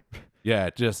 absolutely. Yeah,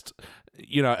 just,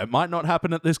 it might not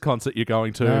happen at this concert you're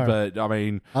going to, but I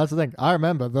mean... That's the thing. I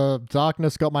remember the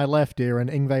darkness got my left ear and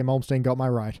Yngwie Malmsteen got my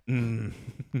right.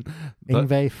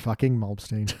 Yngwie fucking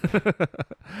Malmsteen.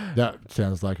 That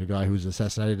sounds like a guy who was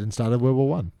assassinated and started World War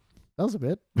One. That was a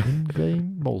bit.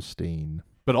 Yngwie Malmsteen.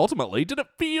 But ultimately, did it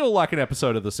feel like an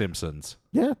episode of The Simpsons?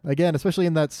 Yeah, again, especially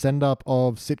in that send-up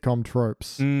of sitcom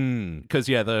tropes. Because,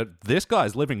 this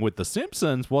guy's living with The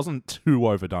Simpsons wasn't too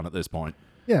overdone at this point.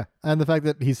 Yeah, and the fact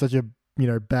that he's such a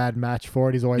bad match for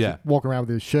it. He's always walking around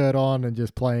with his shirt on and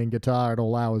just playing guitar at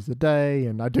all hours of the day.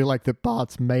 And I do like that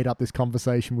Bart's made up this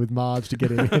conversation with Marge to get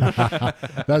him in.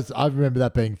 I remember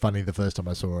that being funny the first time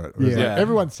I saw it. Like,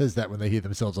 everyone says that when they hear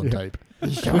themselves on tape.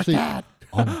 Especially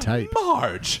on tape.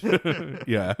 Marge!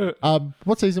 Yeah.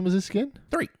 What season was this again?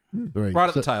 3. 3. Right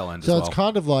at the tail end So as it's well.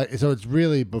 kind of like, so it's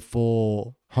really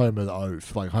before Homer the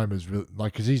Oaf. Like Homer's really,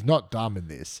 like, because he's not dumb in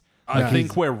this. I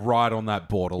think we're right on that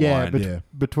borderline.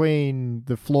 Between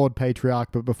the flawed patriarch,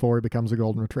 but before he becomes a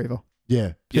golden retriever.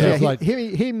 Yeah.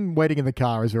 Him waiting in the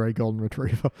car is very golden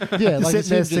retriever. Yeah, like sitting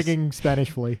there singing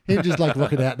Spanish Flea. Him just like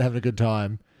rocking out and having a good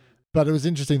time. But it was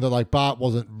interesting that like Bart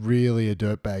wasn't really a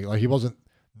dirtbag. Like he wasn't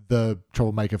the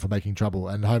troublemaker for making trouble,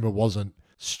 and Homer wasn't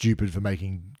stupid for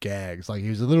making gags. Like he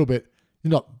was a little bit,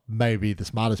 not maybe the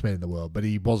smartest man in the world, but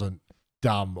he wasn't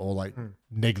dumb or like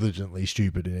negligently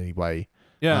stupid in any way.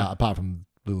 Yeah. Apart from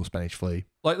Little Spanish Flea.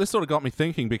 Like, this sort of got me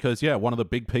thinking because, one of the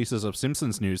big pieces of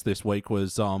Simpsons news this week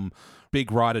was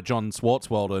big writer John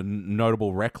Swartzwelder, a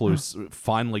notable recluse,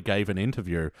 finally gave an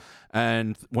interview.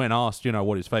 And when asked,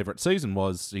 what his favorite season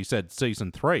was, he said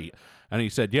season 3. And he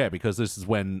said, because this is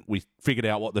when we figured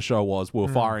out what the show was. We were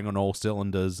firing on all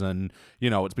cylinders and,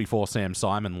 it's before Sam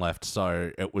Simon left.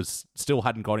 So it was still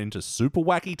hadn't got into super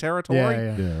wacky territory.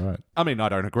 Yeah, right. I mean, I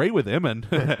don't agree with him. And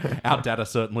our data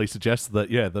certainly suggests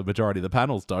that, the majority of the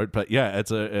panels don't. But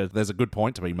there's a good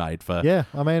point to be made for... Yeah,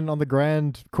 I mean, on the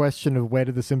grand question of where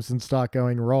did The Simpsons start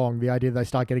going wrong, the idea they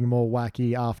start getting more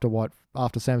wacky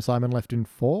after Sam Simon left in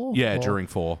 4? Yeah, during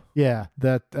 4. Yeah,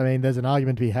 there's an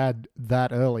argument to be had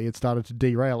that early. It started to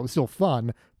derail. It was still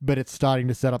fun, but it's starting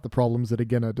to set up the problems that are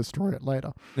going to destroy it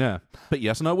later. Yeah. But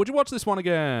yes or no, would you watch this one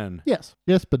again? Yes.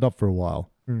 Yes, but not for a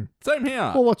while. Same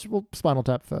here. We'll watch Spinal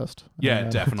Tap first. Yeah,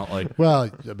 definitely.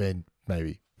 Well, I mean,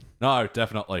 maybe. No,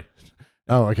 definitely.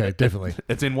 Oh, okay, definitely.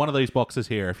 It's in one of these boxes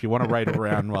here if you want to raid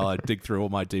around while I dig through all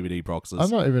my DVD boxes.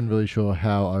 I'm not even really sure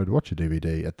how I would watch a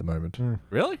DVD at the moment.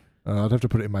 Really? I'd have to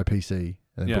put it in my PC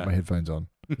and then put my headphones on.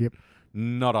 Yep.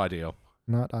 Not ideal.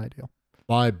 Not ideal.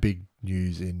 My big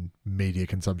news in media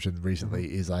consumption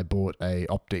recently is I bought a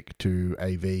optic to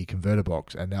AV converter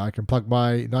box, and now I can plug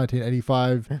my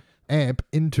 1985 amp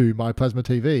into my plasma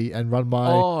TV and run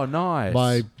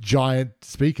my giant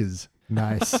speakers.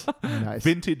 Nice. Nice.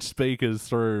 Vintage speakers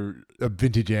through a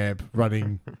vintage amp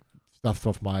running stuff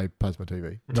off my plasma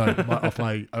TV. No, off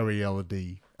my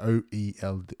OLED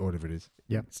OEL, or whatever it is.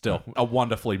 Still a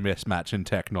wonderfully mismatch in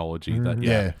technology. That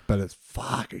Yeah, but it's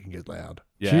fuck. It can get loud.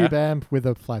 Tube amp with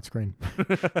a flat screen.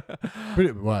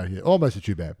 Almost a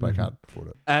tube amp, but I can't afford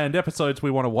it. And episodes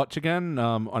we want to watch again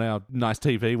on our nice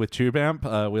TV with Tube Amp,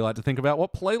 we like to think about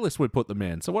what playlist we'd put them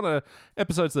in. So what are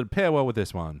episodes that pair well with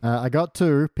this one? I got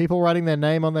 2. People writing their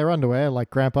name on their underwear,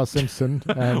 like Grandpa Simpson.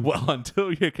 And, Well,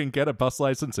 until you can get a bus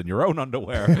license in your own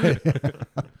underwear.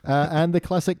 and the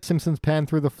classic Simpsons pan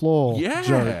through the floor Yeah.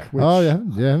 joke. Which, I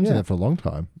haven't seen that for a long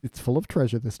time. It's full of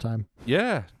treasure this time.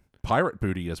 Yeah. Pirate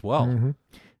booty as well. And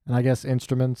I guess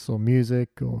instruments or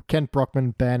music or Kent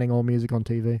Brockman banning all music on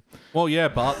TV. Well, yeah,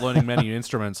 Bart learning many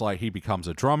instruments, like he becomes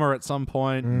a drummer at some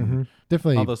point. and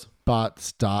Definitely, Others. Bart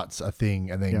starts a thing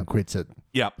and then quits it.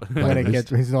 Yep. When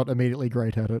he's not immediately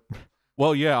great at it.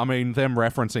 Well, yeah, I mean, them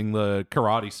referencing the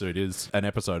karate suit is an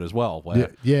episode as well.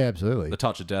 Where Yeah, absolutely. the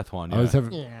Touch of Death one. I was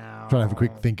Yeah. trying to have a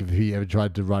quick think if he ever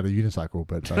tried to ride a unicycle,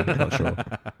 but I'm not sure.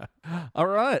 All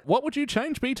right. What would you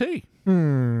change, BT?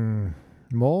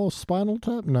 More Spinal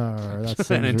Tap? No, that's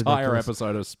An entire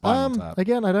episode of Spinal Tap.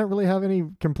 Again, I don't really have any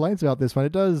complaints about this one.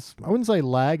 It does, I wouldn't say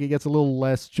lag. It gets a little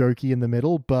less jokey in the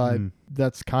middle, but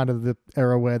that's kind of the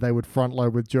era where they would front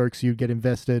load with jokes, you'd get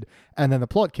invested, and then the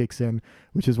plot kicks in,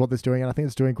 which is what it's doing, and I think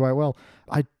it's doing quite well.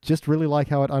 I just really like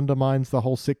how it undermines the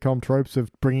whole sitcom tropes of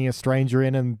bringing a stranger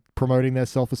in and promoting their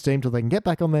self-esteem till they can get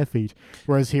back on their feet.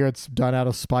 Whereas here it's done out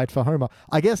of spite for Homer.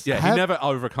 I guess Yeah, he never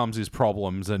overcomes his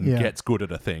problems and gets good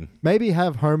at a thing. maybe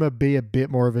have Homer be a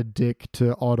bit more of a dick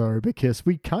to Otto, because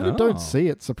we kind of don't see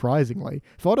it, surprisingly.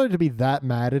 For Otto to be that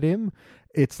mad at him,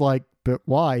 it's like, but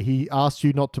why? He asked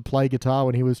you not to play guitar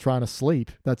when he was trying to sleep.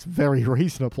 That's very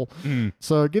reasonable.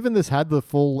 So given this had the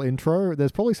full intro,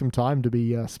 there's probably some time to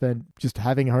be spent just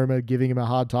having Homer giving him a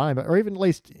hard time, or even at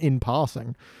least in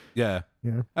passing. Yeah.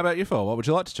 Yeah. How about you, Phil? What would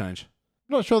you like to change?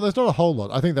 I'm not sure. There's not a whole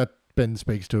lot. I think that Ben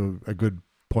speaks to a good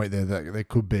point there, that there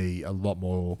could be a lot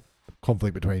more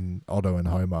conflict between Otto and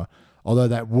Homer, although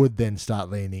that would then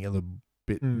start leaning a little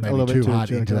bit maybe too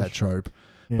hard into that trope.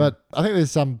 Yeah. But I think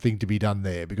there's something to be done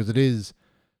there, because it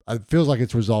feels like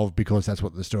it's resolved because that's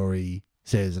what the story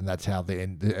says and that's how the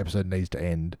episode needs to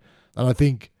end. And I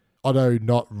think Otto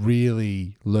not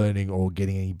really learning or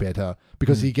getting any better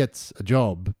because he gets a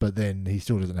job, but then he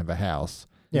still doesn't have a house.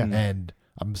 Yeah. And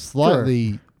I'm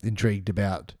slightly intrigued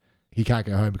about he can't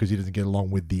go home because he doesn't get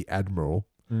along with the Admiral.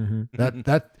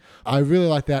 That I really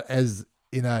like that as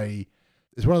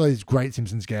it's one of those great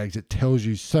Simpsons gags that tells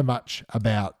you so much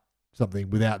about something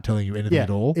without telling you anything at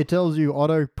all. It tells you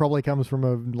Otto probably comes from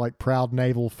a proud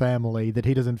naval family that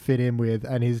he doesn't fit in with,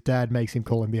 and his dad makes him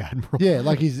call him the Admiral. Yeah,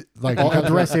 like he's like or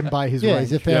address him by his rank.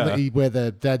 he's a family where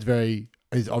the dad's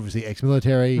is obviously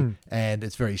ex-military and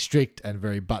it's very strict and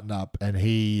very button-up, and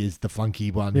he is the flunky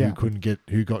one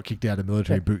who got kicked out of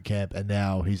military boot camp, and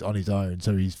now he's on his own,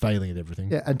 so he's failing at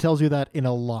everything. Yeah, and tells you that in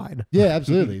a line. Yeah,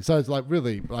 absolutely. So it's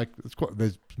really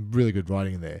there's really good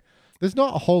writing in there. There's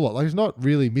not a whole lot. It's not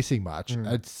really missing much.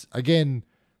 It's, again,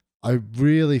 I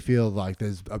really feel like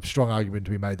there's a strong argument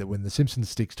to be made that when The Simpsons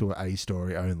sticks to a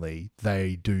story only,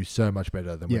 they do so much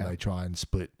better than when they try and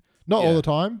split. Not all the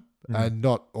time, and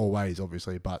not always,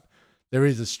 obviously, but there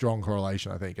is a strong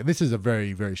correlation, I think. And this is a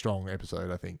very, very strong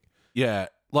episode, I think. Yeah.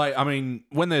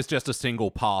 When there's just a single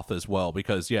path as well,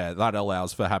 because, that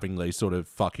allows for having these sort of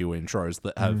fuck you intros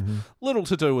that have little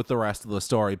to do with the rest of the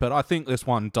story. But I think this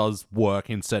one does work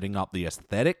in setting up the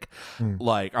aesthetic.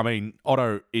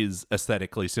 Otto is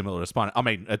aesthetically similar to Spinal.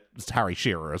 It's Harry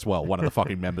Shearer as well. One of the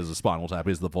fucking members of Spinal Tap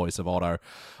is the voice of Otto.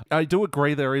 I do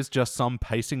agree there is just some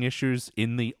pacing issues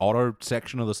in the Otto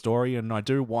section of the story, and I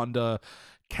do wonder,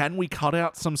 can we cut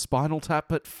out some Spinal Tap?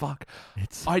 But fuck,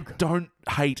 I don't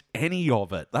hate any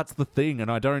of it. That's the thing. And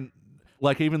I don't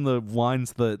like even the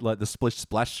lines that like the Splish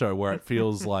Splash show where it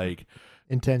feels like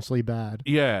intensely bad.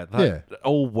 That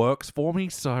all works for me.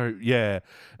 So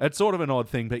it's sort of an odd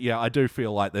thing, but I do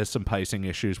feel like there's some pacing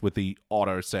issues with the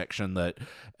Otto section to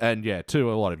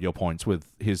a lot of your points with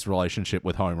his relationship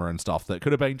with Homer and stuff that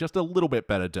could have been just a little bit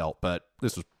better dealt, but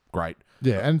this was great.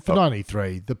 Yeah, and for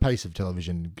 93, the pace of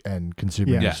television and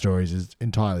consuming stories is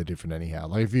entirely different anyhow.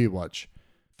 Like if you watch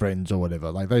Friends or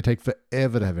whatever, like they take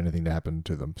forever to have anything to happen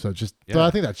to them. So so I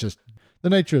think that's just the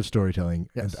nature of storytelling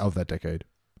of that decade.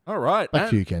 All right. Back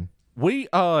to you, Ken. We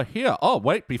are here. Oh,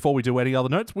 wait, before we do any other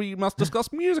notes, we must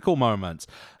discuss musical moments.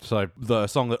 So the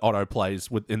song that Otto plays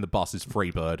in the bus is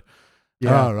Freebird.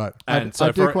 Yeah. Oh, right. And I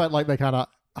do quite like they kind of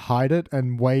hide it,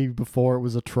 and way before it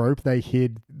was a trope, they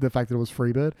hid the fact that it was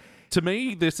Freebird. To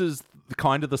me, this is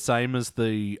kind of the same as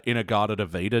the Inagata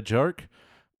Davida joke,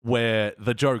 where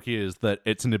the joke is that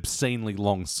it's an obscenely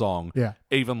long song. Yeah.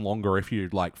 Even longer if you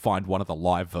like find one of the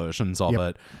live versions of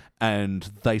it. And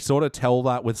they sort of tell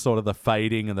that with sort of the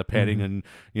fading and the petting and,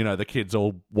 you know, the kids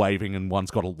all waving and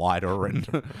one's got a lighter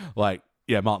and like,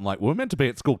 yeah, Martin, like, we were meant to be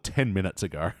at school 10 minutes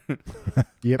ago.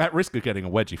 At risk of getting a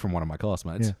wedgie from one of my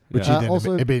classmates. Yeah. Which he then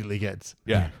also immediately gets.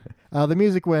 Yeah. The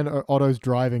music when Otto's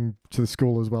driving to the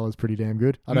school as well is pretty damn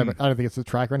good. I don't think it's a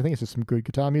track or anything. It's just some good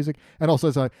guitar music. And also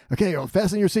it's like, okay,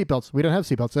 fasten your seatbelts. We don't have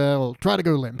seatbelts. Well, try to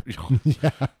go limp.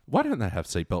 Why don't they have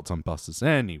seatbelts on buses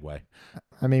anyway?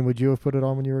 I mean, would you have put it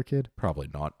on when you were a kid? Probably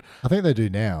not. I think they do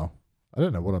now. I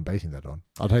don't know what I'm basing that on.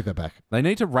 I'll take that back. They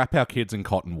need to wrap our kids in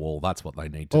cotton wool. That's what they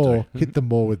need to Or do. hit them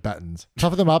more with battens.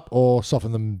 Toughen them up or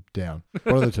soften them down.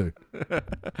 One of the two.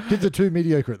 Kids are too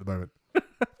mediocre at the moment.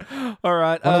 All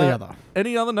right. One or the other.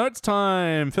 Any other notes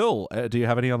time? Phil, do you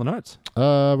have any other notes?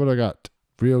 What do I got?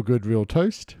 Real good, real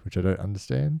toast, which I don't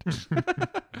understand. Is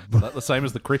that the same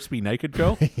as the crispy naked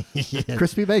girl?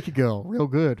 Crispy Baker Girl. Real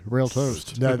good. Real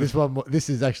toast. No, this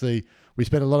is actually, we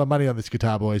spent a lot of money on this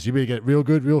guitar, boys. You better get it real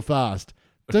good, real fast.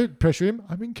 Don't pressure him.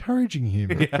 I'm encouraging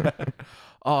him. Yeah.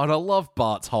 Oh, and I love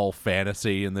Bart's whole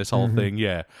fantasy and this whole thing.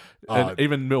 Yeah. And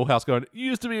even Milhouse going, it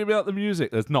used to be about the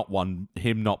music. There's not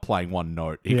him not playing one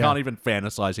note. He can't even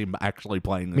fantasize him actually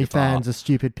playing the Me guitar. fans are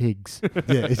stupid pigs.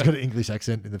 Yeah, he's got an English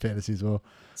accent in the fantasy as well.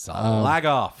 So lag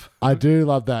off. I do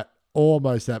love that,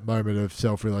 almost that moment of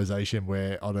self-realization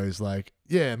where Otto's like,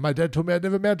 yeah, my dad told me I'd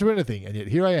never amount to anything, and yet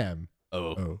here I am.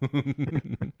 Oh.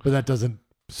 But that doesn't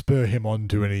spur him on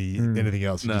to anything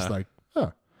else. He's just like,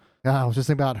 oh. I was just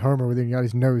thinking about Homer with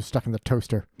his nose stuck in the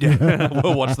toaster. Yeah,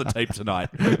 we'll watch the tape tonight.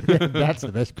 Yeah, that's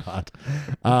the best part.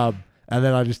 And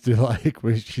then I just do like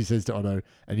where she says to Otto,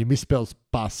 and you misspells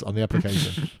bus on the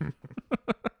application.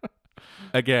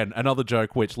 Again, another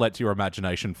joke which lets your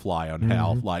imagination fly on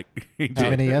how, like, How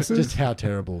many S's? Just how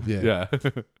terrible. Yeah.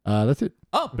 yeah. That's it.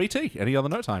 Oh, BT. Any other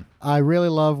note time? I really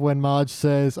love when Marge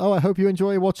says, "Oh, I hope you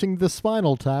enjoy watching the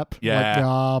Spinal Tap." Yeah.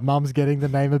 Like, Mum's getting the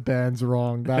name of bands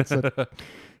wrong. That's it.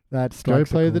 That's Go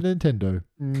play the Nintendo.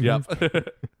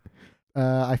 Yep.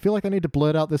 I feel like I need to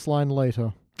blurt out this line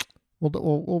later.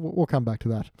 We'll come back to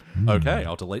that. Okay,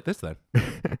 I'll delete this then.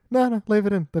 No, leave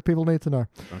it in. That people need to know.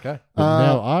 Okay. But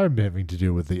now I'm having to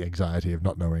deal with the anxiety of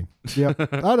not knowing. Yeah.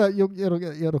 Oh no,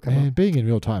 it'll come And up. being in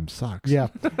real time sucks. Yeah.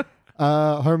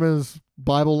 Homer's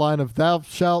Bible line of "Thou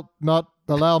shalt not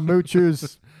allow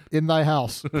moochers in thy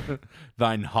house."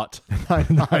 Thine hut.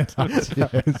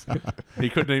 Yes. He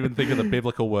couldn't even think of the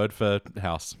biblical word for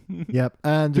house. Yep.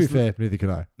 And To be just fair, neither can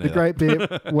I. the great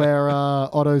bit where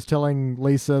Otto's telling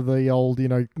Lisa the old,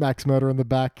 Max murder in the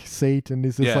back seat, and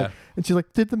he's just like, and she's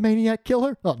like, "Did the maniac kill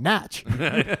her?" Oh, Natch.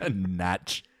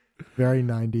 Natch. Very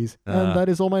 90s. And that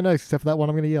is all my notes, except for that one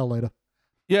I'm going to yell later.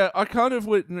 Yeah, I kind of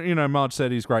would, Marge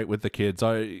said he's great with the kids.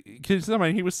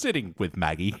 He was sitting with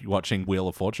Maggie watching Wheel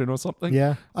of Fortune or something.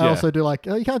 Yeah. I also do like,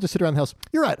 you can't just sit around the house.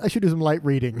 You're right, I should do some light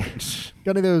reading.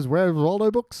 Got any of those Where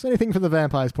Waldo books? Anything from the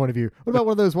vampire's point of view? What about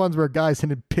one of those ones where guys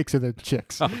send pics of their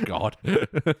chicks? Oh, God.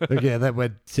 Yeah, that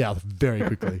went south very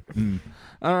quickly.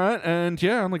 All right, and I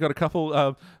only got a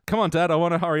couple. Come on, Dad, I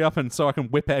want to hurry up so I can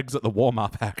whip eggs at the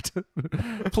warm-up act.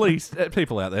 Please,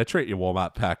 people out there, treat your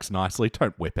warm-up packs nicely.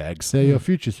 Don't whip eggs. They're your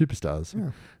future superstars. Yeah.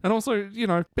 And also,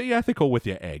 be ethical with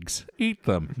your eggs. Eat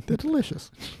them. They're delicious.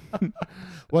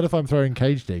 What if I'm throwing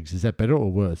caged eggs? Is that better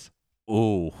or worse?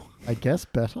 Ooh. I guess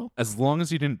better. As long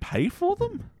as you didn't pay for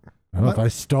them? Oh, if I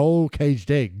stole caged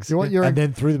eggs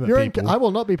then threw them at people. I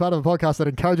will not be part of a podcast that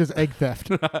encourages egg theft.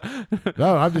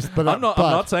 No, I'm just. But I'm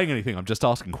not saying anything. I'm just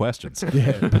asking questions.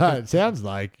 Yeah, but it sounds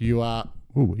like you're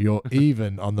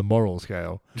even on the moral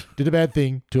scale. Did a bad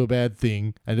thing to a bad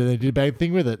thing, and then they did a bad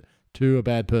thing with it to a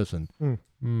bad person.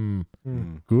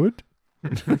 Good.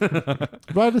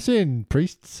 Write us in,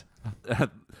 priests.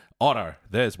 Otto,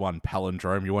 there's one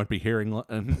palindrome you won't be hearing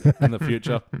in the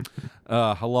future.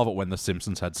 I love it when The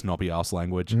Simpsons had snobby ass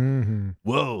language. Mm-hmm.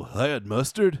 Whoa, they had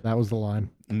mustard? That was the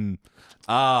line.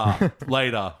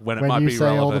 Later, when it When might you be say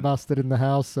all the relevant. mustard in the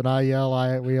house and I yell,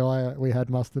 we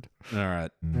had mustard. All right.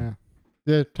 Yeah.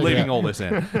 Yeah, Leaving all this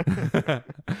in.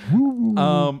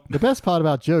 The best part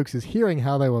about jokes is hearing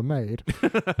how they were made.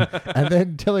 and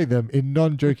then telling them in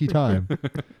non-jokey time.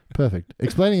 Perfect.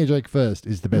 Explaining a joke first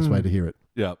is the best way to hear it.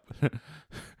 Yep.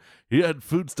 He had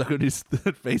food stuck on his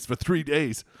face for 3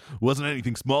 days. Wasn't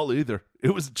anything small either.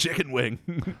 It was a chicken wing.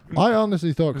 I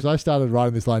honestly thought, because I started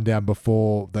writing this line down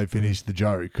before they finished the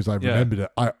joke, because I remembered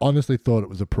it, I honestly thought it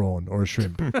was a prawn or a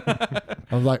shrimp.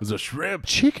 I was like, It was a shrimp.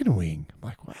 chicken wing. I'm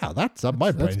like, wow, that's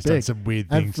my brain's done big. some weird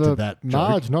And things for to that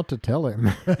Marge joke. not to tell him.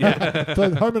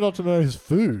 For Homer not to know his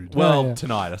food. Well, yeah.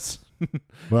 tinnitus.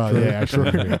 Well, yeah,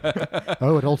 actually.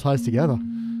 Oh, it all ties together.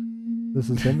 This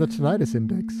is in the tinnitus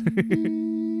index.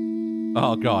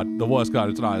 Oh, God. The worst kind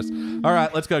of tinnitus. All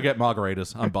right, let's go get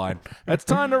margaritas. I'm buying. It's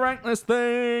time to rank this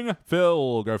thing.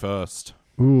 Phil, go first.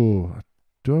 Ooh,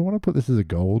 do I want to put this as a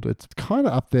gold? It's kind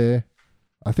of up there.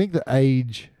 I think the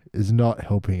age is not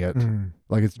helping it.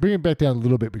 Like, it's bringing it back down a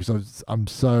little bit because I'm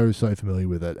so familiar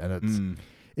with it, and it's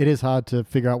It is hard to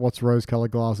figure out what's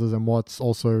rose-colored glasses and what's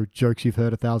also jokes you've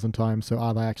heard 1,000 times. So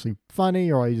are they actually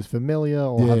funny, or are you just familiar?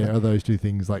 Or are those two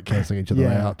things like cancelling each other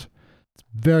out? It's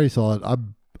very solid.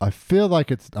 I feel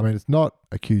like it's not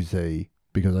a QC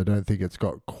because I don't think it's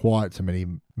got quite so many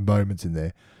moments in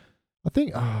there. I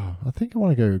think I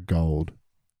want to go gold.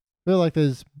 I feel like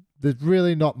there's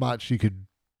really not much you could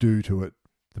do to it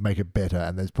to make it better,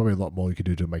 and there's probably a lot more you could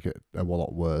do to make it a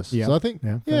lot worse. Yeah. So I think,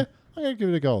 I'm going to give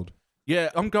it a gold. Yeah,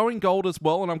 I'm going gold as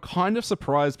well, and I'm kind of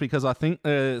surprised because I think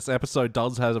this episode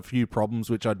does have a few problems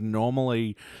which I'd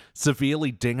normally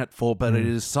severely ding it for, but it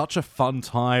is such a fun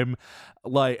time.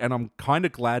 And I'm kind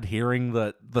of glad hearing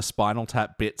that the Spinal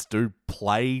Tap bits do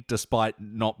play despite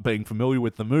not being familiar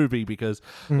with the movie because,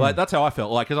 that's how I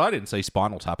felt. Because I didn't see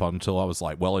Spinal Tap until I was,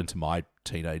 well into my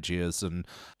teenage years, and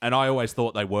I always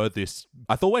thought they were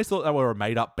always thought they were a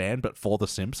made-up band, but for The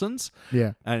Simpsons.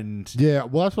 Yeah. And... Yeah,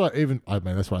 well, that's what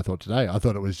that's what I thought today. I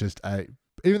thought it was just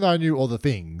even though I knew all the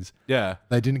things, yeah,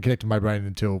 they didn't connect to my brain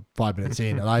until 5 minutes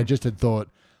in, and I just had thought,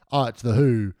 oh, it's The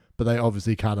Who, but they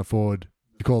obviously can't afford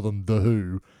to call them The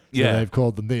Who, so they've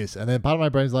called them this. And then part of my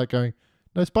brain's like going,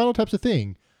 no, Spinal Tap's a thing.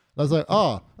 And I was like,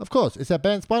 oh, of course, it's that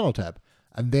band Spinal Tap.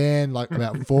 And then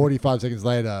about 45 seconds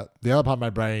later, the other part of my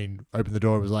brain opened the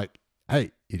door and was like,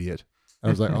 hey, idiot. And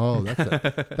I was like, oh,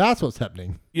 that's what's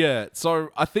happening. Yeah, so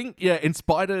I think, in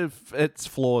spite of its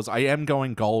flaws, I am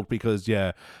going gold because,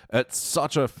 it's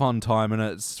such a fun time and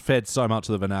it's fed so much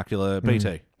of the vernacular.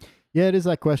 BT. Yeah, it is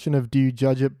that question of do you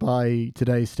judge it by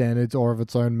today's standards or of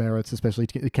its own merits, especially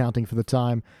accounting for the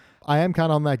time. I am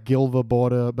kind of on that Gilver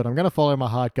border, but I'm going to follow my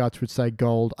heart guts, which say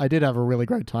gold. I did have a really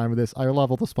great time with this. I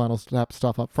love all the Spinal Tap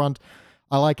stuff up front.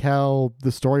 I like how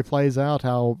the story plays out,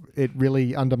 how it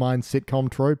really undermines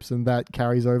sitcom tropes, and that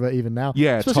carries over even now.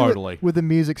 Yeah, especially totally. With the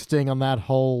music sting on that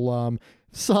whole,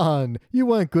 son, you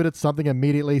weren't good at something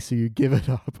immediately, so you give it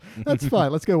up. That's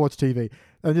fine. Let's go watch TV.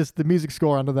 And just the music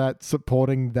score under that,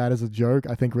 supporting that as a joke,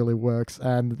 I think really works.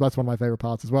 And that's one of my favorite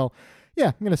parts as well. Yeah,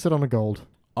 I'm going to sit on a gold.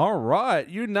 All right,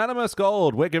 unanimous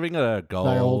gold. We're giving it a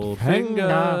gold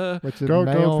finger. Which it Gold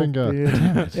may not finger.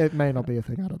 be- it may not be a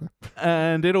thing, I don't know.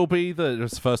 And it'll be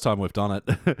it's the first time we've done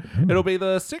it. It'll be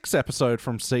the 6th episode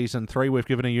from season 3. We've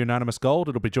given a unanimous gold.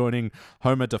 It'll be joining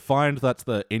Homer Defined. That's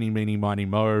the Eeny, Meeny, Miny,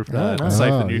 Mo. nice.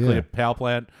 Save the Oh, nuclear yeah. power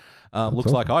plant.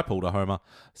 Looks like I pulled a Homer.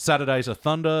 Saturdays of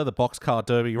Thunder, the Boxcar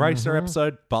Derby Racer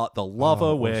episode, Bart the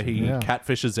Lover, where he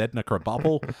catfishes Edna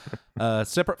Krabappel.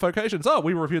 Separate vocations. Oh,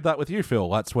 we reviewed that with you, Phil.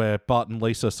 That's where Bart and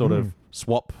Lisa sort of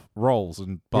swap roles,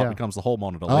 and Bart becomes the hall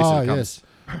monitor. Lisa becomes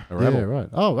a rebel. Yeah, right.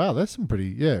 Oh, wow, that's some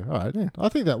pretty, all right. Yeah. I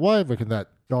think why I reckon that.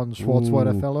 John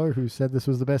Schwartzwelder fellow who said this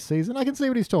was the best season. I can see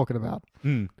what he's talking about.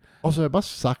 Also, it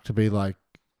must suck to be like,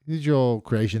 this is your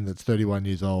creation that's 31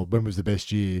 years old. When was the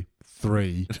best year?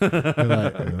 3. You're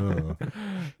like, oh.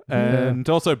 And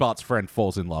also Bart's friend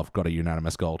falls in love, got a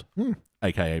unanimous gold,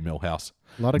 aka Millhouse.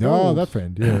 A lot of No, gold. that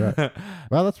friend. Yeah, right.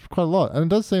 Well, that's quite a lot. And it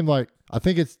does seem like, I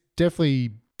think it's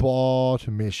definitely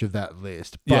bottomish of that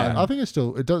list. But Yeah. I think it's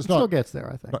still Still gets there,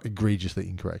 I think. not egregiously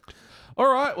incorrect.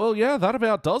 All right, well, that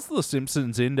about does the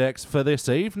Simpsons Index for this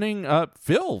evening.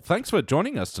 Phil, thanks for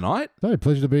joining us tonight. No,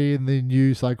 pleasure to be in the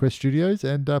new SideQuest studios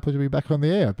and pleasure to be back on the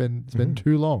air. It's been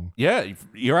too long. Yeah,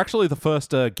 you're actually the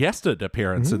first guested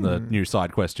appearance in the new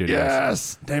SideQuest studios.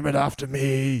 Yes, name it after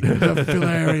me. The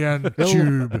Philarian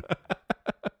tube.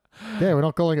 Yeah, we're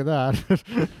not calling it that.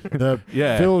 The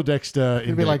Yeah. Phil Dexter.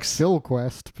 It'd be like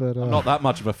Silquest, but I'm not that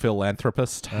much of a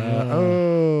philanthropist.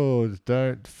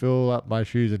 Don't fill up my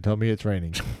shoes and tell me it's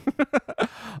raining.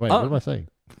 Wait, what am I saying?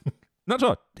 Not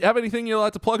sure. Do you have anything you'd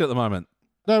like to plug at the moment?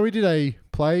 No, we did a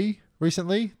play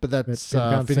recently, but that's You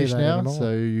can't see finished that now, anymore.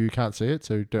 so you can't see it.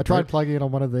 So don't. I tried plugging it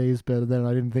on one of these, but then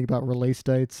I didn't think about release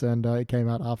dates, and it came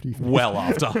out after you finished. Well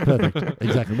after. Perfect.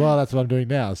 Exactly. Well, that's what I'm doing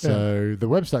now. So the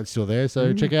website's still there.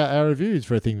 So check out our reviews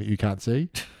for a thing that you can't see.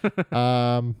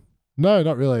 No,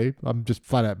 not really. I'm just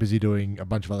flat out busy doing a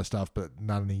bunch of other stuff, but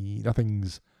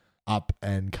nothing's up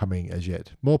and coming as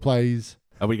yet. More plays.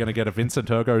 Are we going to get a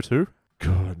Vincent Ergo too?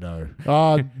 God, no.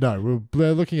 No.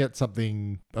 We're looking at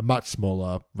a much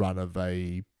smaller run of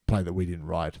a play that we didn't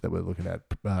write that we're looking at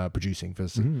producing for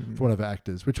one of our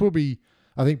actors, which will be,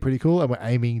 I think, pretty cool. And we're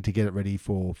aiming to get it ready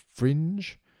for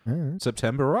Fringe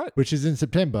September, right? which is in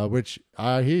September, which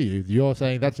I hear you. You're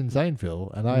saying that's insane,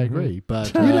 Phil, and I agree. But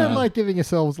You don't like giving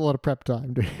yourselves a lot of prep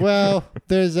time, do you? well,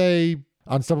 there's a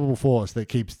unstoppable force that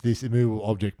keeps this immovable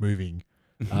object moving.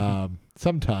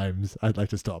 Sometimes I'd like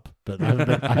to stop, but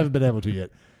I haven't been able to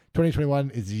yet. 2021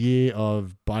 is the year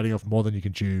of biting off more than you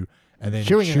can chew, and then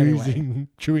Chewing it anyway.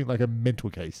 chewing like a mental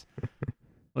case.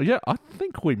 Well, yeah, I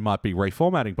think we might be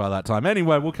reformatting by that time.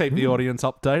 Anyway, we'll keep the audience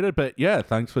updated. But yeah,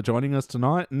 thanks for joining us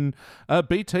tonight. And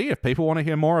BT, if people want to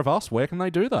hear more of us, where can they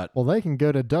do that? Well, they can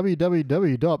go to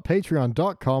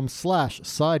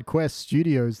www.patreon.com/SideQuest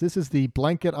Studios. This is the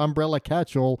blanket umbrella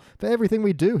catch-all for everything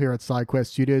we do here at SideQuest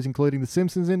Studios, including The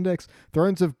Simpsons Index,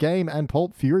 Thrones of Game, and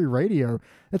Pulp Fury Radio.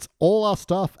 It's all our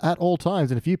stuff at all times.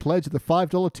 And if you pledge at the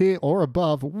 $5 tier or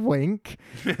above, wink,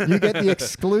 you get the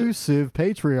exclusive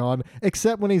Patreon,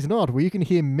 except when he's not, where you can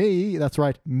hear me, that's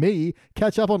right, me,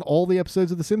 catch up on all the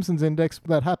episodes of The Simpsons Index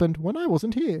that happened when I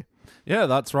wasn't here. Yeah,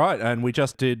 that's right. And we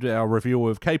just did our review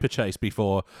of Caper Chase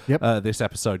before this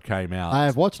episode came out. I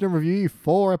have watched and reviewed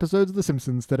 4 episodes of The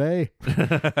Simpsons today.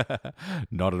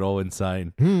 Not at all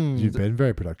insane. You've been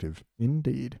very productive.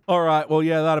 Indeed. All right. Well,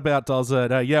 yeah, that about does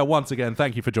it. Once again,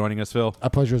 thank you for joining us, Phil. A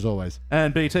pleasure as always.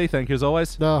 And BT, thank you as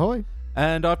always. Ahoy.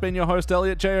 And I've been your host,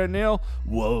 Elliot J. O'Neill.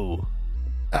 Whoa.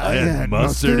 I had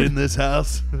mustard in this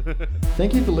house.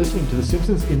 Thank you for listening to the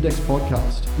Simpsons Index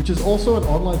podcast, which is also an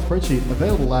online spreadsheet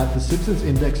available at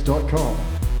thesimpsonsindex.com.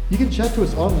 You can chat to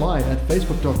us online at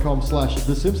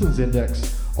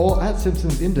facebook.com/thesimpsonsindex or at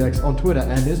Simpsons Index on Twitter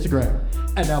and Instagram.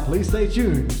 And now please stay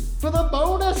tuned for the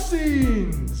bonus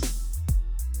scenes!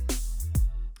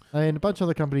 I mean, a bunch of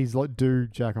other companies do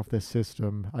jack off their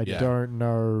system. I don't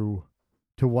know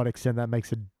to what extent that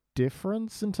makes a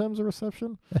difference in terms of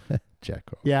reception. Jack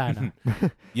off. Yeah, I know.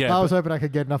 Yeah, I was hoping I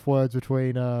could get enough words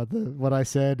between what I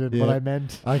said and what I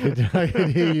meant. I could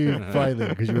hear you finally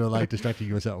because you were like distracting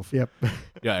yourself. Yep.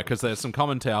 Yeah, because there's some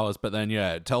common towers, but then,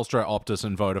 Telstra, Optus,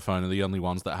 and Vodafone are the only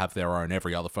ones that have their own.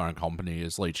 Every other phone company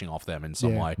is leeching off them in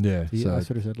some way. Yeah, I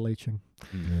should have said leeching.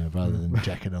 yeah, rather than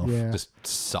jacking off. Yeah. Just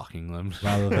sucking them.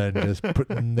 Rather than just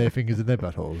putting their fingers in their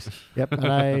buttholes. Yep. And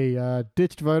I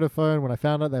ditched Vodafone when I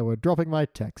found out they were dropping my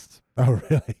texts. Oh,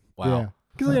 really? Wow. Yeah.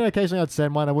 Because occasionally I'd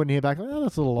send one, I wouldn't hear back. Like, oh,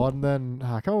 that's a little odd. And then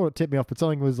I can't remember what tipped me off, but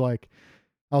something was like,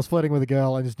 I was flirting with a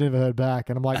girl and just never heard back.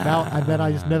 And I'm like, now, and then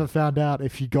I just never found out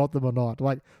if she got them or not.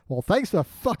 Like, well, thanks for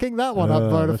fucking that one up,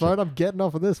 Vodafone. I'm getting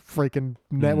off of this freaking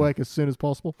network as soon as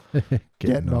possible.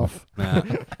 Getting off. Nah.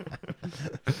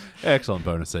 Excellent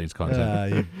bonus scenes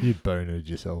content. You bonered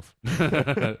yourself.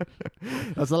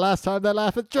 That's the last time they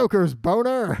laugh at Joker's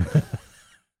boner.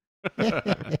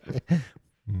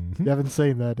 You haven't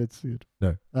seen that, it's good.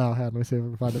 No. Oh, let me see if I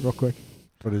can find it real quick.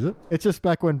 What is it? It's just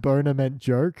back when boner meant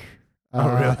joke.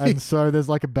 Really? And so there's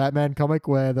like a Batman comic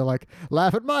where they're like,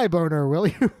 laugh at my boner, will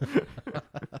you?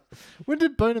 When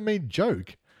did boner mean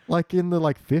joke? Like in the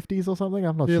 50s or something?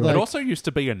 I'm not sure. It also used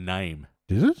to be a name.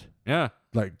 Did it? Yeah.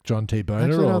 Like John T. Boner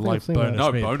Actually, I or don't think like I've seen Boner that.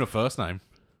 No, Smith? Boner first name.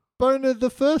 Boner the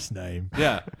first name.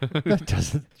 Yeah. That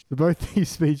doesn't. Both the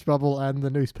speech bubble and the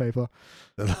newspaper.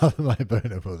 The love of my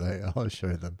boner will they? I'll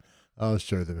show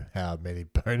them how many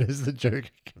boners the Joker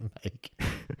can make.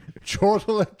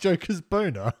 Chortle at Joker's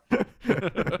boner.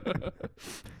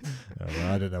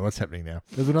 I don't know what's happening now.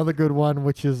 There's another good one,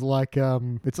 which is like,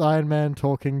 it's Iron Man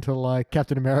talking to like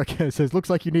Captain America. It says, looks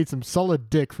like you need some solid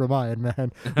dick from Iron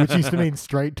Man, which used to mean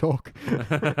straight talk.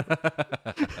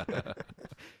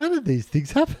 How did these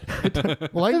things happen?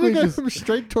 Language How did we go is, from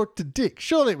straight talk to dick?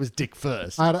 Surely it was dick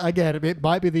first. again, it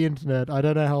might be the internet. I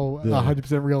don't know how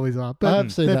 100% real these are, but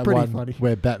I've seen they're that pretty one funny.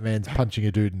 where Batman's punching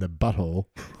a dude in the butthole.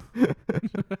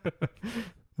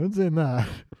 What's in that?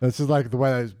 That's just like the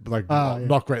way that it's like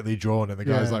not greatly drawn, and the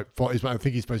guy's Yeah. like, I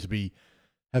think he's supposed to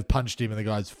have punched him, and the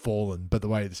guy's fallen. But the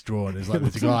way it's drawn is like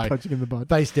there's a guy punching in the butt.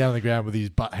 face down on the ground with his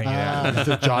butt hanging out. And there's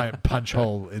a giant punch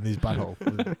hole in his butthole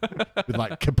with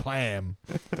like kaplam.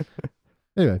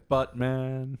 Anyway, But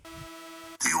man.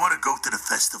 Do you want to go to the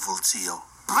festival, Theo?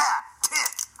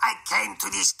 I came to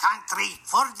this country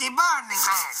for the Burning Man.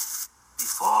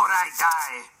 Before I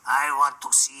die, I want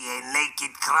to see a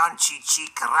naked, crunchy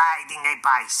chick riding a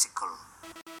bicycle.